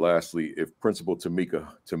 And lastly, if Principal Tomeeko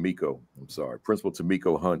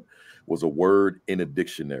Hunt was a word in a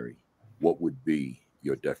dictionary, what would be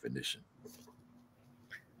your definition?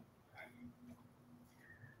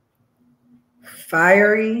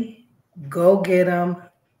 Fiery, go get 'em,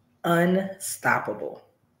 unstoppable.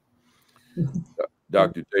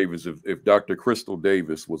 Dr. Davis, if Dr. Crystal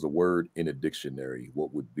Davis was a word in a dictionary,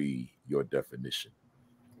 what would be your definition?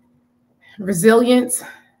 Resilience,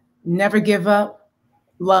 never give up,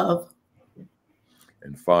 love.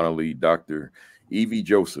 And finally, Dr. Evie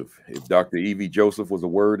Joseph. If Dr. Evie Joseph was a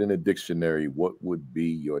word in a dictionary, what would be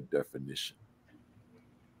your definition?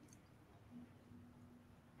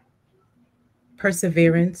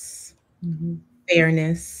 Perseverance,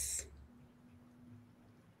 fairness,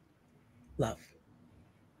 love.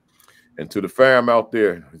 And to the fam out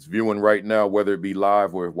there that's viewing right now, whether it be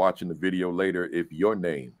live or watching the video later, if your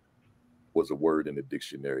name was a word in a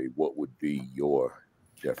dictionary, what would be your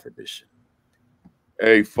definition?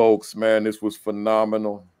 Hey, folks, man, this was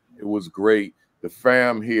phenomenal. It was great. The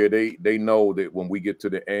fam here, they know that when we get to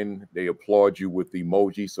the end, they applaud you with the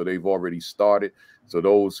emoji. So they've already started. So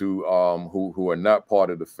those who are not part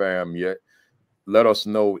of the fam yet, let us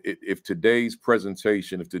know if today's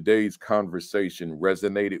presentation, if today's conversation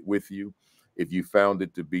resonated with you, if you found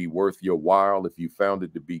it to be worth your while, if you found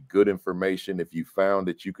it to be good information, if you found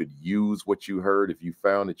that you could use what you heard, if you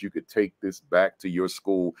found that you could take this back to your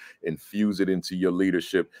school, infuse it into your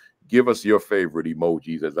leadership, give us your favorite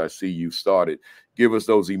emojis. As I see you started, give us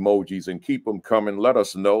those emojis and keep them coming. Let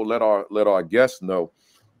us know, let our guests know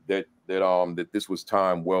that this was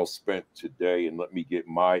time well spent today. And let me get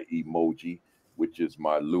my emoji, which is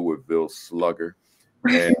my Louisville Slugger.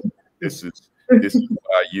 And this is what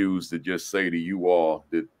I use to just say to you all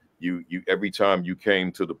that you every time you came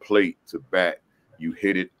to the plate to bat, you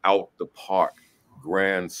hit it out the park.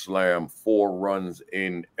 Grand slam, 4 runs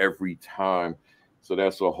in every time. So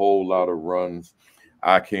that's a whole lot of runs.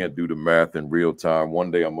 I can't do the math in real time.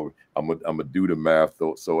 One day I'm gonna do the math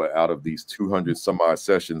though. So out of these 200 some odd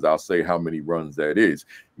sessions, I'll say how many runs that is.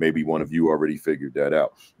 Maybe one of you already figured that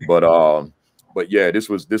out. But yeah, this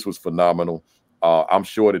was phenomenal. I'm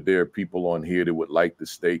sure that there are people on here that would like to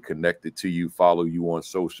stay connected to you, follow you on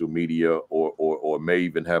social media, or may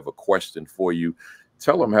even have a question for you.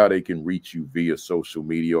 Tell them how they can reach you via social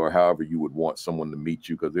media or however you would want someone to meet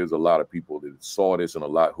you, because there's a lot of people that saw this and a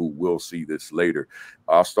lot who will see this later.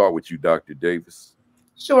 I'll start with you, Dr. Davis.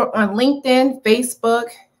 Sure. On LinkedIn, Facebook,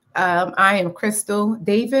 I am Crystal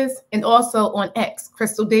Davis, and also on X,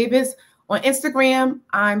 Crystal Davis. On Instagram,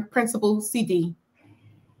 I'm Principal CD.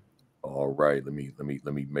 All right, let me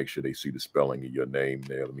make sure they see the spelling of your name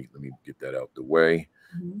there. Let me get that out the way.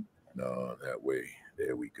 No, that way.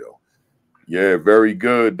 There we go. Yeah, very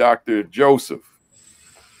good, Dr. Joseph.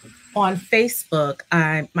 On Facebook,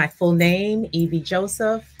 my full name, Evie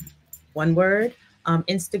Joseph, one word.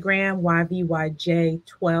 Instagram,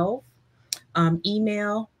 YVYJ12.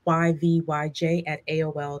 Email, yvyj@aol.com.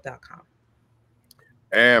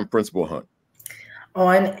 And Principal Hunt.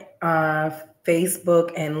 On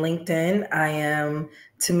Facebook and LinkedIn, I am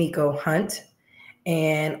Tomeeko Hunt.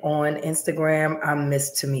 And on Instagram, I'm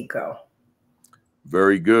Miss Tomeeko.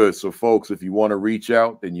 Very good. So, folks, if you want to reach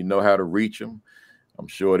out, then you know how to reach them. I'm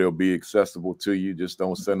sure they'll be accessible to you. Just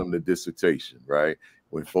don't send them the dissertation, right?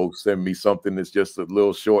 When folks send me something that's just a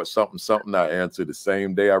little short, something, I answer the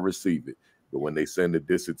same day I receive it. But when they send the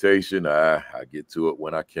dissertation, I get to it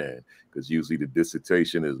when I can, because usually the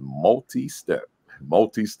dissertation is multi-step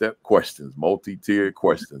questions, multi-tiered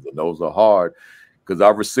questions. And those are hard because I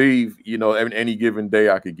receive, any given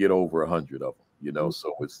day I could get over 100 of them.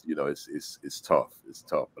 So it's tough. It's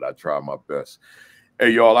tough, but I try my best. Hey,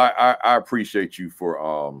 y'all, I appreciate you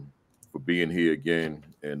for being here again,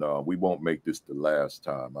 and we won't make this the last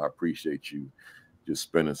time. I appreciate you just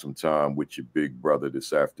spending some time with your big brother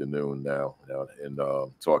this afternoon now, and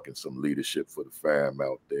talking some leadership for the fam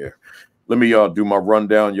out there. Let me do my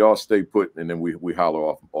rundown. Y'all stay put, and then we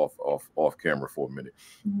holler off camera for a minute.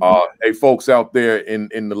 Hey, folks out there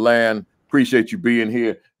in the land, appreciate you being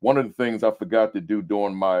here. One of the things I forgot to do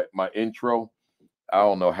during my intro, I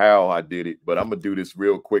don't know how I did it, but I'm gonna do this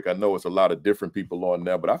real quick. I know it's a lot of different people on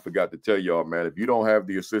there, but I forgot to tell y'all, man, if you don't have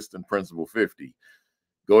the Assistant Principal 50,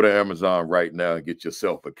 go to Amazon right now and get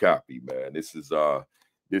yourself a copy, man. This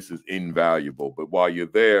is invaluable. But while you're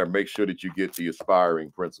there, make sure that you get the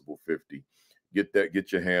Aspiring Principal 50.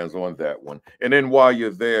 Get your hands on that one. And then while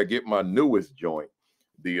you're there, get my newest joint,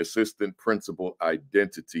 the Assistant Principal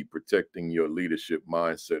Identity, Protecting Your Leadership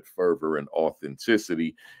Mindset, Fervor, and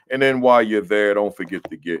Authenticity. And then while you're there, don't forget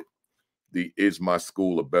to get the Is My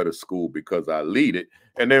School a Better School Because I Lead It.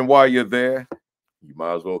 And then while you're there, you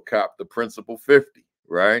might as well cop the Principal 50,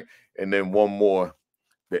 right? And then one more,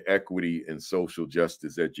 the Equity and Social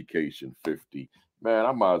Justice Education 50. Man,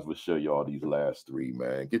 I might as well show y'all these last three,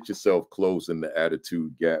 man. Get yourself Closing the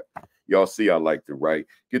Attitude Gap. Y'all see I like to write.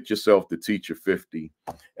 Get yourself the Teacher 50,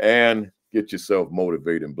 and get yourself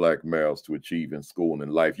Motivating Black Males to Achieve in School and in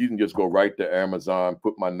Life. You can just go right to Amazon,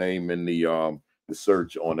 put my name in the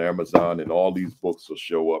search on Amazon, and all these books will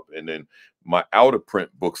show up. And then my out of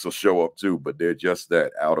print books will show up too, but they're just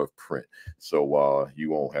that, out of print. So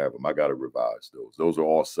you won't have them. I got to revise those. Those are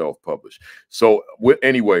all self-published. So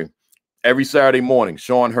anyway, every Saturday morning,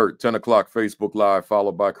 Sean Hurt, 10 o'clock, Facebook Live,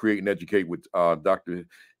 followed by Create and Educate with Dr.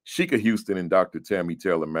 Sheikah Houston and Dr. Tammy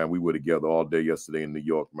Taylor. Man, we were together all day yesterday in New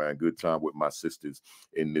York, man. Good time with my sisters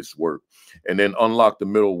in this work. And then Unlock the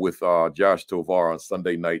Middle with Josh Tovar on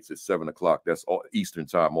Sunday nights at 7 o'clock. That's all Eastern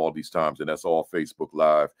time, all these times, and that's all Facebook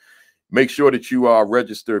Live. Make sure that you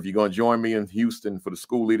register. If you're going to join me in Houston for the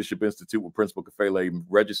School Leadership Institute with Principal Kafele,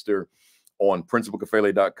 register on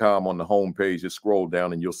principalkafele.com on the homepage. Just scroll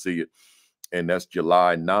down and you'll see it. And that's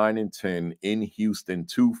July 9 and 10 in Houston,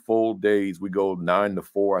 2 full days. We go 9 to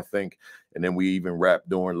 4, I think. And then we even wrap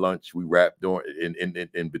during lunch. We wrap during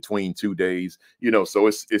in between 2 days. You know, so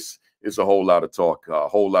it's a whole lot of talk, a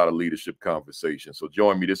whole lot of leadership conversation. So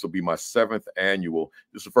join me. This will be my 7th annual.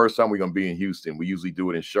 This is the first time we're going to be in Houston. We usually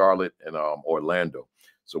do it in Charlotte and Orlando.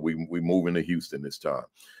 So we move into Houston this time.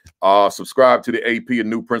 Subscribe to the AP and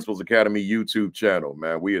New Principals Academy YouTube channel,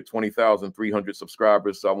 man. We are 20,300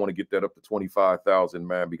 subscribers, so I want to get that up to 25,000,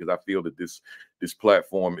 man, because I feel that this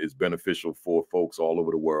platform is beneficial for folks all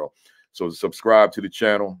over the world. So subscribe to the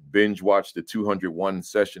channel, binge watch the 201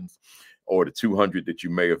 sessions or the 200 that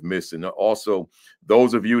you may have missed. And also,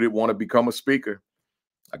 those of you that want to become a speaker,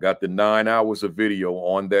 I got the 9 hours of video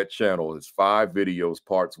on that channel. It's 5 videos,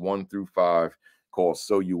 parts 1 through 5. Called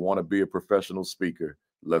So You Want to Be a Professional Speaker,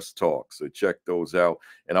 Let's Talk. So check those out.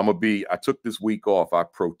 And I took this week off. I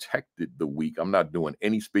protected the week. I'm not doing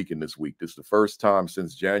any speaking this week. This is the first time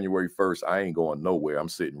since January 1st. I ain't going nowhere. I'm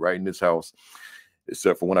sitting right in this house,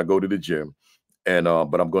 except for when I go to the gym. And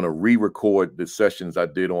but I'm going to re-record the sessions I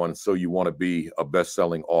did on So You Want to Be a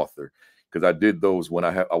Best-Selling Author, because I did those when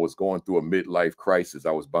I was going through a midlife crisis.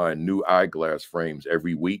 I was buying new eyeglass frames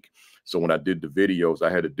every week. So when I did the videos, I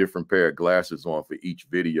had a different pair of glasses on for each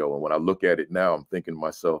video. And when I look at it now, I'm thinking to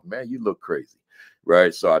myself, man, you look crazy,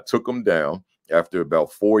 right? So I took them down after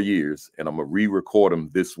about 4 years, and I'm going to re-record them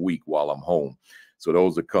this week while I'm home. So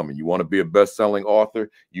those are coming. You want to be a best-selling author?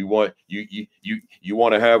 You want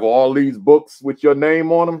to have all these books with your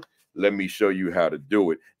name on them? Let me show you how to do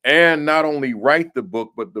it. And not only write the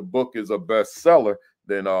book, but the book is a bestseller.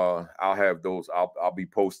 Then I'll have those. I'll be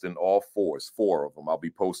posting all 4 of them. I'll be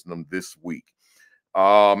posting them this week.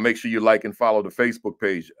 Make sure you like and follow the Facebook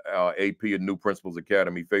page, AP and New Principals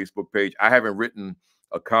Academy Facebook page. I haven't written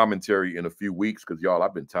a commentary in a few weeks because, y'all,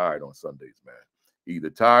 I've been tired on Sundays, man. Either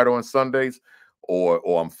tired on Sundays or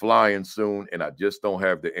I'm flying soon and I just don't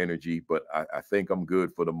have the energy. But I think I'm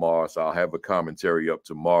good for tomorrow, so I'll have a commentary up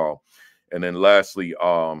tomorrow. And then lastly,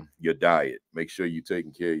 your diet. Make sure you're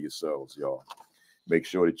taking care of yourselves, y'all. Make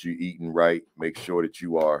sure that you're eating right. Make sure that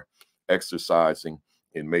you are exercising,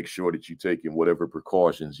 and make sure that you're taking whatever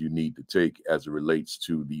precautions you need to take as it relates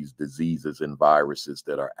to these diseases and viruses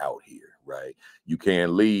that are out here, right? You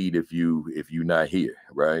can't lead if you're not here,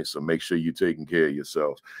 right? So make sure you're taking care of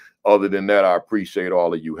yourselves. Other than that, I appreciate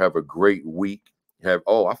all of you. Have a great week.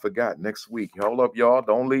 I forgot, next week. Hold up, y'all.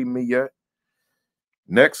 Don't leave me yet.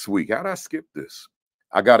 Next week, how'd I skip this?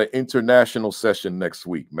 I got an international session next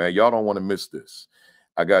week, man. Y'all don't want to miss this.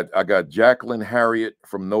 I got Jacqueline Harriet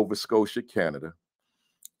from Nova Scotia, Canada.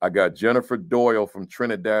 I got Jennifer Doyle from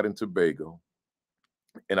Trinidad and Tobago.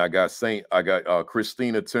 And I got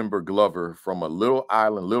Christina Timber Glover from a little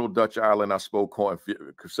island, little Dutch island I spoke on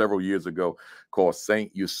several years ago called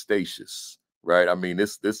St. Eustatius, right? I mean,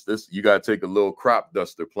 this you got to take a little crop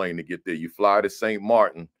duster plane to get there. You fly to St.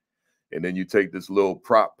 Martin, and then you take this little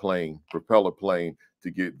propeller plane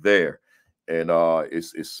to get there. And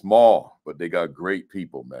it's small, but they got great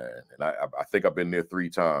people, man. And I think I've been there 3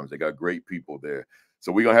 times. They got great people there.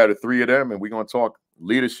 So we're going to have the 3 of them, and we're going to talk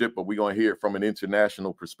leadership, but we're going to hear it from an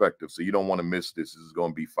international perspective. So you don't want to miss this. This is going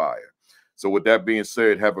to be fire. So with that being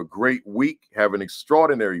said, have a great week. Have an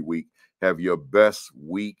extraordinary week. Have your best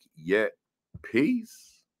week yet.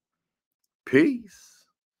 Peace. Peace.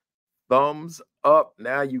 Thumbs up.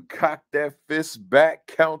 Now you cock that fist back.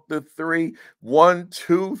 Count the 3. 1,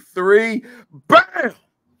 2, 3. Bam!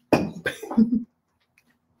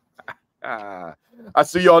 I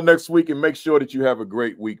see y'all next week, and make sure that you have a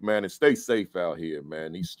great week, man, and stay safe out here,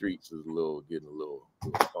 man. These streets is getting a little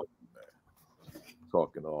funky, man.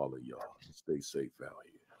 Talking to all of y'all. Stay safe out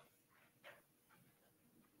here.